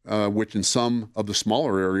 which in some of the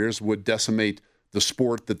smaller areas would decimate the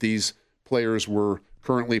sport that these players were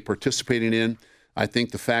currently participating in. I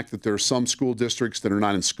think the fact that there are some school districts that are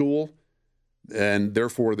not in school and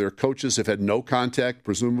therefore their coaches have had no contact,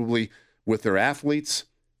 presumably, with their athletes.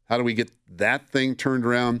 How do we get that thing turned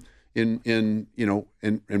around and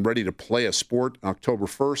ready to play a sport October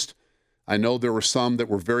 1st? I know there were some that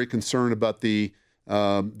were very concerned about the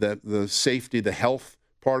safety, the health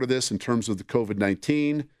part of this in terms of the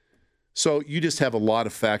COVID-19. So you just have a lot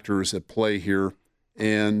of factors at play here,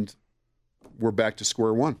 and we're back to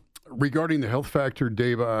square one. Regarding the health factor,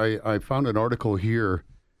 Dave, I found an article here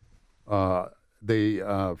they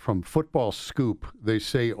from Football Scoop, they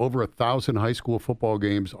say over 1,000 high school football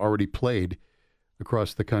games already played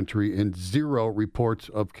across the country and 0 reports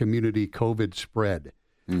of community COVID spread.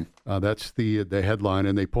 That's the headline,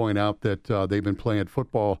 and they point out that they've been playing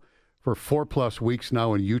football for 4+ weeks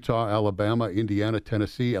now in Utah, Alabama, Indiana,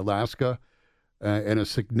 Tennessee, Alaska, and a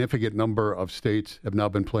significant number of states have now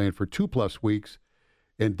been playing for 2+ weeks.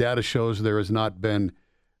 And data shows there has not been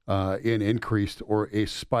an increase or a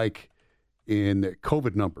spike in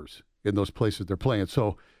COVID numbers in those places they're playing.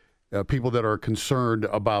 So people that are concerned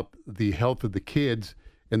about the health of the kids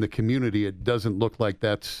and the community, it doesn't look like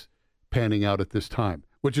that's panning out at this time,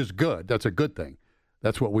 which is good. That's a good thing.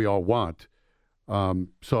 That's what we all want.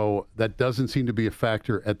 So that doesn't seem to be a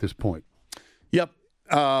factor at this point. Yep.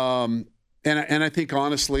 And I think,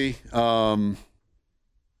 honestly,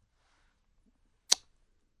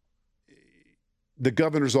 the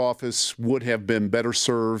governor's office would have been better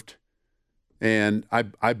served, and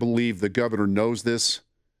I believe the governor knows this,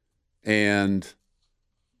 and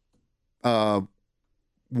I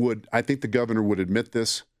think the governor would admit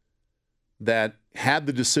this, that had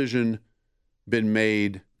the decision been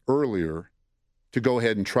made earlier to go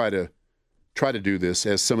ahead and try to do this,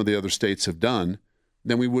 as some of the other states have done,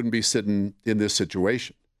 then we wouldn't be sitting in this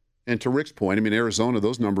situation. And to Rick's point, I mean, Arizona,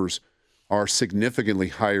 those numbers are significantly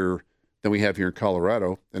higher than we have here in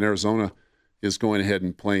Colorado, and Arizona is going ahead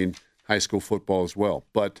and playing high school football as well.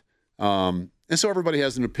 But and so everybody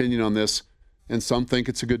has an opinion on this, and some think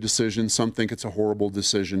it's a good decision, some think it's a horrible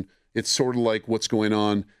decision. It's sort of like what's going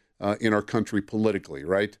on in our country politically,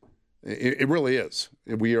 right? It really is.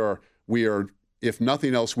 We are, if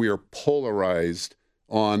nothing else, we are polarized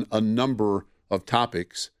on a number of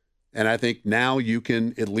topics, and I think now you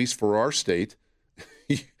can, at least for our state,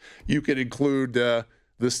 you can include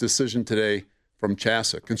this decision today from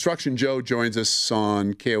CHSAA. Construction Joe joins us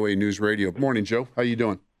on KOA News Radio. Morning, Joe. How you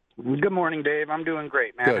doing? Good morning, Dave. I'm doing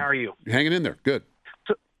great, man. Good. How are you? You're hanging in there. Good.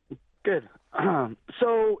 Good.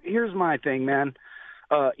 So here's my thing, man.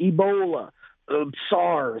 Ebola,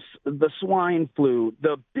 SARS, the swine flu,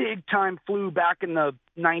 the big-time flu back in the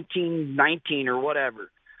 1919 or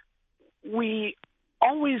whatever. We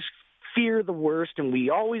always fear the worst, and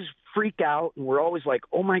we always freak out, and we're always like,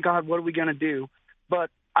 oh, my God, what are we going to do?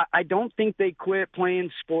 But I don't think they quit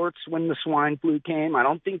playing sports when the swine flu came. I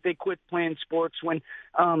don't think they quit playing sports when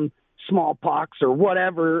smallpox or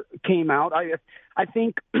whatever came out. I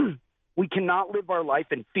think we cannot live our life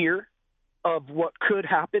in fear of what could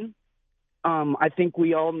happen. I think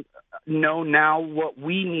we all know now what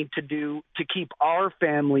we need to do to keep our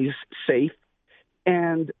families safe.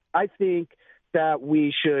 And I think that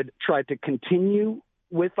we should try to continue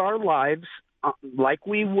with our lives like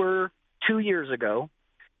we were 2 years ago,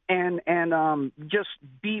 and just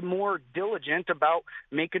be more diligent about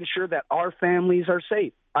making sure that our families are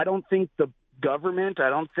safe. I don't think the government, I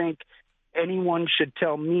don't think anyone should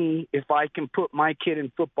tell me if I can put my kid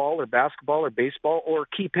in football or basketball or baseball or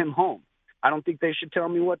keep him home. I don't think they should tell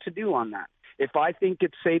me what to do on that. If I think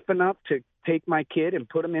it's safe enough to take my kid and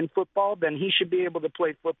put him in football, then he should be able to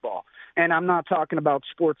play football. And I'm not talking about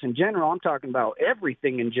sports in general. I'm talking about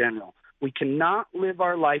everything in general. We cannot live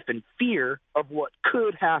our life in fear of what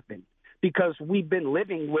could happen, because we've been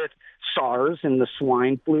living with SARS and the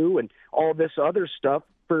swine flu and all this other stuff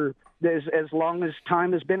for as long as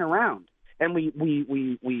time has been around. And we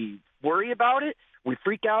worry about it. We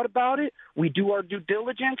freak out about it. We do our due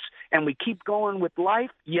diligence, and we keep going with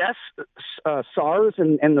life. Yes, SARS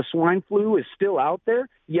and the swine flu is still out there.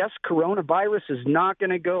 Yes, coronavirus is not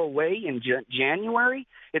going to go away in January.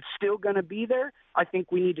 It's still going to be there. I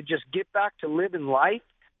think we need to just get back to living life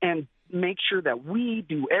and make sure that we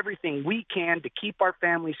do everything we can to keep our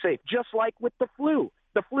family safe, just like with the flu.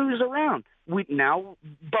 The flu is around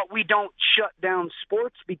but we don't shut down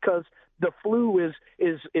sports because the flu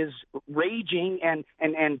is raging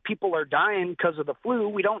and people are dying because of the flu.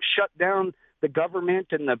 We don't shut down the government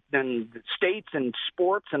and the states and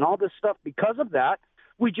sports and all this stuff because of that.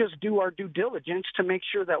 We just do our due diligence to make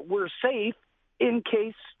sure that we're safe in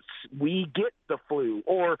case we get the flu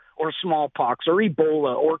or smallpox or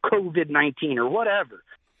Ebola or COVID-19 or whatever.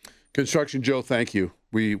 Construction Joe, thank you.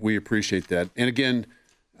 We appreciate that. And again,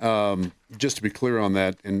 just to be clear on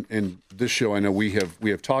that, and this show, I know we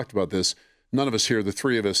have talked about this. None of us here, the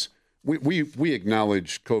three of us, we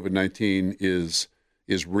acknowledge COVID-19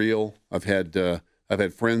 is real. I've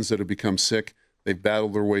had friends that have become sick. They've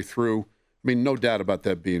battled their way through. I mean, no doubt about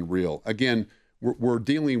that being real. Again, we're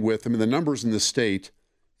dealing with, the numbers in the state,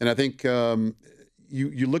 and I think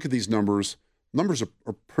you look at these numbers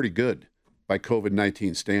are pretty good by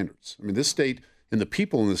COVID-19 standards. I mean, this state and the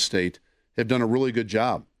people in this state have done a really good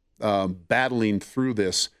job. battling through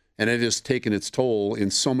this, and it has taken its toll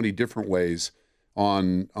in so many different ways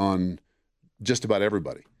on just about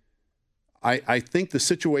everybody. I think the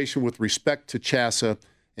situation with respect to CHSAA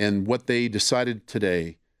and what they decided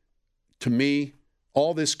today, to me,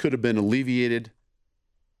 all this could have been alleviated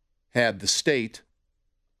had the state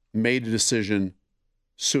made a decision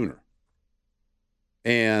sooner.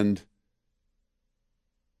 And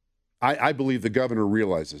I believe the governor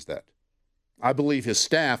realizes that. I believe his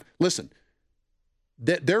staff, listen,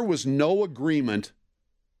 there was no agreement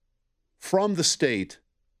from the state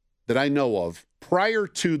that I know of prior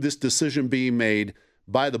to this decision being made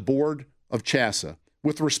by the board of CHSAA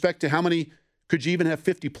with respect to how many, could you even have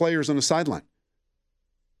 50 players on the sideline?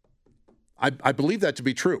 I believe that to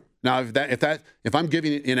be true. Now, if I'm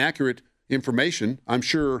giving inaccurate information, I'm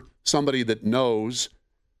sure somebody that knows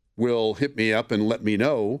will hit me up and let me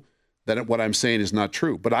know that what I'm saying is not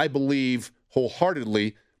true. But I believe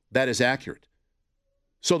wholeheartedly that is accurate.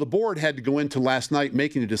 So the board had to go into last night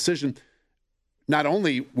making a decision, not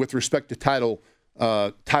only with respect to Title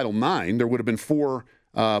IX, there would have been four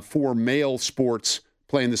male sports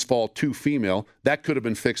playing this fall, 2 female. That could have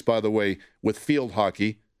been fixed, by the way, with field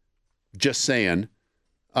hockey. Just saying.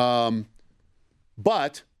 But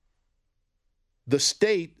the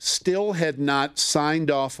state still had not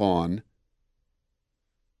signed off on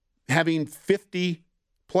having 50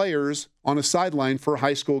 players on a sideline for a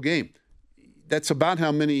high school game. That's about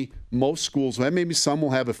how many most schools will have. Maybe some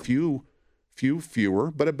will have a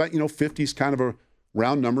fewer, but about 50 is kind of a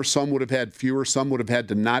round number. Some would have had fewer. Some would have had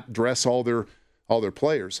to not dress all their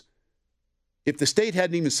players. If the state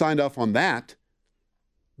hadn't even signed off on that,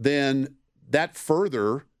 then that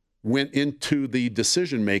further went into the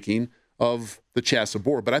decision-making of the CHSAA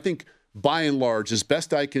board. But I think, by and large, as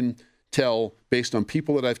best I can tell, based on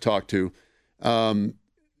people that I've talked to,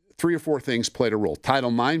 3 or 4 things played a role. Title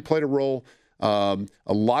IX played a role. A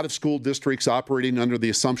lot of school districts operating under the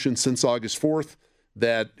assumption since August 4th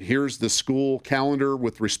that here's the school calendar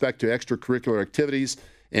with respect to extracurricular activities,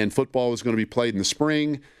 and football was going to be played in the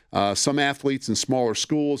spring. Some athletes in smaller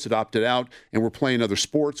schools had opted out and were playing other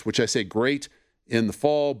sports, which I say great, in the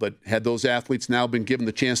fall, but had those athletes now been given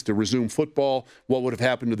the chance to resume football, what would have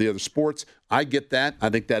happened to the other sports? I get that. I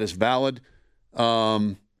think that is valid.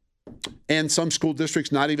 And some school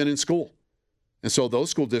districts not even in school. And so those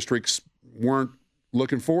school districts weren't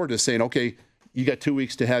looking forward to saying, okay, you got 2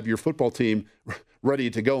 weeks to have your football team ready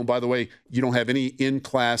to go. And by the way, you don't have any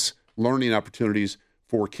in-class learning opportunities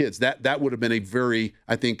for kids. That would have been a very,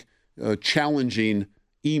 I think, challenging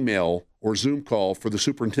email or Zoom call for the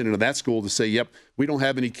superintendent of that school to say, yep, we don't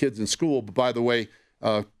have any kids in school, but by the way,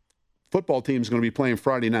 football team is going to be playing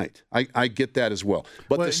Friday night. I get that as well.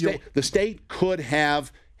 But the state could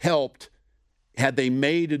have helped had they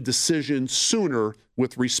made a decision sooner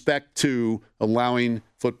with respect to allowing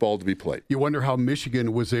football to be played. You wonder how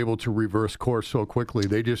Michigan was able to reverse course so quickly.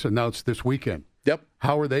 They just announced this weekend. Yep.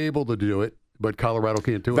 How are they able to do it? But Colorado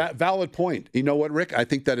can't do it. Valid point. You know what, Rick? I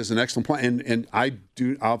think that is an excellent point, and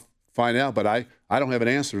I'll find out, but I don't have an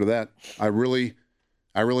answer to that. I really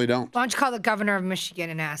don't. Why don't you call the governor of Michigan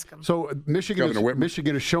and ask him? So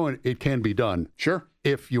Michigan is showing it can be done. Sure.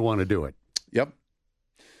 If you want to do it. Yep.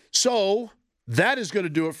 So that is going to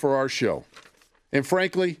do it for our show. And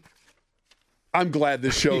frankly, I'm glad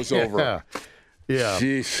this show's over. Yeah.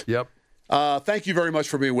 Jeez. Yep. Thank you very much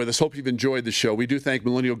for being with us. Hope you've enjoyed the show. We do thank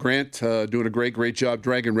Millennial Grant, doing a great job.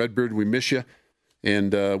 Dragon Redbeard, we miss you.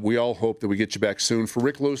 And we all hope that we get you back soon. For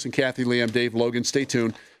Rick Lewis and Kathy Lee, I'm Dave Logan. Stay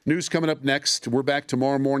tuned. News coming up next. We're back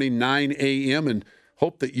tomorrow morning, 9 a.m., and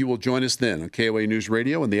hope that you will join us then on KOA News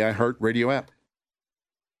Radio and the iHeart Radio app.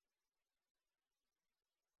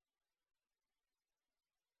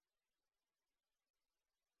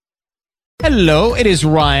 Hello, it is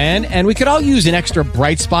Ryan, and we could all use an extra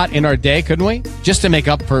bright spot in our day, couldn't we? Just to make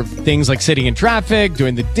up for things like sitting in traffic,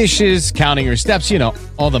 doing the dishes, counting your steps,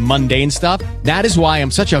 all the mundane stuff. That is why I'm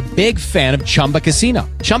such a big fan of Chumba Casino.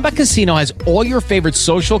 Chumba Casino has all your favorite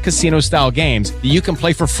social casino-style games that you can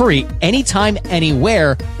play for free anytime,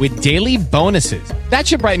 anywhere with daily bonuses. That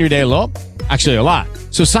should brighten your day a little. Actually, a lot.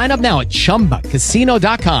 So sign up now at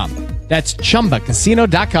ChumbaCasino.com. That's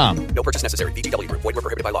ChumbaCasino.com. No purchase necessary. VGW Group. Void where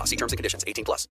prohibited by law. See terms and conditions. 18+.